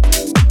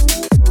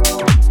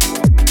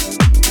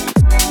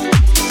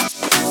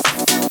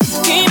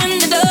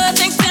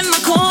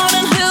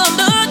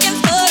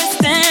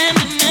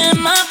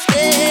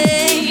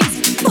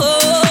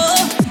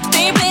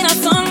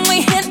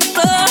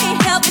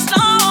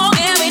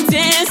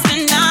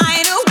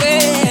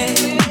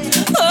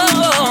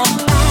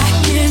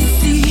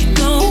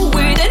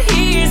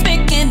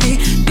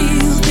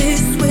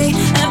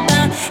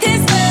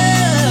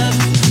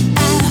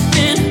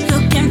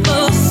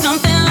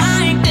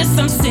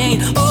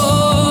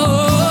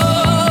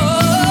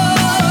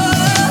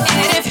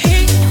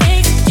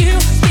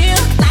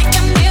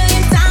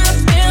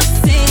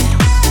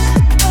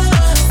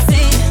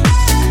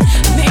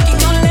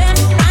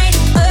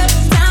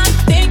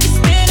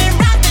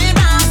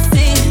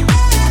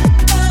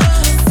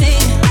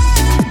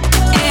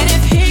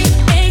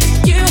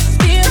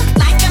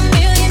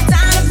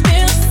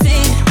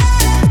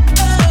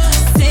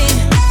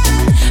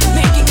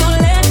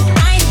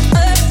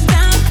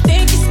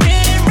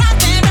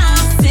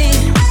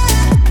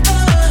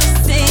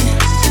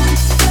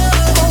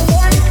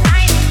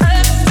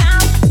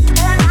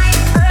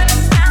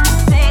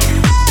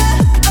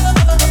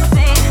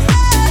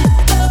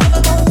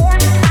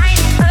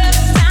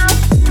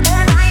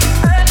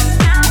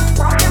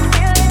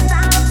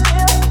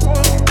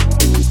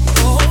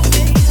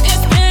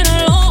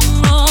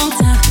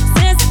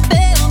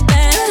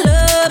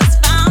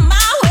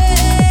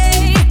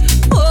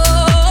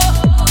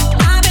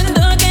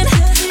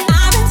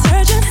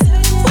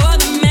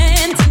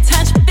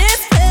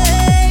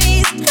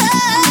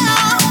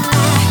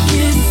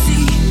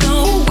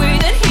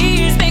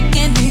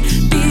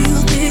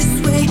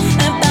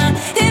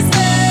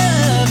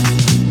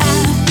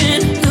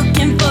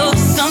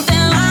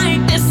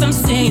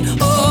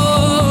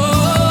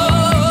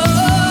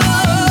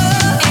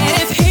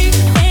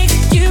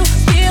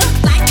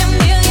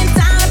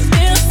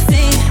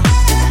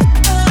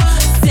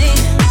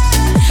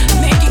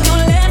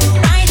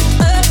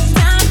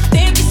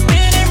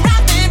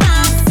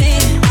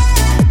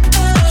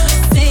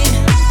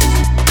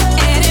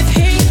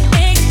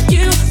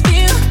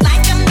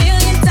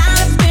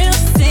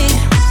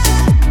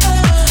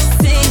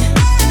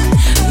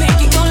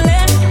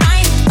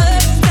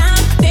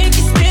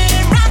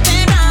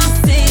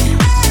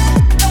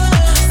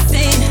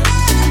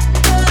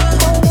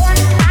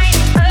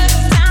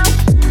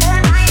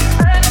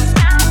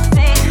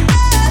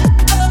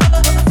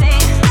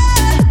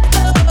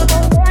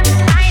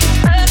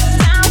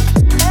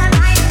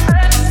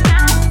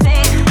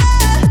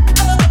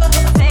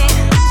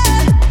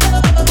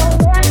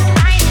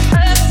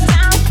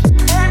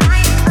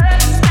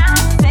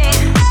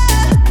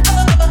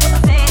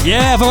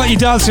 have got you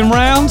dancing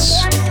round.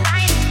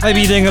 Maybe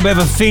you're doing a bit of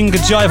a finger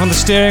jive on the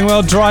steering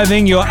wheel,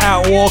 driving, you're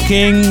out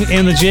walking,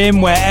 in the gym,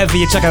 wherever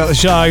you're checking out the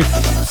show.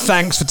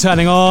 Thanks for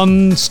turning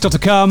on. Still to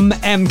come,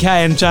 MK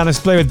and Janice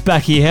Blue with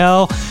Becky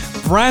Hill.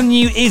 Brand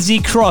new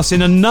Izzy Cross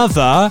in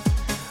another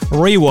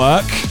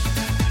rework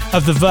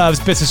of the Verve's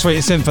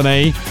Bittersweet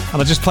Symphony.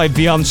 And I just played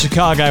Beyond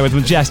Chicago with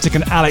Majestic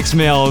and Alex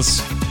Mills.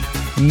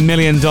 $1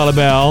 Million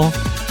Bill.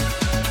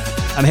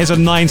 And here's a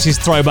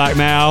 90s throwback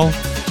now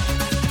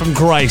from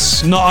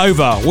Grace. Not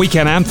Over,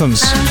 Weekend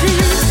Anthems.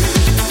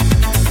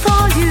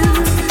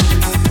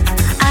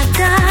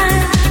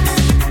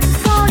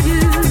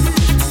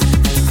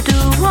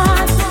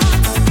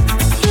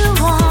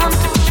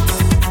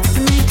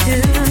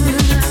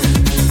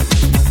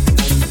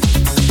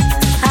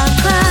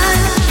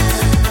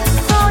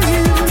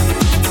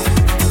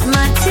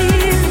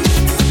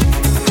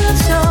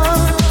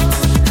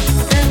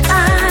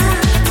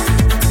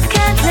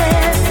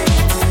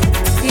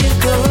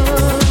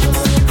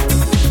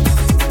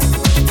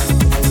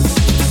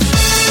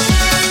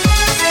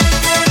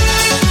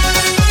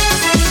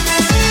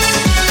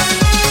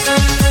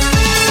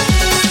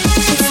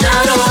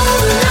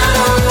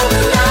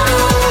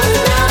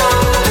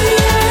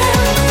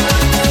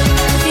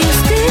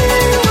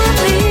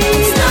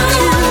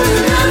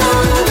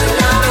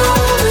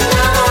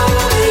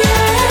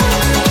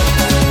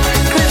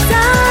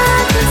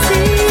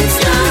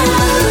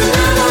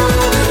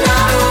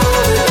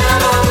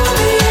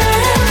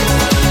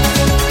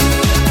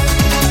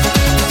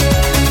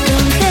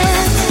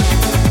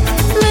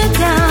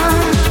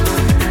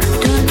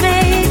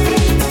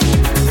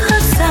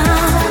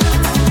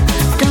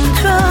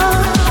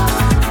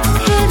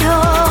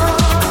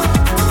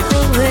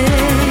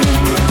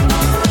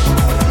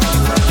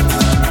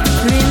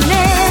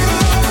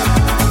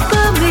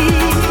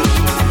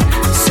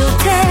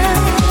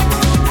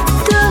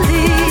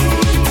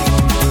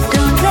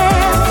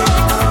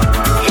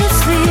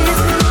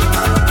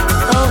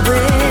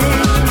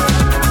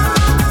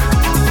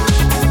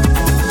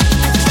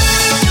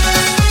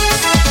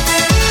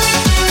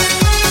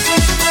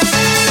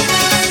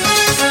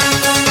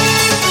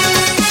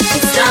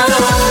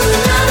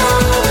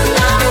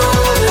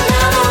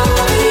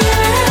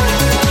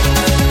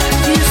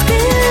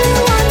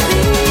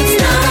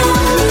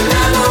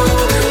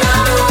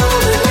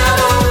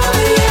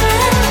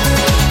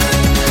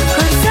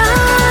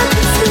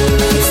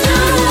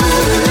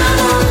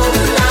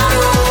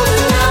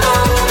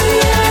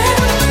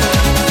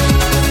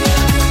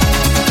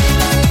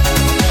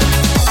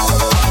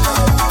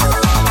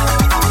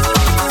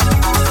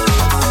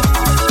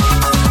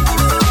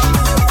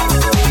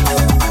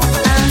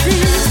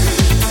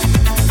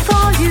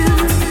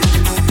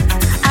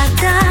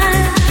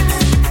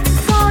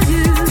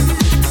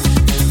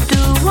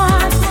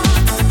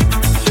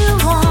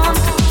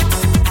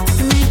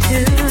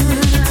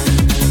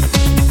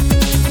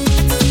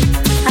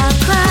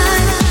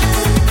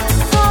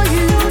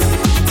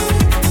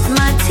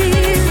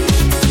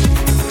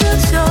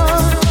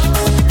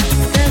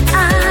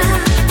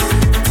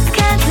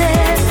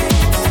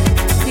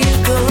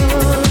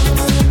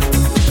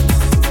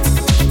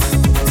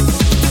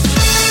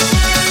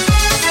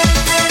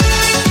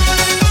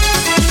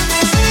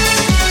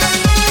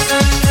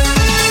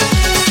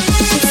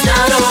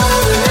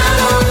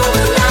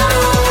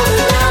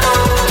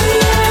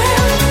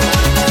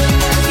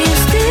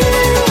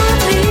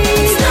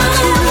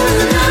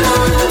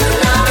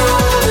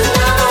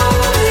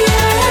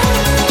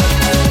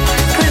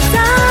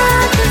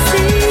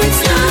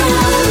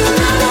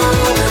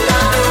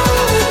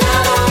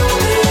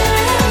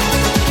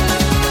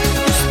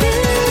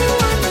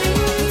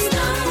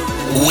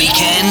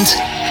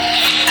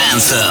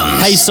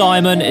 Hey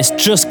Simon, it's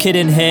Just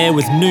Kidding here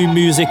with new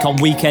music on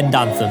Weekend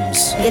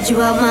Anthems. Get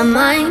you out my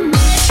mind.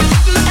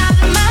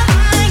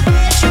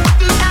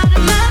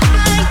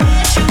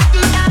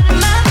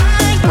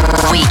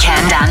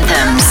 Weekend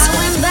Anthems. I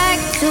went back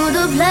to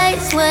the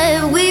place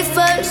where we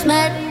first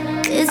met.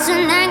 It's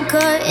an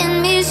anchor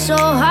in me, so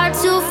hard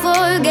to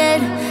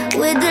forget.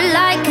 With the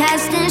light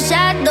casting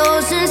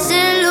shadows and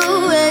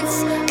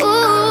silhouettes.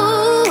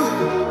 Ooh,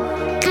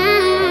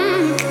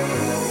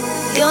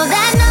 you're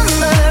that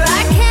number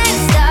I can't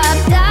stop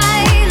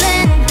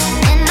dialing,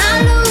 and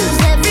I lose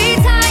every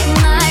time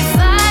I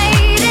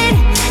fight it.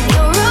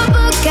 You're a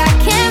book I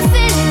can't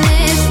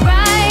finish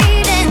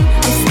writing.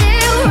 I'm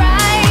still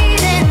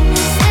writing,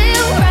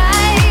 still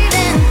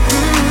writing.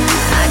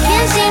 I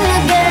can't seem to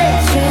get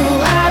you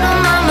out of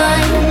my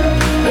mind.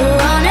 You're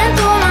running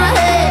through my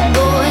head,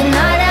 boy,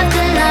 night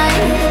after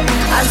night.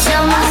 I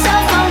tell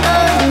myself I'm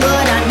done,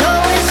 but I know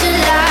it's a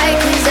lie.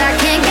 'Cause I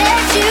can't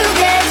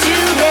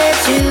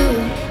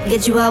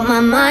get you out my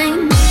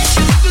mind.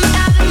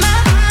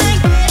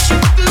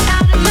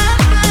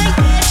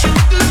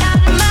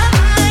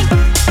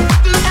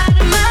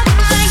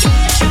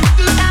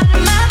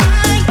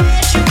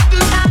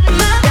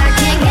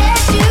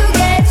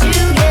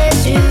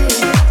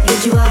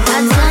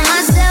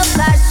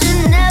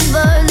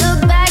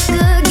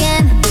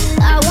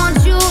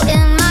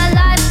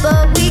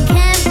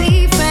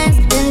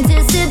 Friends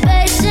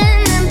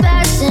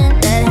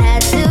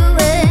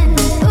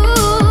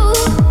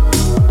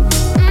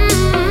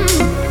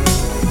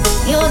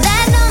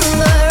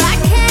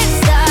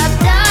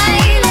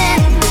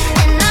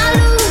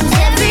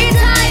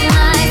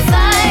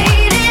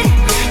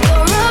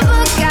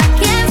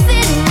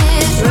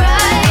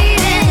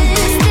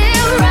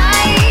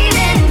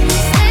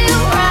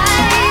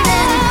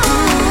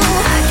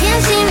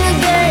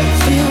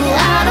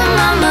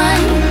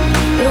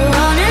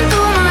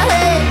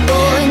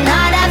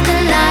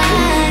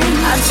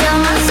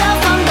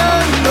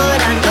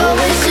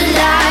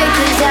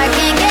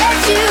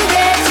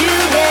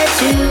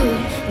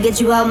get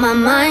you out my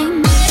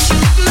mind.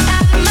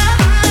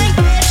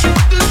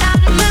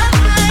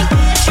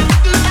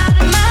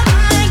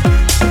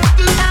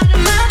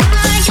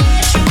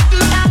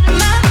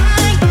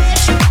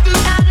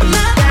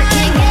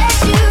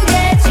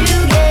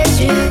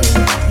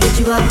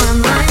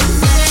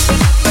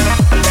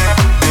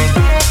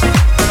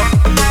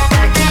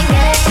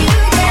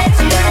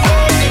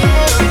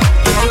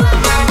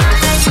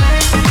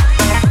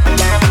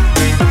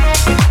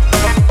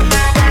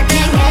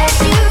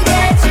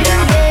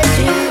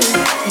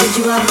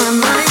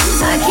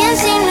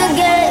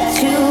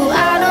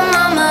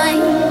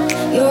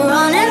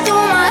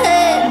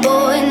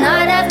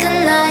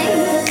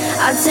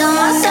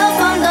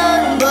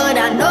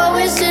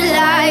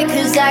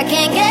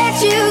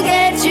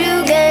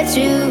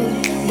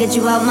 Get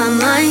you out my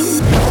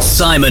mind.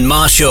 Simon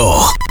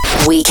Marshall.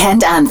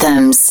 Weekend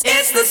Anthems.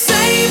 It's the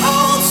same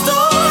old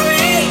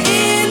story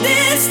in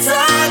this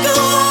tug of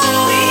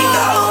war. We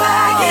go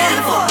back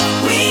and forth.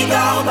 We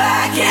go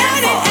back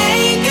and forth. It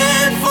ain't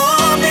good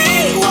for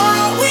me.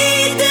 What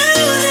we do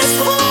this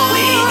for?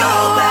 We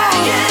go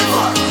back and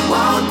forth.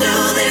 Won't do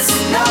this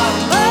no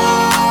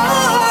more.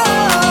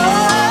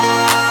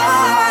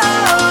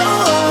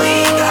 We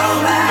go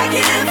back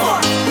and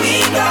forth.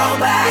 We go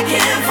back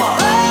and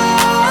forth.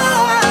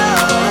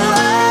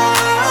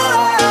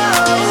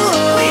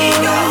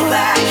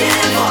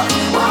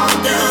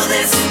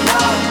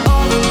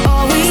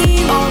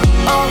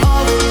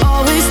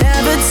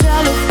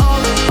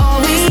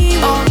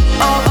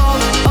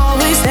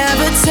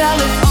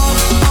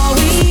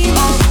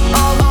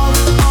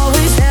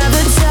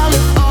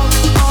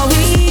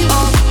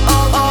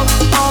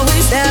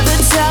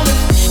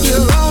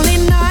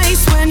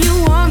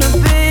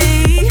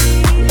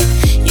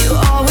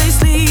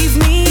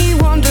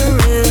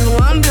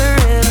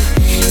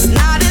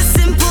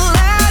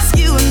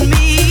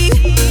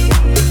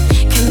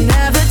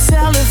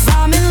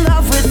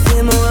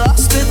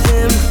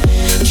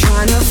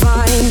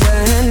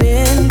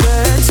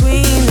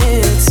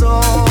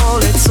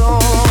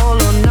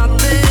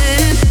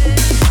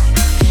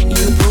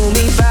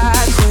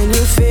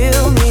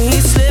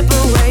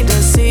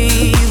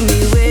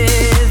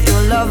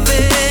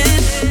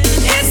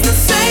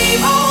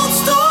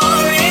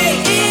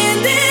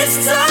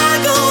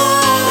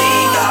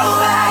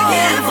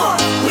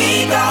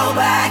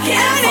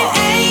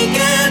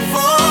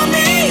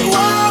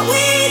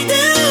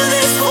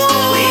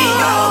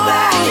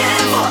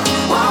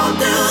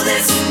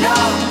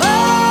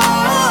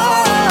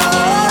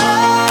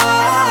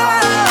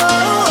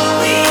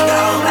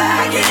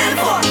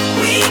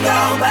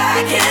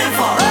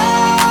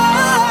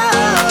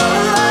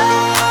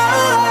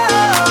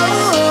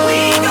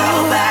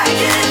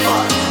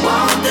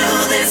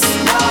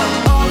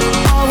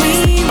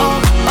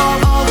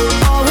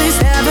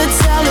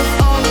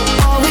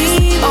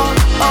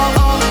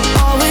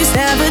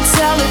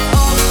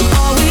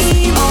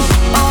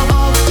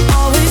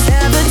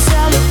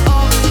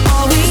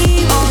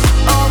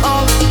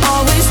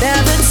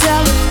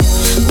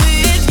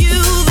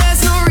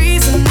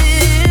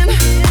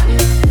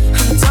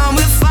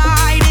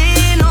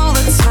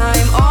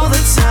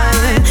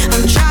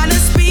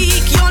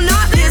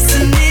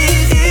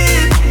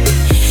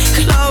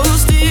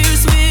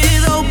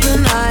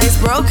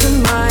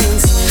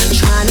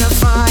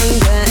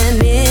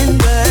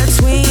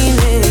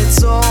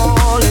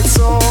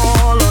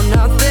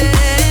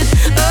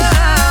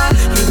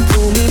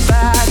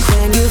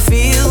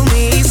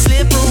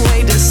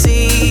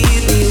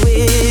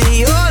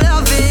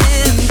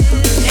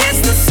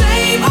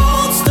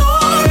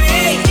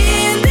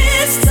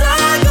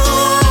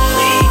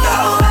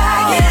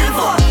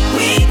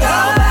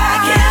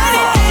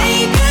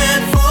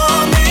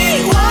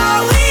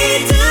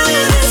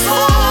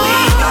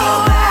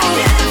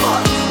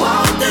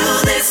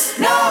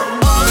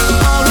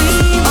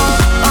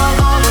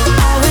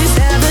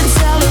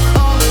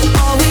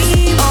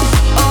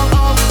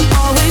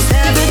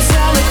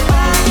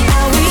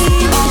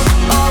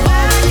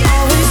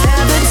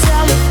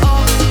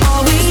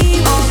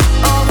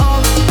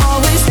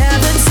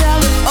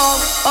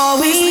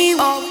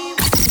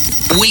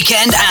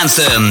 Weekend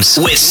Anthems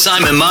with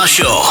Simon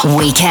Marshall.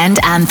 Weekend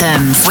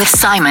Anthems with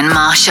Simon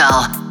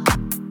Marshall.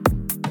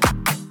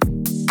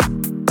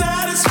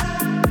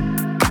 Satisfied.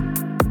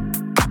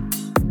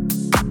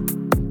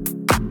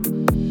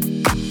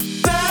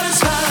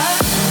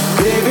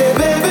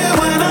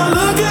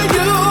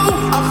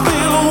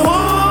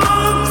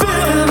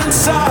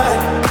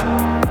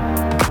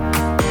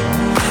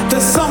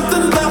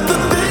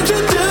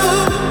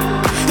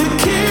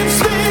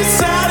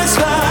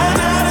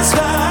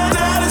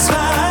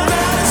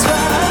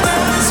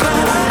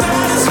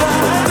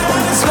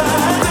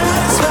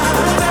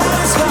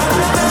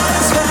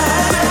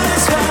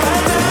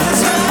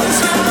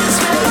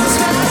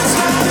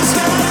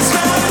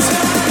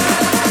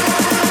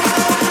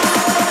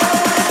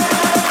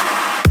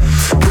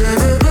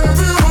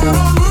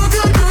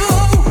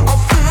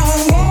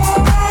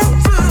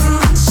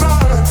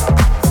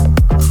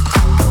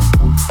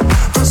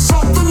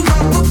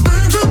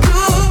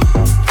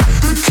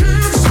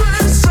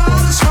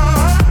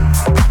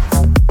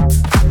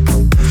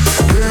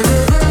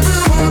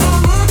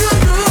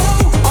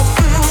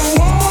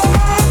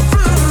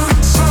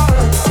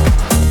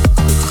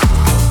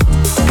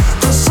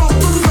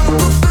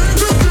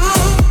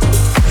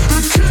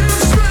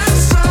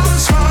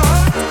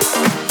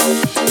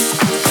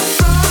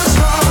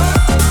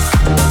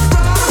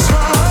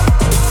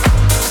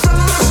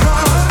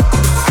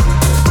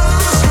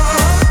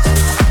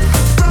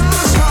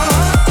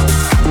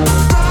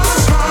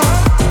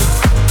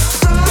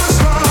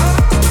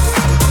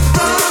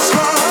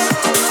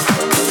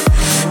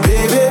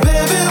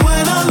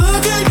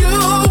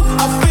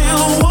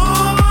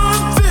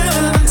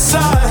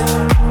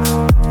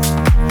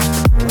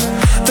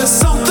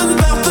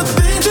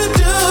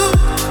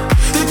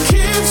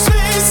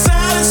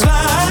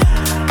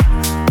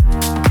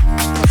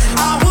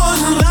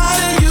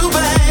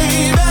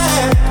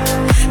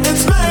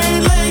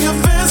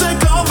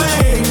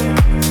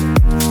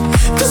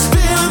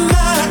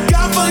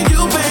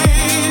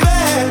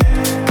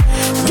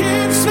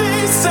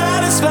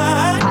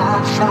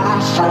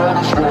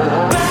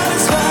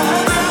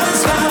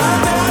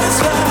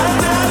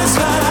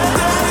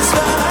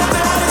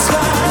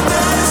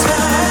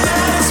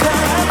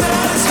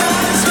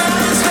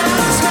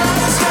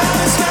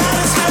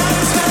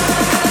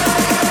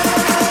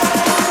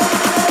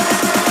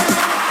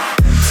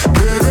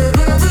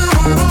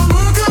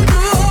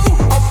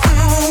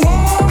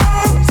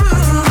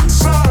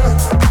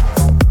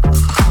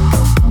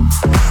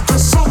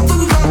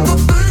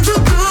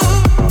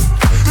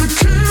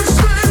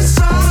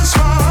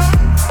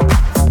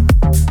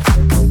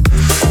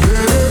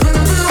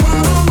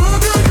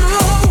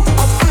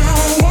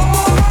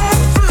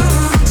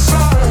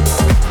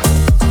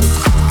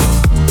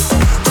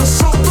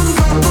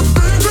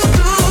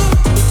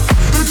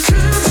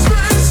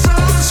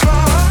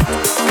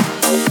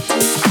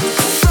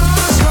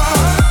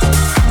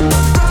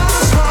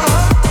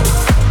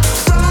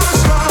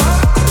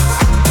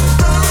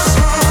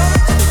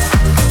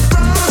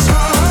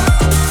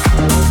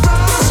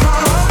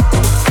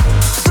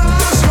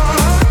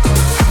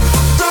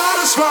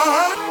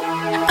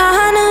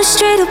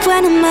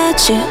 when I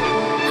met you.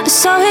 I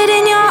saw it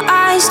in your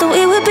eyes, that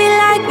we would be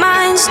like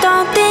minds.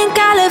 Don't think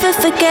I'll ever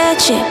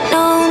forget you.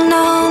 No,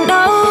 no,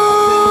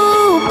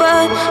 no.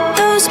 But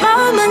those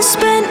moments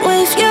spent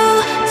with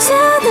you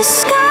till the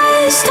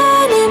sky is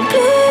turning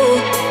blue.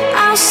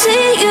 I'll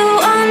see you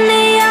on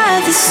the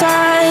other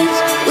side.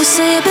 We'll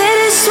say a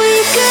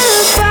bittersweet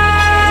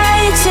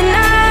goodbye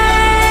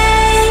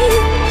tonight.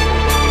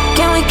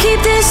 Can we keep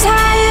this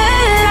high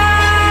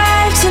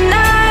alive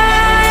tonight?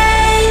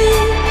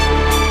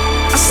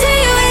 I'll see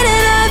you in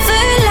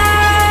another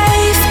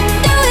life.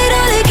 Do it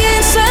all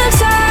again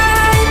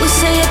sometime. We'll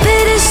say a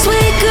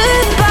bittersweet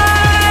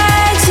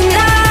goodbye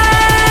tonight.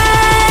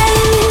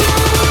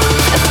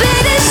 A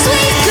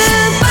bittersweet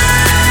goodbye.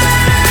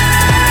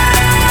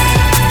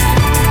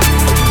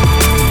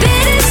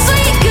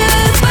 Bittersweet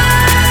goodbye.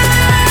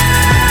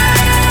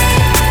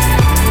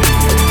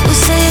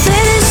 We'll say a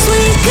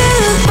bittersweet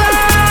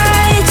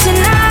goodbye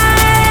tonight.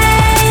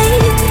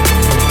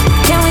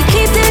 Can we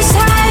keep this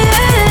high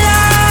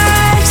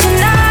alive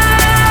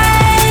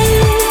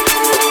tonight?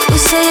 We'll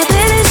say a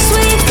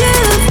bittersweet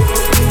goodbye.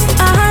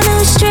 I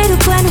knew straight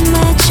up when I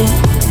met you.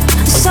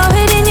 I saw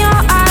it in your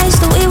eyes,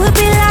 that we would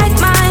be like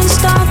minds.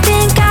 Don't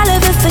think I'll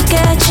ever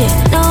forget you.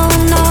 No,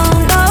 no,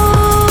 no.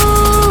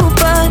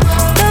 But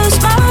those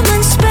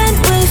moments spent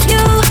with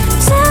you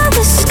till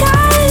the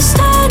sky is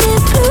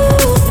turning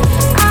blue.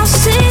 I'll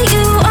see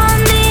you on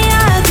the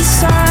other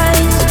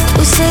side.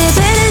 We'll say a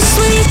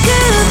bittersweet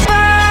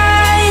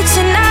goodbye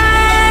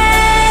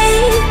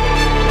tonight.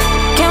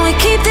 Can we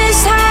keep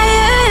this high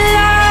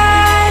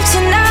alive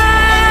tonight?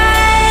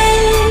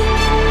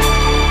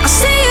 I'll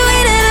see you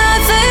in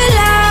another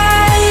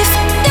life.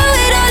 Do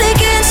it all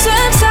again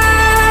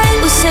sometime.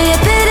 We'll say a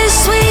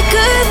bittersweet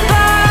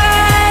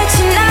goodbye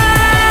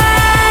tonight.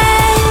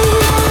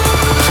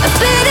 A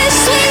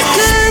bittersweet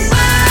goodbye.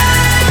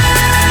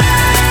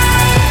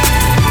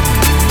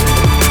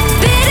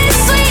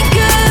 Bittersweet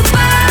goodbye.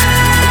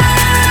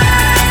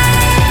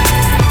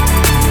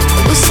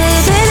 We'll say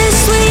a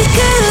bittersweet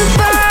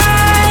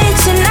goodbye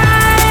tonight.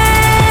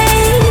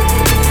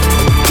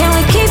 Can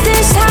we keep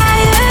this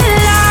high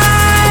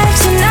alive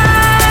tonight?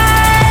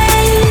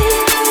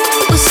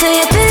 We'll say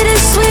a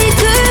bittersweet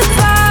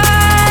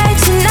goodbye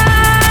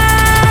tonight.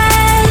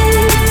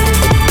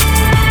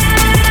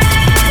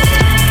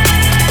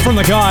 From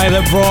the guy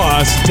that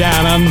brought us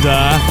Down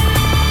Under,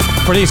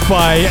 produced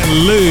by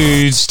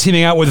Ludes,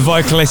 teaming up with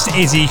vocalist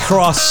Izzy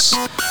Cross.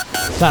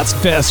 That's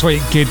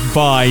Bittersweet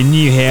Goodbye,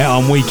 new here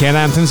on Weekend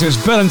Anthems. It was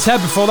Bill and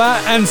Ted before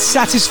that, and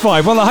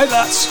Satisfied. Well, I hope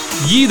that's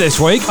you this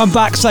week. I'm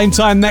back same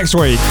time next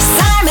week.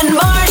 Simon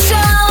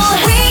Marshall.